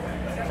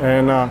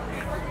 And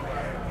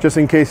just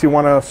in case you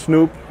want to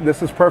snoop,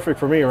 this is perfect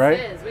for me, right?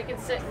 It is. We can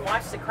sit and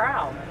watch the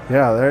crowd.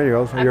 Yeah, there you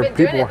go. So I've your been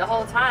people. doing it the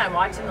whole time,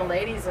 watching the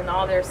ladies and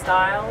all their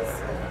styles.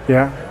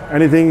 Yeah.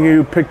 Anything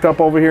you picked up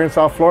over here in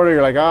South Florida,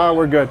 you're like,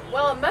 we're good.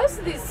 Well, most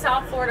of these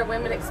South Florida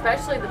women,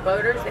 especially the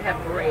boaters, they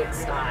have great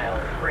style.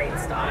 Great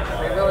style.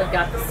 They really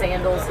got the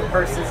sandals, the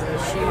purses, and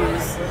the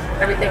shoes.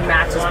 Everything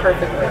matches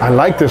perfectly. I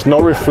like this.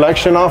 No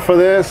reflection off of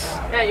this.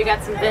 Yeah, you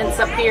got some vents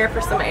up here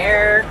for some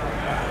air.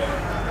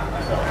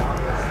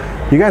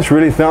 You guys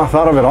really thought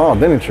of it all,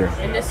 didn't you?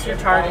 And this is your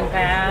charging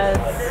pads,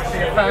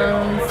 your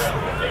phones.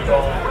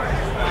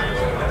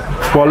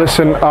 Well,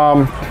 listen,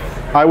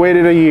 I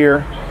waited a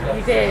year.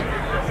 You did.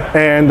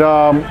 And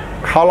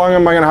how long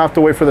am I going to have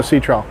to wait for the sea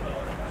trial?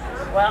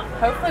 Well,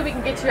 hopefully we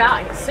can get you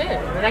out soon,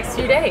 in the next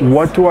few days.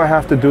 What do I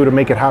have to do to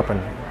make it happen?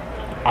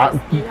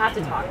 You have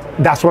to talk to me.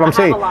 That's what I'm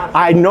saying. have a lot of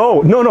I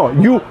know. No,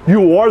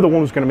 you are the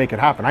one who's going to make it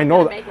happen. I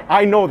know that.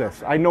 I know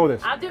this. I know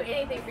this. I'll do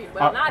anything for you.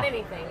 Well, not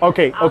anything.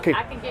 Okay, okay.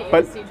 I can get you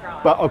but, a sea trial.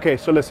 But okay,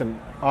 so listen.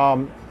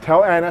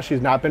 Tell Anna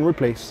she's not been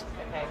replaced.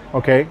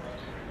 Okay.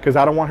 Because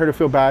I don't want her to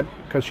feel bad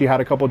because she had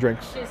a couple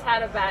drinks. She's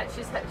had a bad.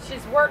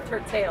 She's worked her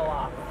tail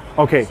off.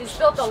 Okay. She's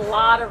built a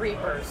lot of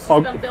reapers. She's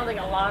Okay. been building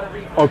a lot of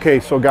reapers. Okay,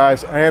 so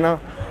guys, Anna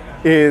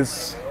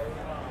is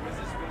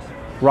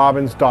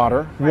Robin's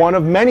daughter, one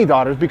of many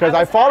daughters, because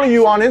I follow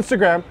you on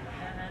Instagram.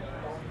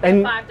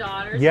 And 5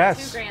 daughters. yes.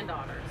 And 2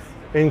 granddaughters.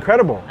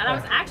 Incredible. And I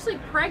was actually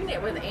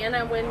pregnant with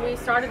Anna when we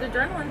started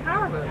Adrenaline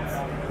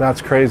Powerboats.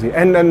 That's crazy.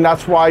 And then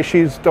that's why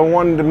she's the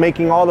one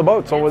making all the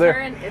boats over there.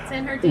 It's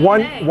in her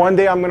DNA. One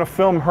day I'm going to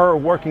film her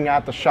working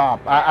at the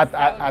shop,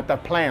 at the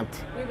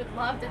plant. We would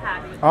love to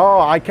have you. Oh,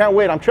 I can't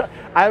wait.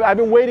 I've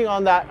been waiting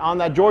on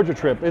that Georgia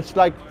trip. It's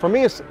like, for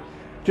me, it's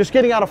just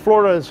getting out of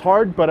Florida is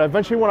hard, but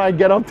eventually when I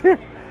get up there,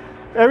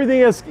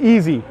 everything is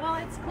easy. Well,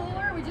 it's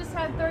cooler. We just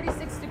had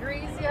 36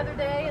 degrees the other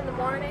day in the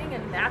morning,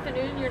 and in the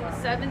afternoon you're in the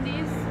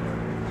 70s.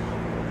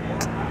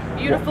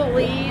 Beautiful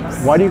leaves.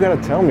 Why do you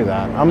gotta tell me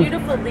that?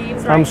 Beautiful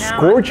leaves right I'm now.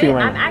 scorching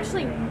right I'm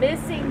actually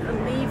missing the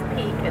leaf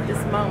peak at this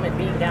moment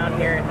being down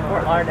here at the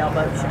Fort Lauderdale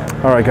Boat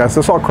Show. All right, guys,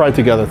 let's all cry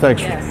together.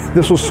 Thanks. Yes.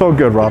 This was so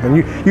good, Robin.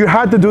 You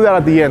had to do that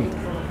at the end.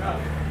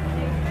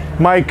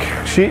 Mike,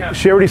 she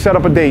already set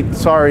up a date.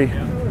 Sorry,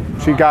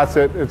 she got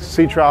it. It's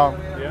sea trial.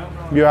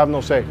 You have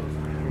no say.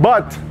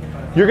 But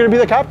you're going to be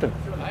the captain.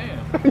 I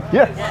am.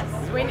 Yes.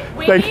 Yes. We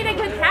need a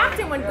good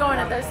captain when going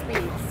at those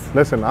speeds.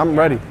 Listen, I'm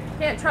ready.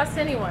 Can't trust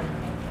anyone.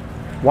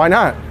 Why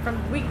not?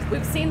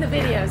 We've seen the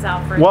videos,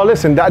 Alfred. Well,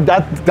 listen,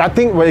 that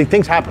thing, well,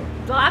 things happen.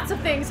 Lots of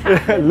things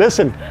happen.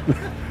 Listen,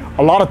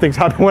 a lot of things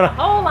happen. When A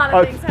whole lot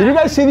of things Did you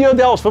guys see the other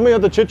day I was filming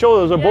at the Chit show?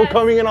 There was a boat Yes.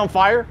 coming in on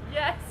fire.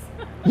 Yes.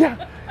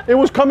 Yeah, it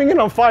was coming in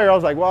on fire. I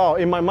was like, wow.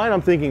 In my mind,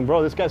 I'm thinking,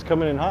 bro, this guy's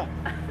coming in hot.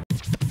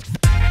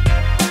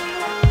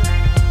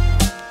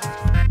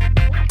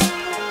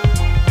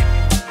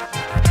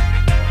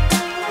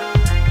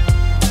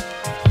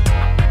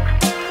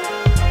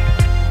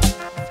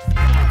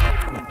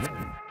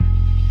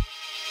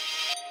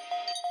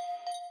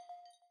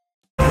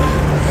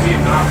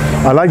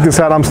 I like this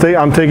hat. I'm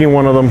taking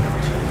one of them.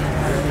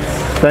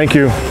 Thank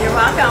you. You're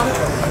welcome.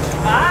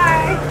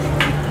 Bye.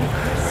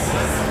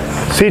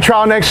 Sea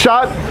trial next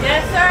shot.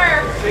 Yes,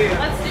 sir.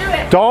 Let's do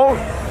it.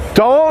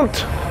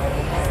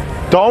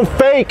 Don't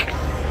fake.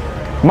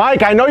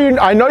 Mike, I know you're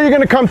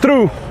gonna come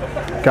through.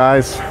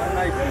 Guys,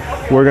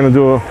 we're gonna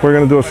do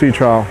a sea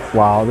trial.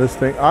 Wow, this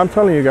thing, I'm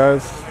telling you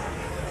guys,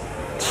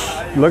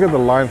 look at the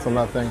lines on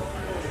that thing.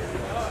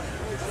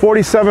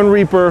 47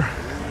 Reaper.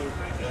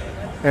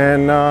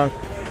 And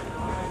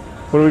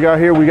what do we got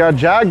here? We got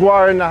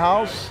Jaguar in the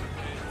house.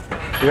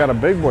 We got a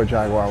big boy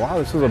Jaguar. Wow,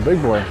 this is a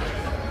big boy.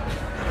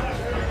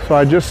 So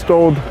I just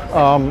stole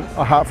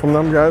a hat from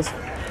them, guys.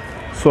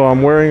 So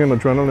I'm wearing an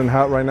adrenaline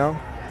hat right now.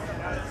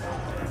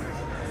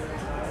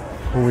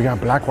 Oh, we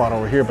got Blackwater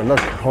over here, but look,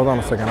 hold on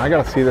a second. I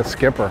gotta see the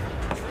skipper.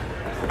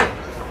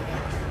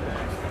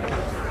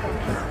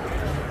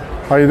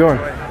 How you doing?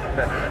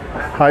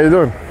 How you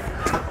doing?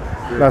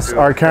 That's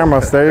our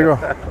cameras. There you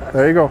go.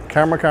 There you go.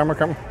 Camera.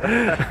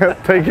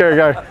 Take care,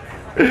 guys.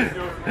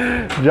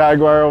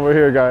 Jaguar over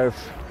here, guys.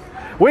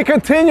 We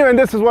continue, and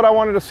this is what I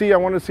wanted to see. I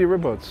wanted to see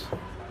ribboats.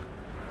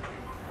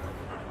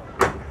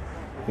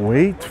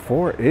 Wait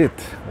for it.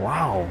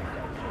 Wow.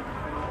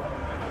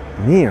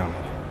 Neon.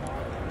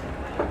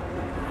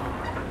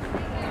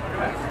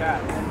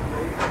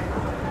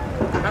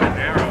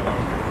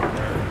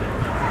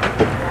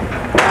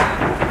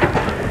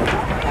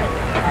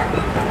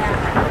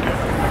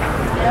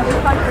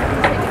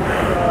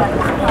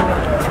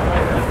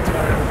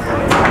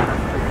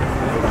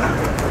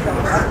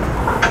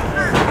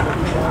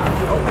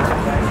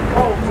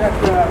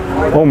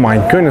 Oh my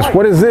goodness,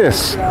 what is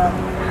this?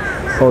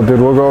 Oh dude,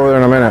 we'll go over there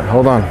in a minute.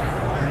 Hold on.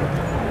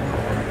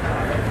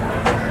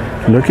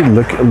 Look at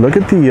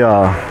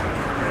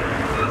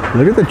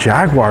the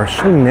Jaguar,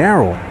 so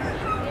narrow.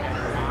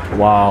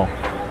 Wow.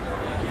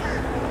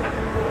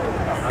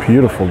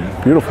 Beautiful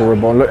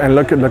ribbon. And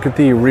look at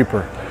the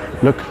Reaper.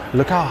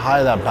 Look how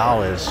high that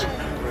bow is.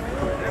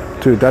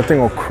 Dude, that thing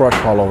will crush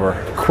all over.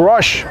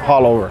 Crush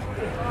all over.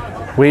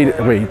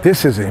 Wait,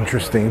 this is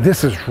interesting.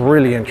 This is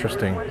really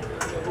interesting.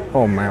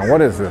 Oh man,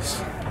 what is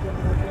this?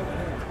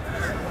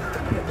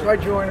 So I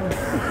joined him.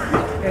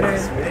 And then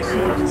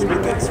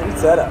Sweet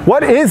setup.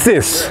 What is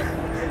this?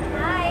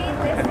 Hi,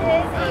 this is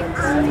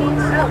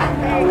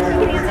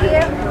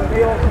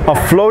a floating. A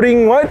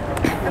floating what?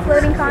 A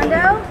floating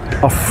condo.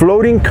 A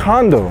floating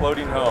condo.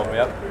 Floating home,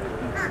 yep.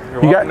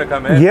 You're You welcome got- to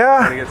come in. yeah.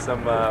 Gonna get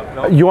some,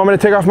 nope. You want me to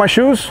take off my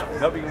shoes?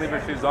 Nope, you can leave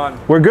your shoes on.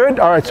 We're good?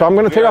 All right, so I'm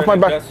gonna take off my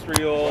back.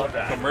 Industrial,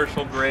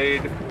 commercial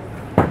grade,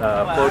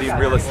 floating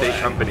real estate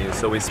companies.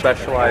 So we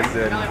specialize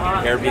in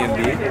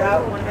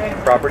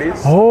Airbnb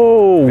properties.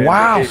 Oh,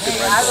 wow,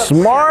 vacation rentals.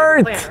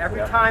 smart.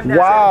 every time there's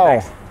Wow.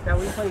 anything that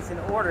we place an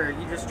order,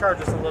 you just charge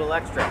us a little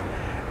extra.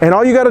 And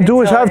all you gotta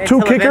do is have two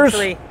Until kickers.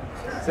 eventually-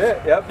 That's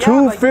it, yep.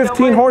 Two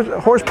 15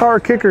 horsepower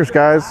kickers,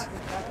 guys.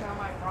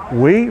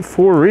 Wait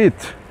for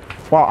it.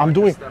 Wow,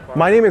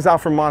 my name is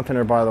Alfred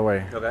Montaner, by the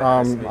way. Okay,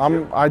 nice to meet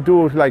you. I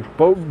do like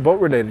boat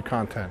related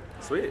content.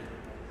 Sweet.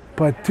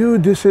 But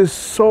dude, this is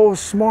so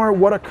smart.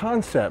 What a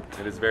concept.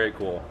 It is very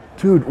cool.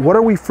 Dude, what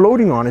are we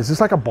floating on? Is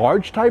this like a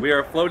barge type? We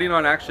are floating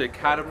on actually a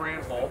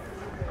catamaran hull.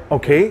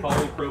 Okay.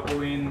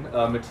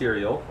 Polypropylene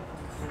material.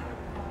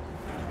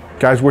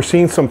 Guys, we're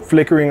seeing some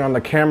flickering on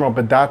the camera,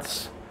 but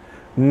that's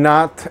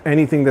not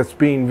anything that's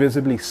being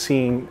visibly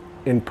seen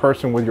in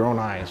person with your own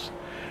eyes.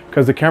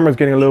 Because the camera's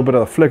getting a little bit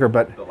of a flicker,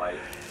 but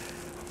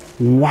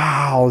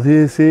wow,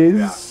 this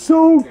is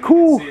so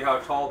cool. You can see how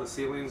tall the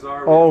ceilings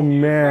are. Oh, We have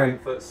huge man.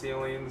 9-foot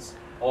ceilings,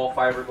 all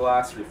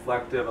fiberglass,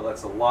 reflective. It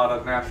lets a lot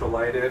of natural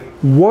light in.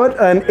 What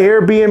an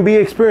Airbnb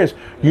experience.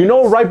 You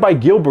know, right by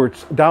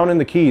Gilbert's down in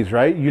the Keys,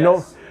 right? You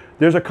know,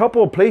 there's a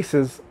couple of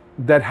places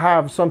that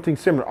have something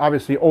similar.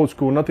 Obviously old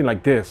school, nothing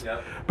like this.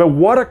 Yep. But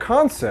what a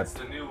concept. It's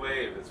the new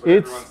wave. It's what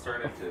It's- everyone's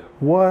turning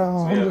to.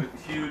 Wow. So we have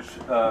a huge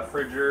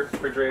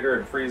refrigerator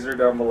and freezer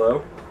down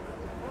below.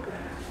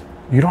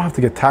 You don't have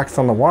to get taxed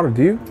on the water,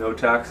 do you? No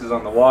taxes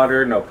on the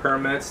water, no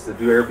permits to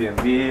do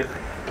Airbnb.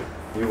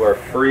 you are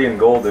free and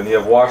golden. You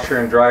have washer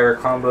and dryer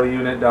combo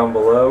unit down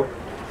below.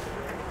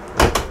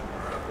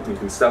 You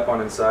can step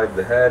on inside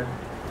the head.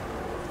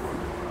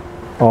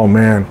 Oh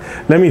man,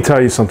 let me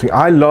tell you something.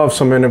 I love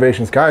some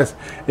innovations. Guys,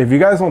 if you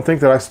guys don't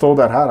think that I stole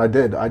that hat, I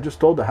did. I just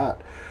stole the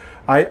hat.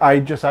 I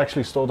just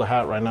actually stole the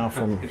hat right now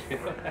from,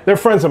 they're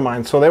friends of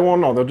mine, so they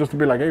won't know. They'll just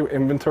be like, hey,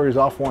 inventory's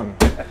off one.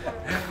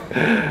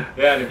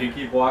 Yeah, and if you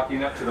keep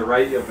walking up to the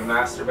right, you have the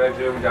master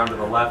bedroom. Down to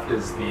the left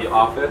is the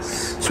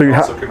office. So you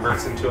also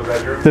converts into a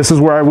bedroom. This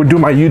is where I would do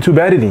my YouTube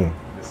editing.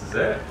 This is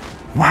it.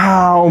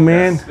 Wow,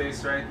 man.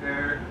 Space right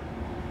there.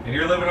 And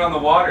you're living on the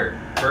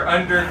water. For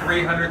under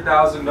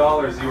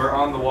 $300,000, you are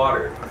on the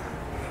water.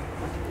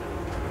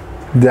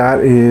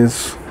 That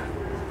is...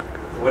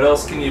 What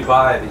else can you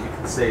buy that you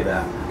can say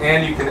that?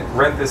 And you can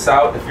rent this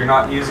out if you're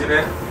not using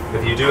it.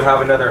 If you do have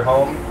another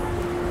home,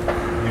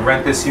 you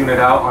rent this unit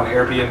out on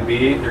Airbnb,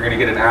 you're going to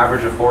get an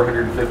average of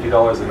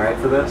 $450 a night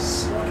for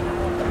this.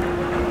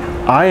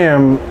 I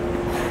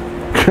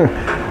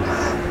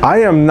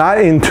am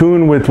not in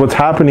tune with what's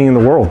happening in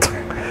the world.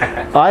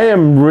 I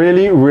am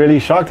really, really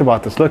shocked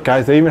about this. Look,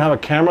 guys, they even have a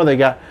camera.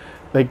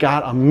 They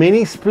got a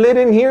mini split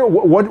in here.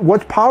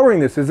 What's powering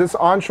this? Is this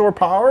onshore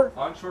power?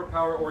 Onshore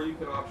power, or you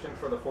can option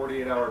for the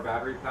 48-hour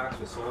battery packs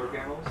with solar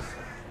panels.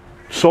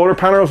 Solar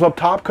panels up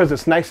top because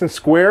it's nice and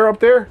square up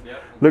there.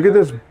 Yep, look at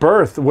this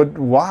berth.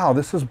 Wow,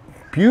 this is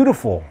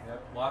beautiful.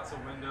 Yep, lots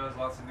of windows,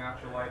 lots of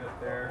natural light up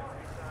there.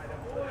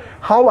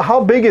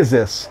 How big is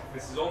this?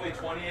 This is only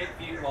 28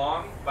 feet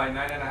long by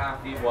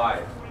 9.5 feet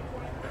wide.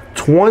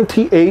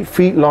 28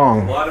 feet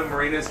long. A lot of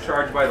marinas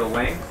charge by the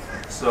length,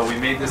 so we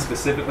made this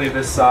specifically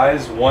this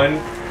size. One,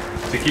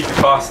 to keep the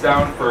cost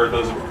down for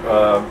those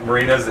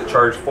marinas that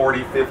charge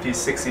 $40, $50,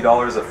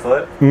 $60 a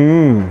foot.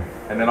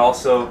 And then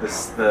also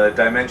the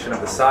dimension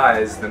of the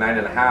size, the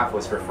 9.5,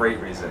 was for freight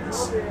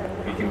reasons.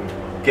 We can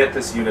get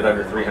this unit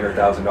under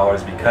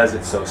 $300,000 because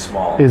it's so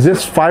small. Is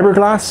this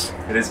fiberglass?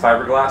 It is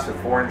fiberglass with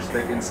 4-inch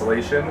thick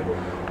insulation.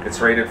 It's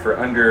rated for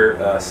under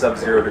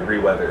sub-0 degree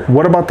weather.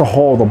 What about the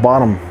hull, the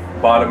bottom?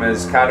 Bottom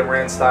is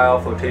catamaran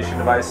style flotation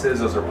devices.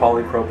 Those are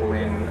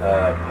polypropylene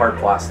hard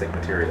plastic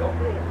material.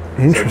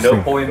 Interesting. So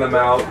no pulling them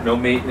out, no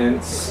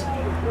maintenance.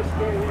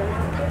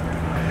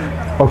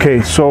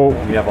 Okay, so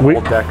we have a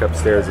whole deck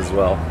upstairs as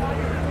well.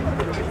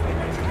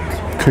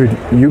 Dude,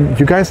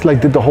 you guys like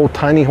did the whole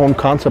tiny home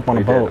concept on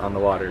a boat. On the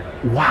water.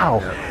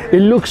 Wow, yeah. It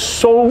looks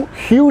so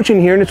huge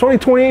in here, and it's only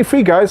 28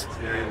 feet, guys.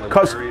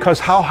 Cause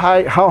how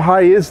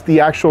high is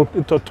the actual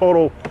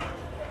total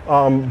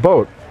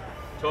boat?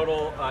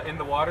 Total in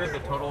the water, the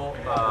total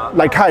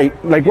like height.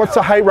 Like what's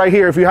the height right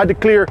here? If you had to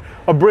clear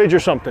a bridge or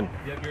something.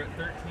 Yeah, you're at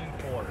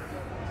 13.4.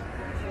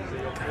 So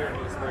you'll clear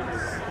most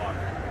bridges in the water.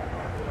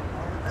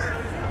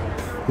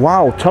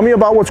 Wow, tell me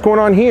about what's going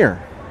on here.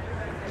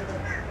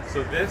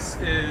 So this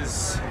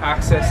is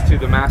access to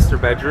the master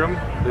bedroom.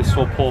 This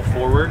will pull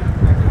forward.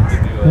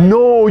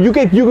 No, you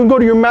can go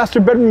to your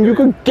master bedroom. You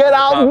can get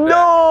out.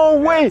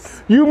 No way.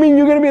 Yes. You mean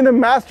you're gonna be in the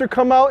master,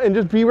 come out and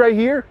just be right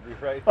here? Be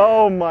right here.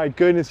 Oh my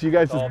goodness, you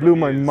guys just blew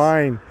my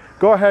mind.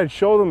 Go ahead,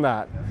 show them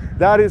that.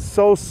 That is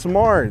so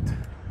smart.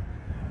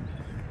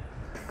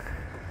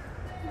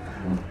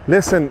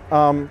 Listen,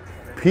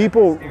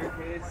 people.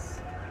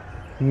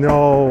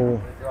 No.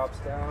 It drops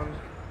down.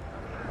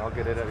 I'll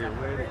get it out of your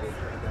way to go down.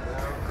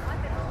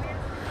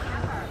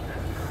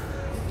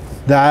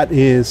 That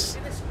is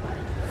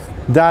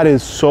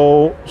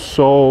so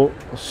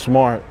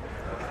smart.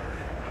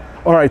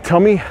 All right, tell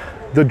me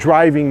the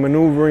driving,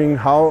 maneuvering,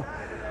 how.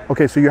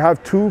 Okay, so you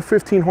have two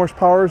 15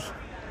 horsepowers.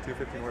 Two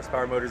 15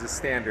 horsepower motors is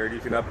standard. You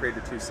can upgrade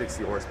to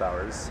 260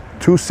 horsepowers.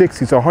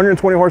 260, so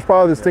 120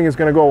 horsepower. This thing is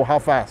going to go how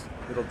fast?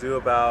 It'll do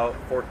about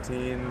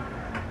 14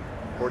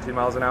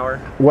 miles an hour.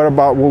 What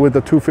about with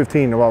the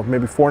 215? About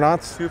maybe 4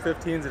 knots?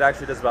 215s, it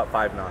actually does about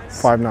 5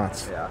 knots. 5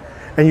 knots. Yeah.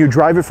 And you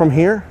drive it from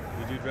here?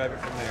 You do drive it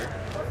from there.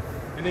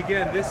 And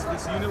again, this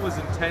unit was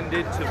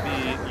intended to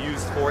be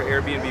used for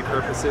Airbnb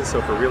purposes,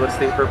 so for real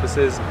estate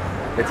purposes.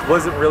 It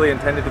wasn't really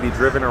intended to be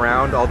driven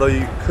around, although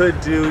you could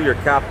do your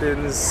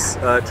captain's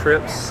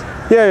trips.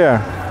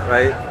 Yeah.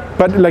 Right?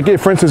 But like,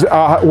 for instance,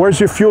 where's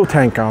your fuel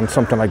tank on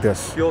something like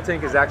this? Fuel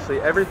tank is actually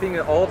everything,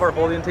 all of our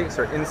holding tanks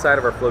are inside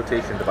of our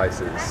flotation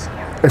devices.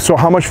 So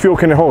how much fuel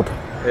can it hold?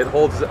 It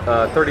holds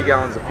 30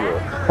 gallons of fuel.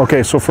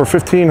 Okay, so for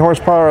 15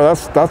 horsepower,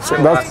 that's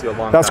going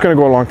to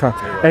go a long time.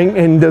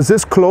 And does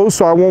this close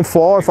so I won't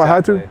fall if I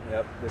had to?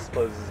 Yep, this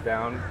closes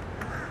down.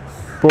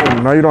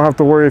 Boom, now you don't have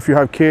to worry if you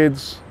have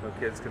kids. No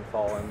kids can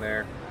fall in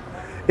there.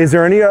 Is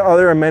there any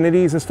other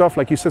amenities and stuff?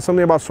 Like you said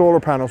something about solar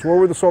panels. Where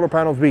would the solar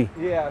panels be?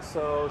 Yeah,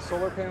 so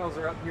solar panels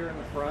are up here in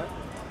the front.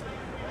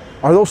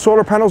 Are those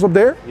solar panels up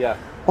there? Yeah.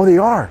 Oh, they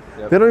are.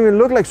 Yep. They don't even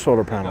look like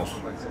solar panels.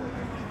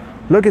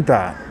 Look at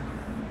that.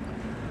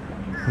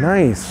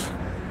 Nice.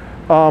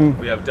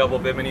 We have double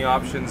bimini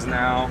options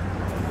now.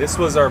 This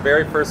was our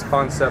very first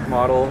concept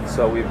model,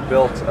 so we've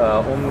built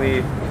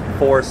only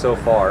 4 so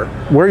far.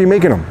 Where are you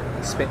making them?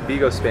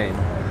 Vigo, Spain.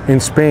 In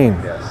Spain?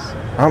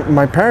 Yes.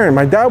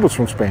 My dad was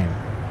from Spain.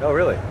 Oh,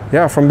 really?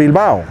 Yeah, from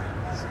Bilbao.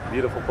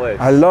 Beautiful place.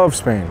 I love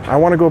Spain. I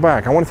want to go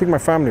back. I want to take my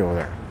family over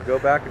there. Go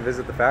back and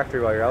visit the factory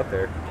while you're out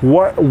there.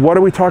 What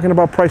are we talking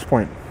about price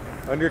point?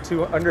 Under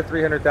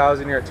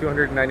 300,000, you're at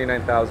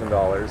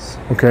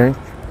 $299,000. Okay.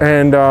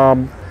 And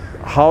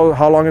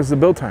how long is the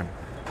build time?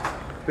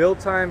 Build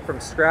time from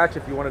scratch,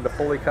 if you wanted to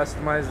fully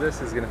customize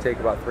this, is going to take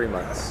about 3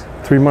 months.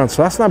 3 months.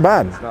 So that's not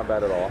bad. It's not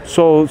bad at all.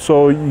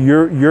 So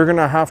you're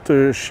gonna have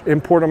to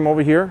import them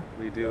over here.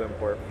 We do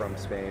import from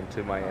Spain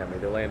to Miami.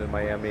 They land in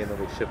Miami and then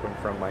we ship them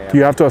from Miami. Do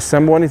you have to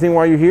assemble anything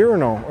while you're here or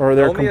no? Or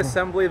The only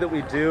assembly that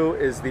we do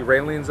is the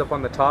railings up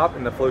on the top,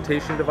 and the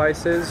flotation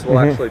devices will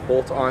actually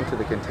bolt onto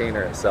the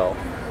container itself.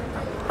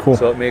 Cool.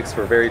 So it makes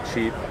for very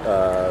cheap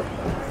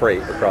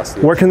freight across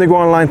the Where can they go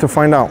online to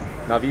find out?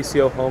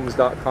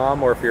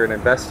 NavicioHomes.com, or if you're an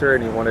investor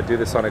and you want to do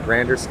this on a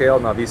grander scale,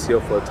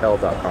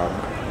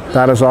 NavicioFlotel.com.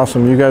 That is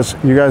awesome. You guys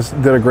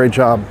did a great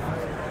job.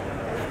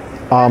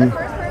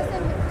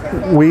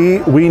 We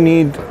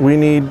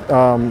need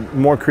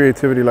more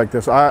creativity like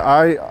this.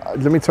 I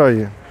let me tell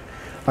you,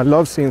 I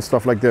love seeing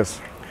stuff like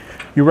this.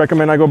 You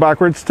recommend I go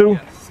backwards too?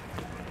 Yes.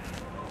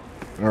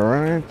 All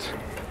right.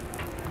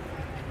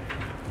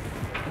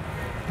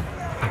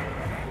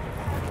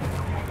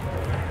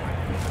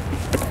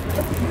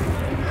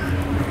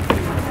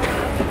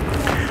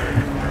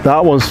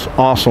 That was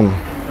awesome.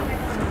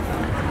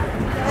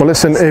 Well,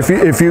 listen,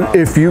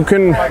 if you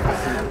can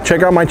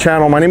check out my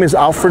channel, my name is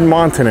Alfred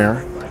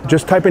Montaner.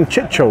 Just type in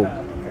Chit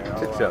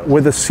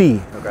with a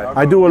C. Okay.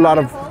 I do a lot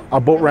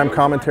of boat ramp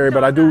commentary,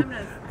 but I do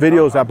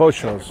videos at boat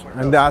shows,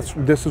 and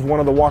this is one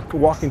of the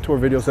walking tour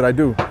videos that I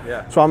do.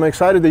 Yeah. So I'm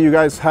excited that you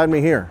guys had me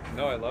here.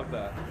 No, I love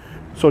that.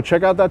 So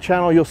check out that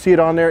channel. You'll see it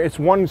on there. It's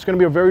going to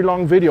be a very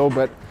long video,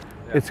 but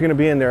it's going to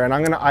be in there, and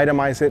I'm going to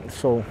itemize it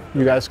so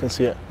you guys can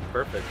see it.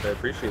 Perfect. I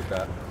appreciate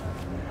that.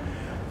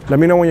 Let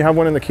me know when you have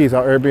one in the Keys.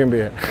 I'll Airbnb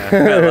it.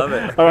 I love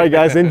it. All right,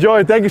 guys.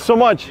 Enjoy. Thank you so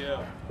much.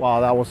 Yeah. Wow,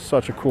 that was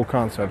such a cool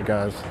concept,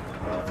 guys.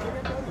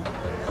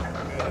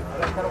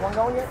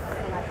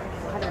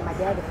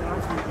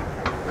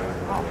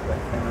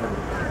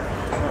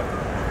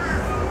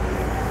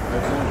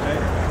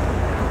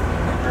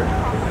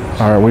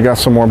 All right, we got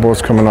some more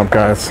boats coming up,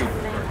 guys.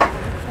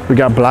 We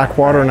got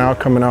Blackwater now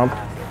coming up.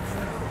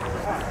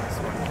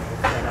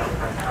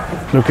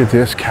 Look at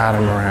this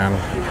catamaran.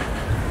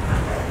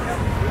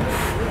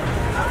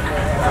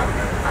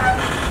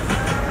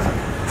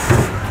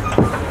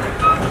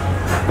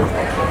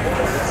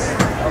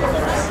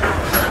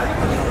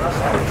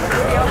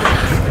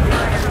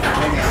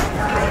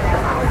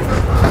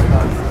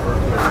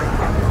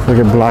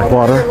 Look at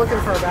Blackwater.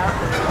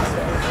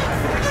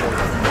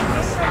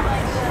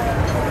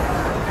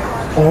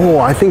 Oh,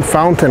 I think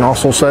Fountain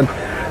also said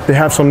they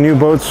have some new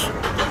boats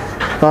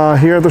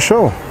here at the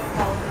show.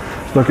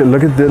 Look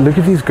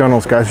at these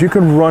gunnels, guys. You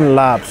could run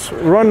laps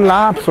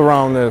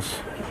around this.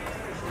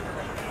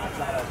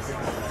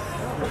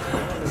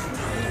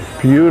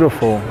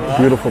 Beautiful,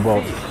 beautiful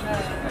boat.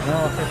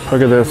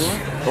 Look at this.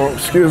 Oh,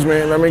 excuse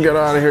me. Let me get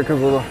out of here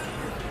because of the.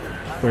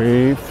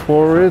 Wait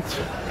for it.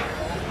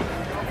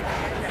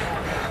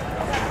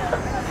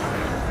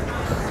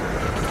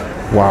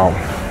 Wow.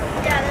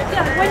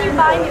 Yeah, when you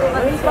buy, you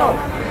let me go.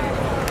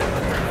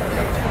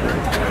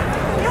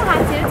 You don't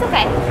have to. It's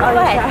okay. Go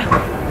ahead.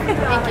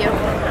 Thank you.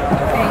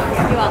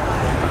 You're welcome.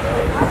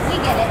 We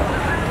get it.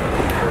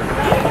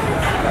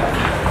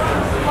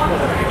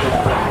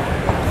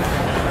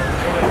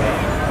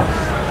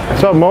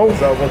 What's up, Mo?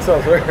 What's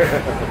up,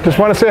 sir? Just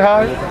want to say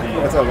hi.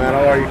 What's up, man?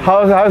 How are you?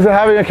 How's it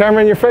having a camera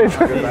in your face?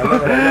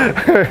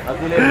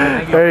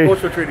 Hey.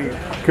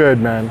 Good,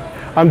 man.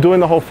 I'm doing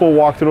the whole full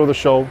walkthrough of the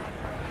show.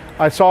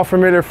 I saw a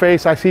familiar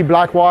face. I see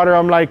Blackwater.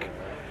 I'm like,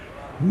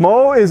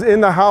 Mo is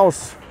in the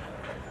house.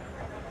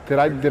 Did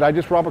I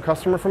just rob a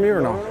customer from you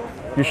or no?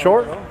 You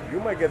sure? No, you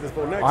might get this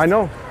boat next. I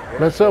know.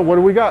 Let's what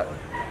do we got?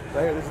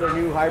 Right here, this is a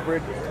new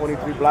hybrid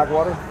 23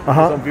 Blackwater.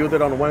 Uh-huh. Unveiled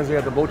it on Wednesday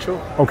at the boat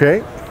show. Okay.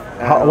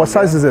 What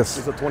size is this?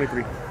 It's a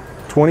 23.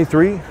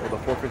 23? With a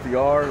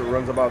 450R. It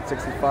runs about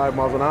 65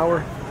 miles an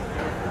hour.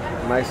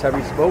 Nice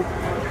heavy boat.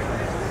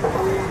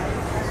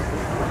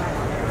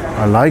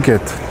 I like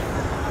it.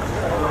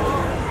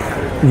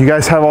 You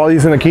guys have all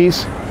these in the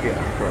Keys? Yeah,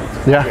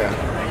 correct. Yeah.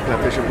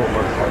 Plantation boat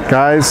market.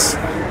 Guys,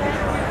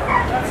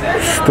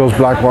 those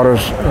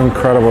Blackwaters,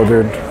 incredible,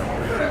 dude.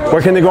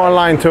 Where can they go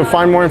online to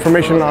find more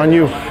information on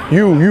you?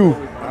 You.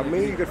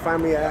 Me, you can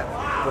find me at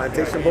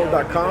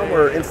plantationboat.com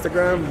or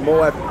Instagram,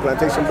 Mo at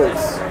Plantation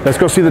Boats. Let's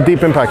go see the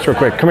deep impacts real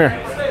quick. Come here.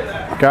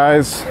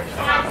 Guys,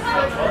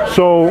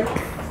 so,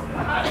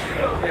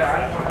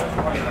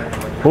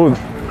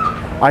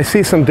 I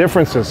see some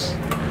differences.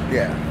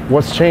 Yeah.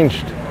 What's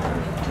changed?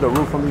 The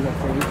roof on these.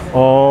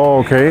 Oh,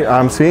 okay.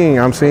 I'm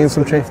seeing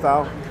some change.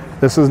 Style.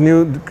 This is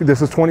new.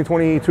 This is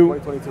 2022.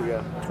 2022,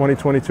 yeah.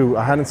 2022.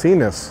 I hadn't seen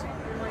this.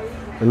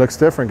 It looks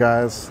different,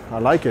 guys. I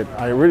like it.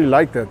 I really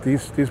like that.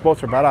 These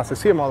boats are badass. I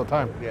see them all the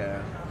time.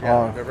 Yeah.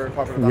 They're very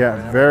popular.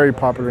 Yeah, very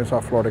popular in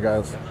South Florida,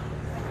 guys.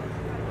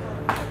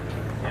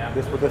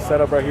 With this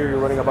setup right here, you're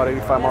running about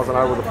 85 miles an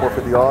hour with the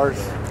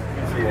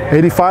 450Rs.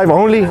 85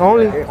 only?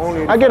 Only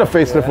I get a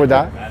facelift with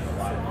that.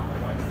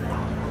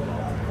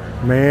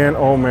 Man,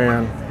 oh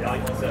man.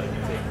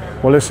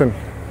 Well, listen.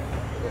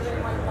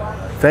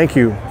 Thank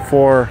you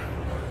for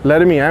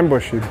letting me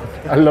ambush you.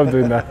 I love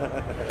doing that.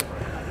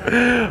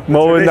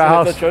 Mo in the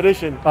house. It's a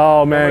tradition.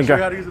 Oh man. Show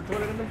you how to use the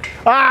toilet in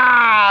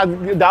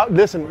them?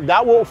 Listen,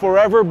 that will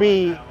forever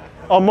be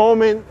a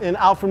moment in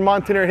Alfred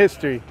Montaner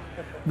history.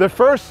 The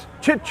first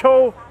Chit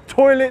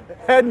toilet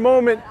head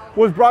moment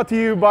was brought to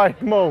you by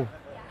Mo.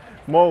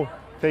 Mo,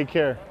 take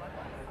care.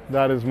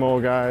 That is Mo,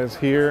 guys,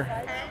 here.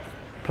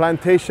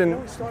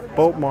 Plantation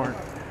Boat Mart.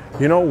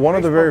 You know, one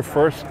of the very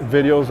first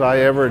videos I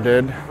ever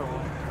did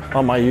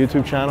on my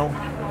YouTube channel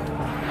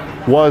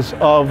was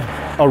of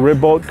a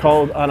rib boat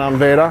called an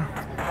Anvera.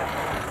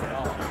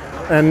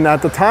 And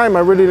at the time, I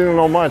really didn't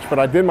know much, but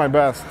I did my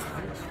best.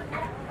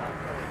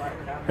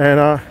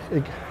 And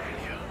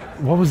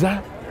what was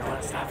that?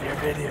 Stop your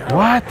video.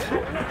 What?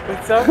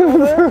 What's up,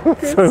 brother?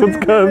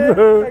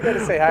 Good I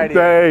gotta say hi to you.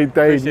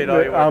 Appreciate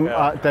all your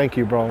work. Thank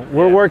you, bro.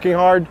 We're working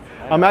hard.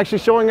 I'm actually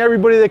showing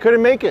everybody that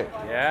couldn't make it.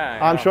 Yeah.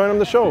 I'm showing them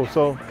the show.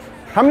 So,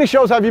 how many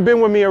shows have you been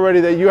with me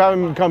already that you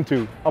haven't come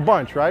to? A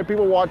bunch, right?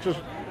 People watch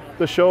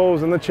the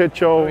shows and the Chit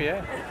show. Oh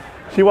yeah.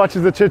 She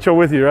watches the Chit show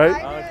with you, right?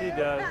 Oh, she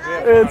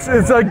does.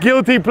 It's a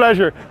guilty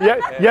pleasure.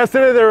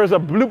 Yesterday there was a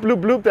bloop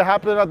bloop bloop that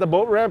happened at the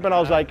boat ramp, and I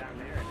was like,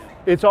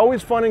 it's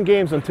always fun and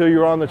games until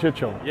you're on the Chit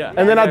show. Yeah.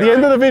 And then at the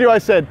end of the video I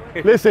said,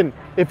 listen,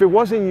 if it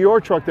wasn't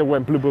your truck that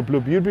went bloop bloop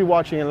bloop, you'd be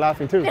watching and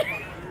laughing too.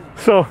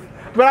 So,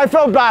 but I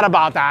felt bad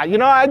about that. You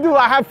know,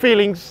 I have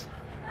feelings.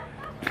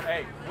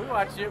 Hey, we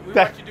watch you. We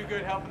watch you do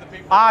good helping the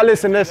people.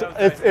 Listen,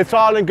 it's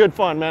all in good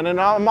fun, man,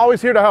 and I'm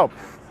always here to help.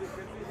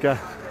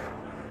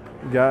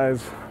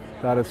 Guys,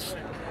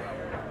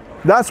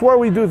 that's where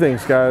we do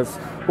things, guys.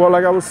 Well,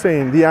 like I was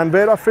saying, the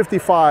Anvera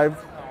 55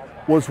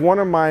 was one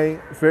of my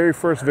very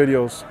first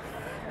videos.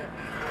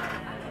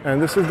 And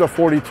this is the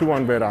 42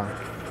 Anvera.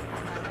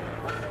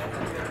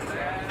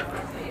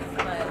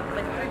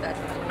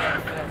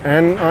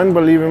 And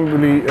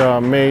unbelievably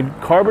made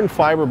carbon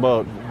fiber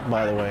boat,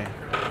 by the way.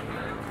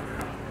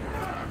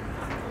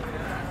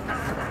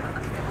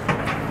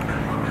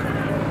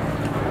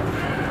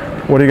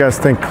 What do you guys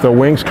think? The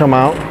wings come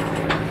out.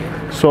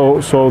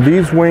 So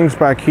these wings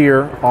back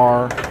here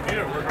are,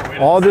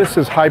 all this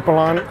is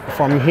Hypalon.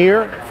 From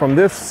here, from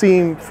this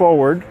seam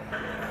forward,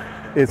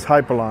 it's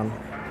Hypalon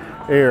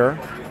air.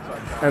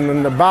 And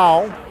then the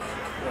bow,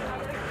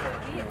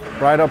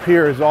 right up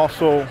here, is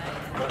also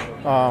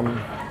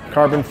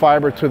carbon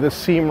fiber to this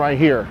seam right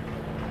here.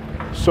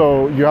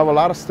 So you have a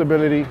lot of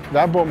stability.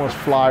 That boat must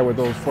fly with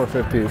those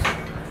 450s.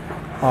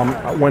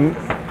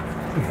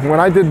 When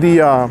I did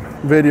the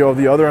video of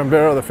the other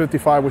Anvera, the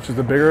 55, which is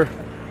the bigger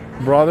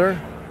brother,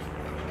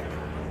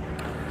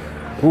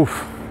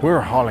 oof, we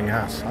were hauling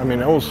ass. I mean,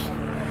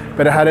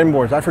 but it had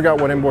inboards. I forgot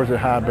what inboards it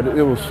had, but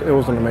it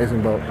was an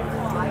amazing boat.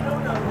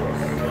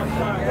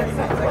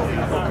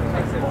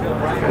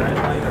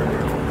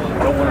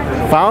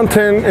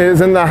 Fountain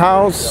is in the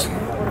house.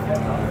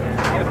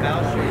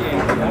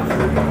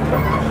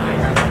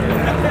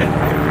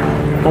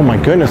 Oh my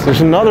goodness,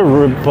 there's another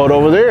boat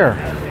over there.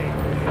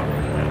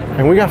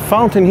 And we got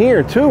Fountain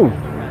here too.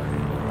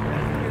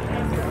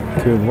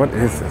 Dude, what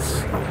is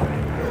this?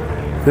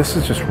 This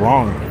is just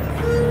wrong.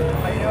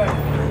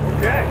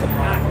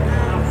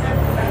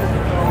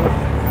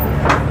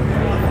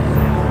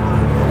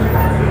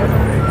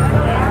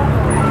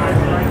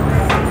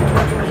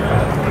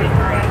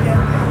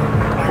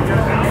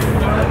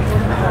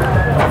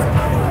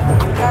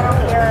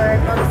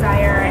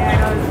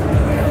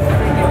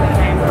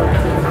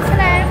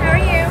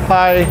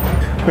 Hi,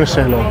 I'm gonna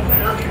say hello.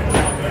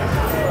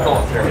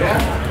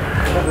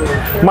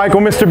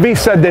 Michael, Mr. B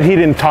said that he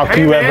didn't talk to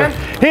you ever.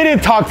 He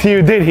didn't talk to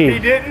you, did he? He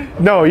didn't?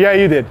 No, yeah,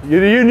 you did.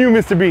 You knew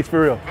Mr. Beast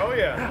for real. Oh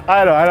yeah.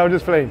 I know, I'm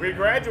just playing. We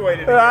graduated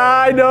together.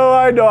 I know.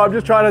 I'm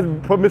just trying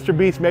to put Mr.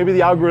 Beast. Maybe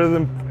the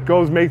algorithm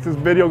makes this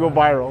video go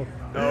viral.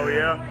 Oh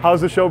yeah. How's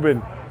the show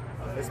been?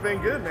 It's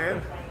been good,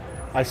 man.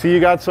 I see you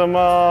got some.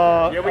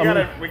 Yeah,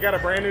 we got a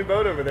brand new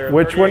boat over there.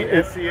 Which one?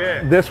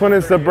 SCX. This one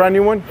is the brand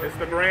new one? It's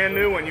the brand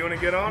new one. You want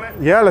to get on it?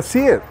 Yeah, let's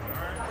see it.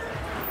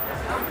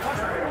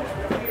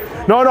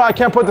 No, I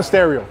can't put the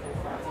stereo.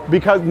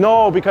 Because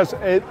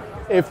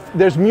if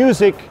there's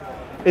music,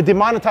 it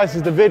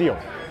demonetizes the video.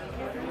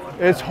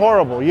 It's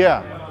horrible,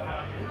 yeah.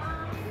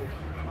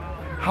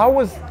 How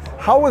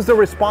was the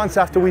response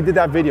after we did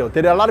that video?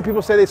 Did a lot of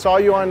people say they saw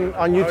you on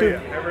YouTube?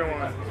 Oh, yeah,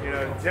 everyone. You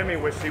know, Jimmy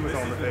wished he was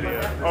on the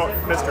video. Oh,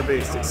 Mr.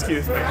 Beast,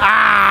 excuse me.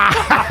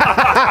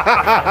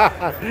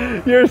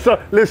 You're so,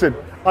 listen,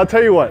 I'll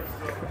tell you what.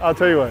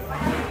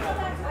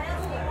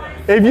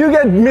 If you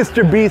get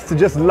Mr. Beast to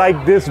just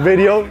like this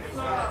video,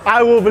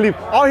 I will believe.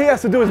 All he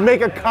has to do is make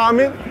a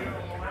comment.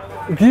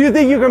 Do you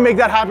think you can make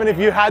that happen if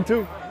you had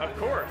to? Of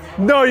course.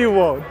 No, you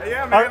won't.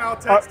 Yeah, man, I'll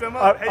text him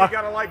up. Hey, you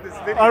gotta like this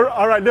video.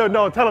 All right,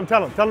 no, tell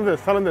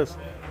him this.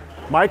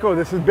 Michael,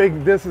 this is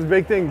big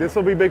thing. This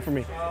will be big for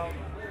me.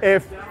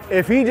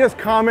 If he just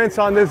comments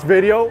on this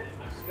video,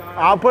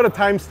 I'll put a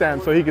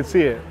timestamp so he can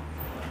see it.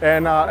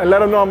 And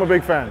let him know I'm a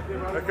big fan.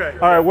 Okay.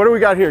 All right, what do we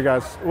got here,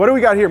 guys? What do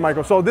we got here,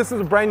 Michael? So this is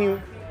a brand new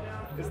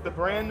It's the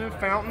brand new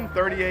Fountain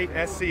 38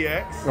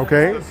 SCX.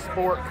 Okay. It's the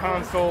Sport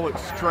Console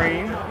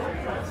Extreme.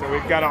 So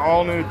we've got an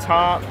all new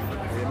top.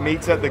 It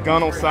meets at the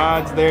gunnel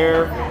sides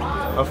there.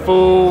 A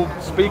full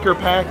speaker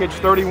package,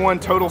 31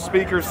 total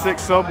speakers,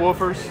 6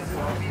 subwoofers.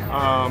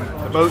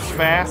 The boat's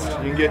fast.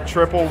 You can get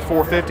triple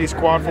 450s,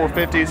 quad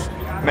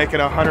 450s, make it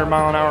a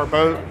 100-mile-an-hour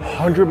boat.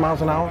 100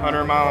 miles an hour?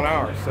 100 mile an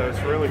hour, so it's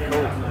really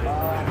cool.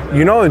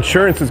 You know,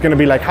 insurance is going to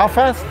be like, how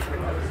fast?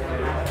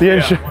 The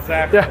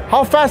exactly. Yeah,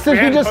 how fast did We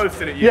he hadn't just?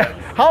 posted it yet.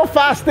 Yeah, how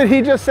fast did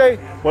he just say?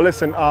 Well,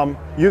 listen,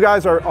 you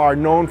guys are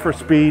known for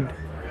speed.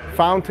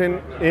 Fountain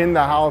in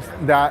the house,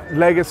 that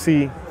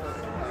legacy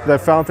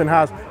that Fountain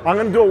has. I'm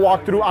going to do a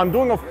walkthrough. I'm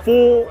doing a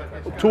full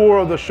tour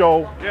of the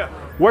show. Yeah.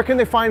 Where can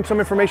they find some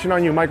information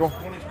on you, Michael?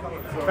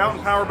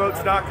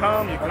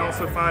 FountainPowerboats.com. You can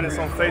also find us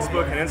on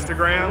Facebook and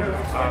Instagram,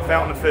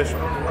 Fountain Official.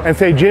 And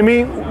say,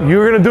 Jimmy,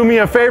 you're going to do me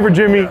a favor,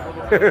 Jimmy.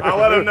 I'll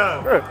let him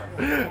know.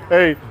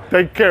 Hey,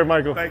 take care,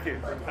 Michael. Thank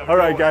you. All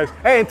right, guys.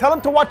 Hey, and tell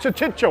him to watch the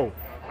Chit show.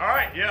 All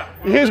right, yeah.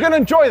 He's going to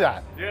enjoy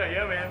that.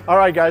 Yeah, man. All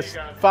right, guys.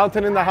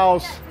 Fountain in the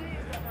house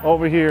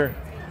over here.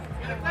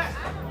 I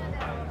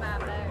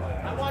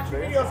watch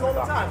your videos all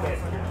the time, man.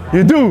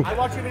 You do? I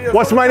watch your videos.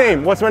 What's my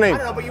name? What's my name? I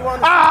don't know, but you won,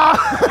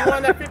 you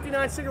won that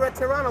 59 cigarette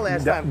Toronto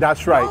last time.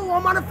 That's right. Oh,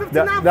 I'm on a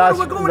 59 photo.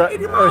 We're going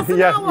 80 miles an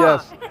yes, hour.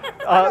 Yes.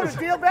 I know the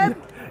deal, Ben.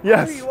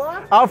 Yes. Who you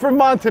are? Alfred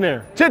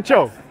Montaner. Chit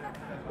show.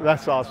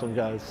 That's awesome,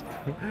 guys.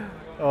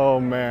 Oh,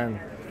 man.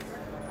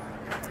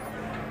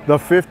 The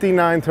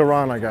 59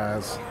 Toronto,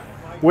 guys,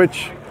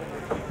 which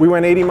we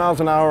went 80 miles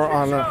an hour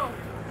on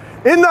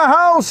in the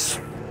house.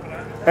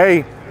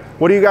 Hey,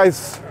 what do you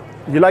guys,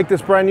 you like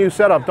this brand new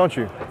setup, don't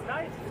you?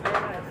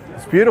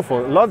 It's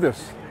beautiful. Love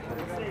this.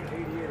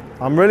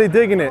 I'm really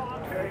digging it.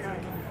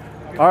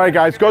 All right,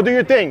 guys, go do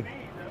your thing.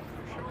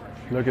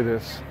 Look at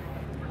this.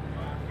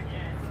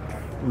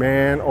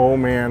 Man, oh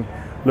man.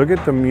 Look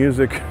at the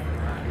music.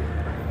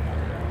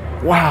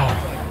 Wow.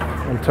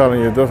 I'm telling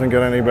you, it doesn't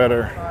get any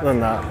better than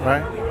that,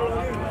 right?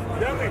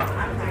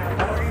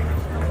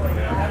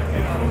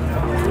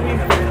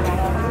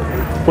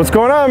 What's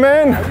going on,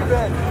 man?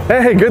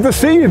 Hey, good to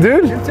see you,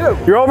 dude. You too.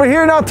 You're over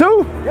here now,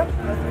 too? Yep.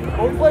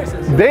 Both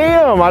places.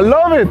 Damn, I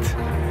love it.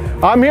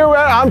 I'm here,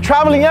 I'm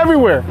traveling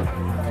everywhere.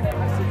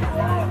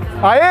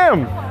 I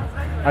am.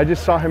 I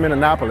just saw him in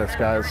Annapolis,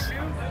 guys.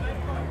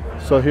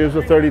 So here's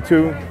the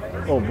 32.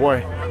 Oh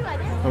boy,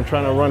 I'm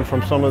trying to run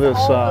from some of this.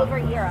 Over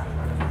Europe.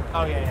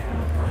 Oh, yeah.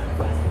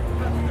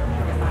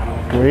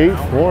 Wait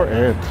for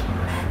it.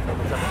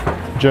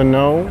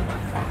 Jano.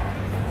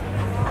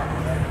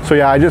 So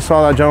yeah, I just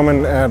saw that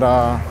gentleman at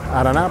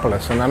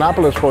Annapolis. And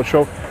Annapolis Boat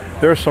Show,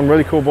 there's some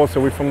really cool boats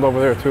that we filmed over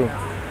there too.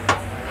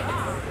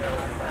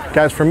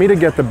 Guys, for me to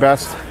get the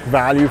best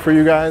value for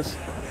you guys,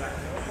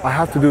 I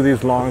have to do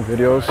these long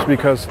videos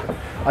because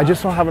I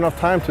just don't have enough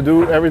time to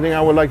do everything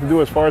I would like to do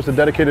as far as the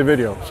dedicated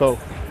video. So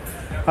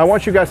I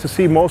want you guys to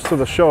see most of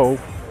the show.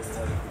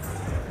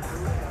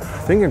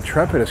 I think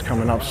Intrepid is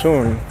coming up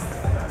soon.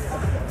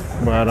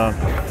 But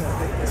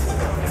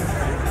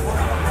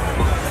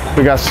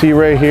we got Sea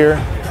Ray here.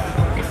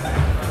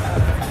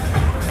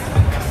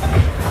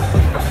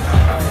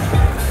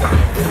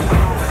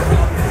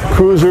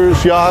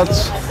 Cruisers,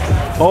 yachts.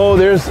 Oh,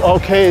 there's a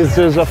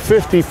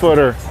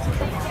 50-footer.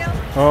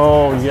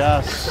 Oh,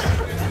 yes.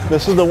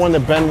 This is the one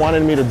that Ben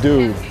wanted me to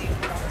do.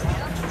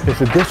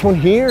 Is it this one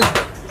here?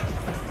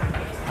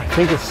 I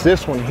think it's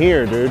this one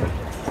here, dude.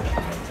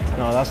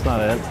 No, that's not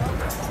it.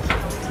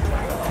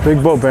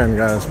 Big Boat Ben,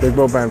 guys. Big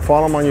Boat Ben.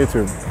 Follow him on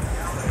YouTube.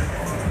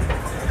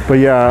 But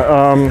yeah,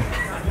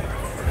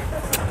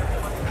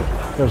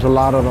 there's a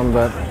lot of them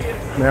that,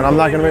 man, I'm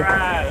not gonna make.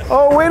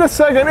 Oh, wait a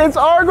second. It's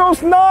Argos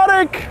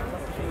Nautic.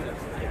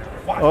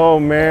 Oh,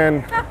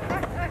 man.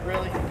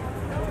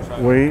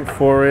 Wait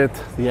for it.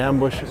 The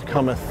ambush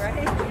cometh.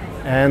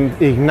 And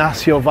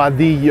Ignacio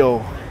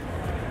Vadillo,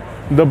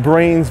 the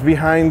brains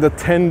behind the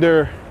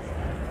tender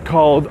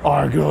called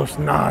Argos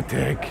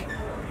Nautic.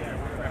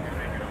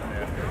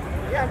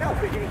 Yeah, no,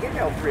 but you can get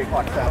out 3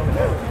 o'clock this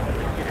afternoon.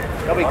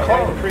 They'll be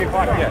closed 3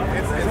 o'clock. Yeah,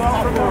 it's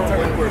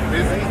when we're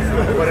busy,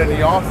 but in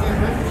the off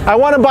season. I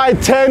want to buy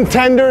 10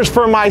 tenders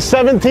for my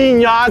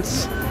 17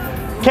 yachts.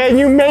 Can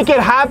you make it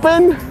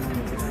happen?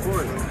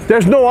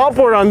 There's no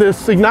upward on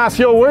this,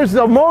 Ignacio. Where's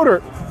the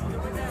motor?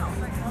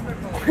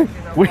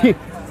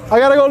 I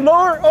gotta go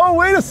lower. Oh,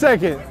 wait a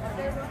second.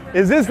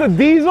 Is this the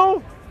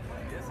diesel?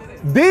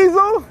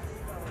 Diesel?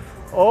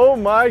 Oh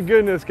my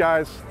goodness,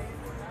 guys.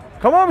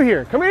 Come over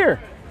here. Come here.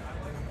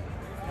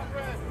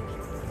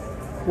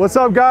 What's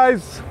up,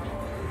 guys?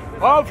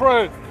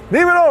 Alfred.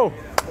 Dímelo.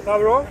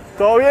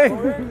 ¿Todo bien?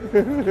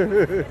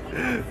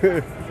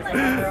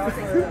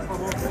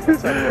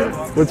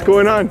 What's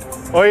going on?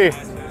 Oye,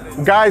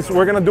 guys,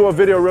 we're gonna do a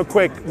video real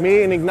quick.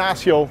 Me and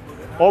Ignacio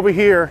over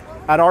here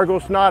at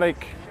Argos Nautic.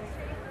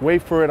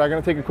 Wait for it. I'm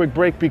gonna take a quick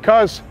break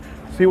because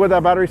see what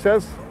that battery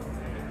says?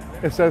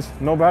 It says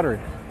no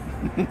battery.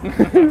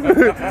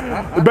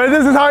 But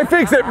this is how I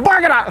fix it.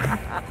 Bark it out.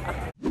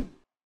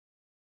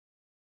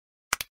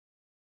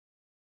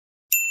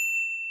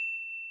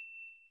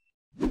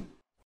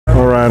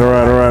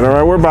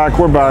 right. We're back.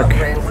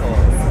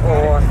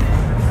 Or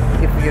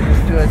if you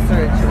just do a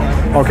search.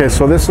 Okay,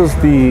 so this is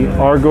the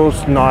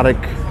Argos Nautic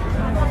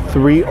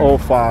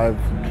 305.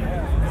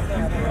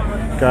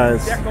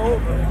 Guys,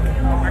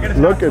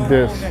 look at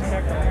this.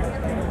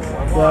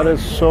 That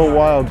is so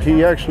wild.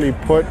 He actually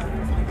put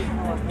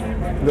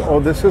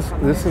this is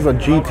a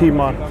GT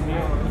mod.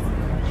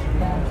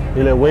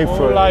 Dile wait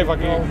for it. Live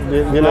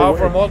again. Now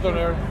from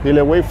Montaner.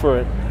 Dile wait for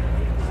it.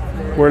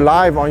 We're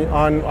live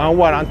on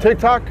what? On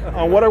TikTok?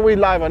 On what are we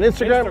live on?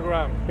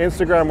 Instagram?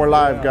 Instagram, we're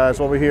live, guys,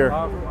 over here.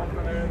 All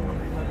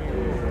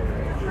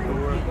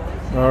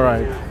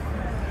right.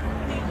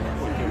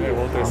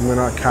 I'm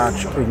gonna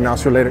catch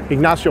Ignacio later.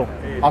 Ignacio,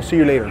 I'll see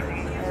you later.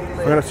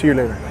 I'm gonna see you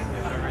later.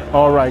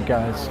 All right,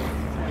 guys.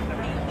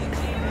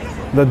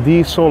 The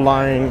diesel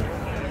line.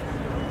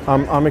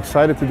 I'm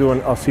excited to do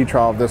a sea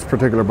trial of this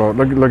particular boat.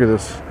 Look at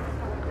this.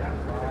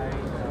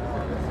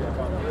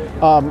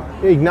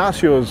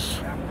 Ignacio's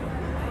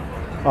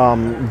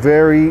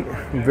very,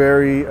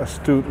 very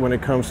astute when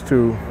it comes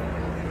to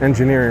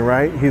engineering,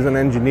 right? He's an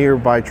engineer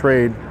by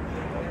trade,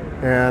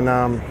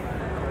 and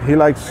he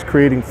likes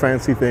creating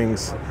fancy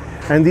things.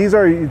 And these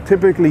are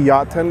typically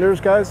yacht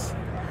tenders, guys,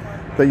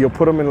 that you'll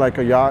put them in like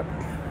a yacht.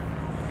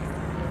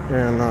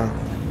 And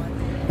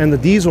the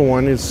diesel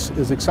one is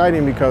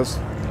exciting because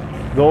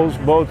those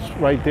boats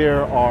right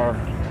there are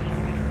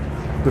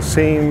the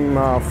same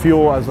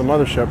fuel as the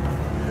mothership.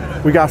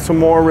 We got some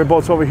more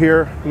ribboats over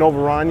here.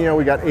 Novarania,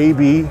 we got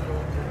AB.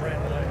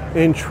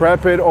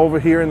 Intrepid over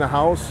here in the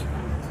house.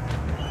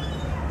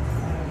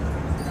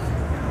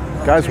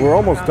 Guys, we're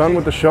almost done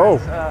with the show.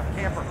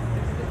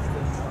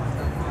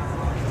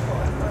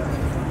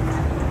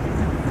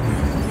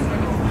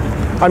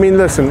 I mean,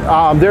 listen,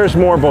 there's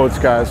more boats,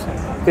 guys.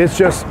 It's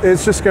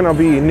just gonna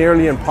be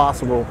nearly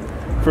impossible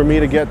for me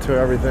to get to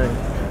everything.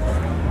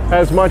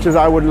 As much as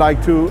I would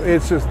like to,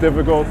 it's just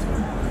difficult.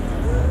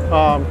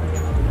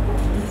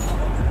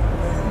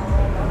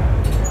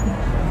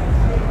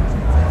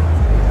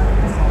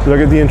 Look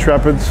at the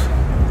Intrepids.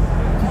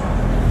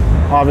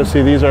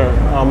 Obviously, these are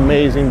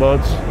amazing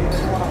boats.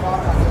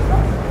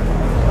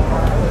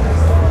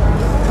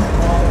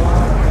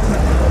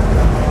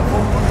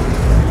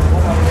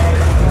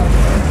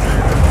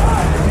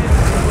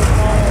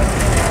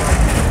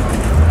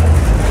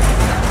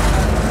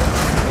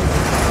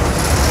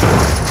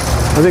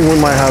 I think we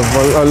might have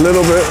a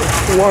little bit,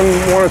 one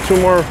or two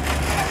more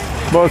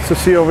boats to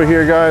see over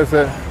here, guys,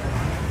 that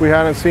we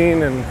hadn't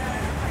seen, and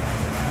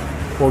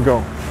we'll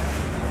go.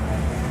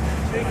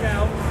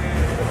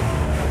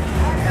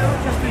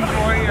 Just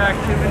enjoy your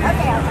activity.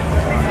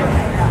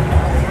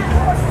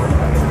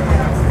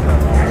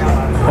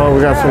 Oh,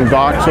 we got some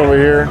docks over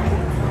here.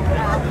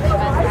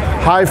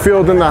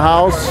 Highfield in the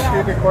house.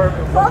 They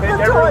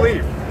never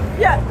leave.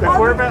 Yeah. The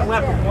Corvette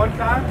left one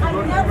time.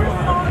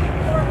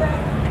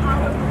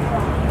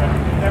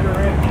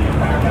 Never in.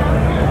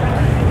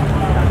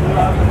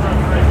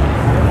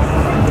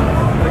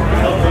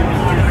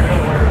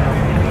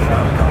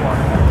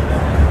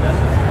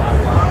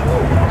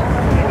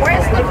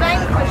 Where's the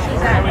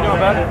vanquishes at? How we doing,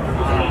 bud?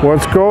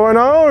 What's going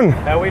on?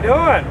 How we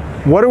doing?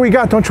 What do we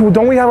got?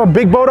 Don't we have a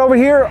big boat over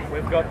here?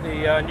 We've got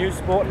the new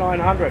Sport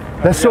 900.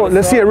 Let's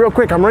see it real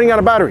quick. I'm running out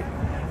of battery.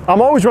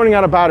 I'm always running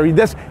out of battery.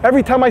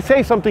 Every time I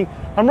say something,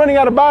 I'm running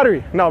out of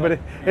battery. No, but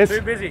it's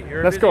too busy.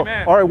 You're a let's busy go.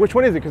 man. All right, which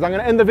one is it? Because I'm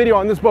gonna end the video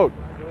on this boat.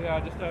 Here we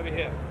are, just over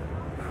here.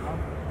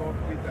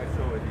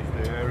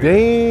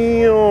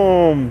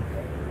 Damn.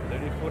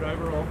 30-foot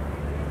overall.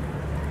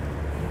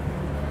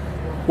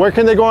 Where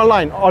can they go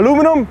online?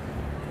 Aluminum?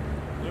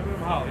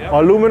 Aluminum hull, yep.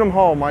 Aluminum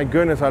hull. My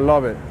goodness, I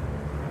love it.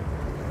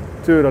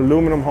 Dude,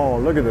 aluminum hull.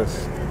 Look at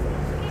this.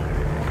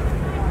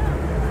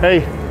 Hey.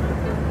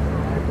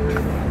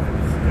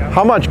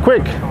 How much?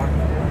 Quick.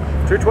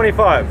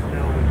 225.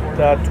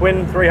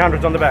 Twin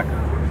 300s on the back.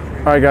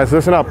 All right, guys,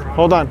 listen up.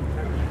 Hold on.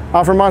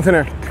 Alfred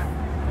Montaner.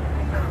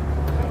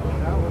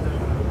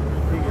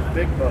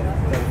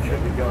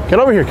 Get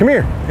over here. Come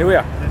here. Here we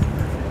are.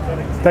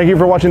 Thank you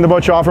for watching the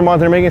Boat Show. Alfred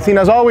Montaner making a scene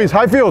as always.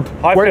 Highfield.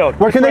 Highfield.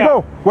 Where can they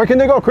go? Where can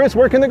they go, Chris?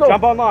 Where can they go?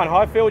 Jump online.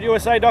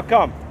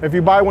 HighfieldUSA.com. If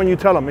you buy one, you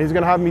tell them. He's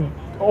gonna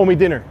owe me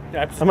dinner.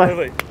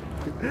 Absolutely.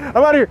 I'm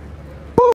out of here.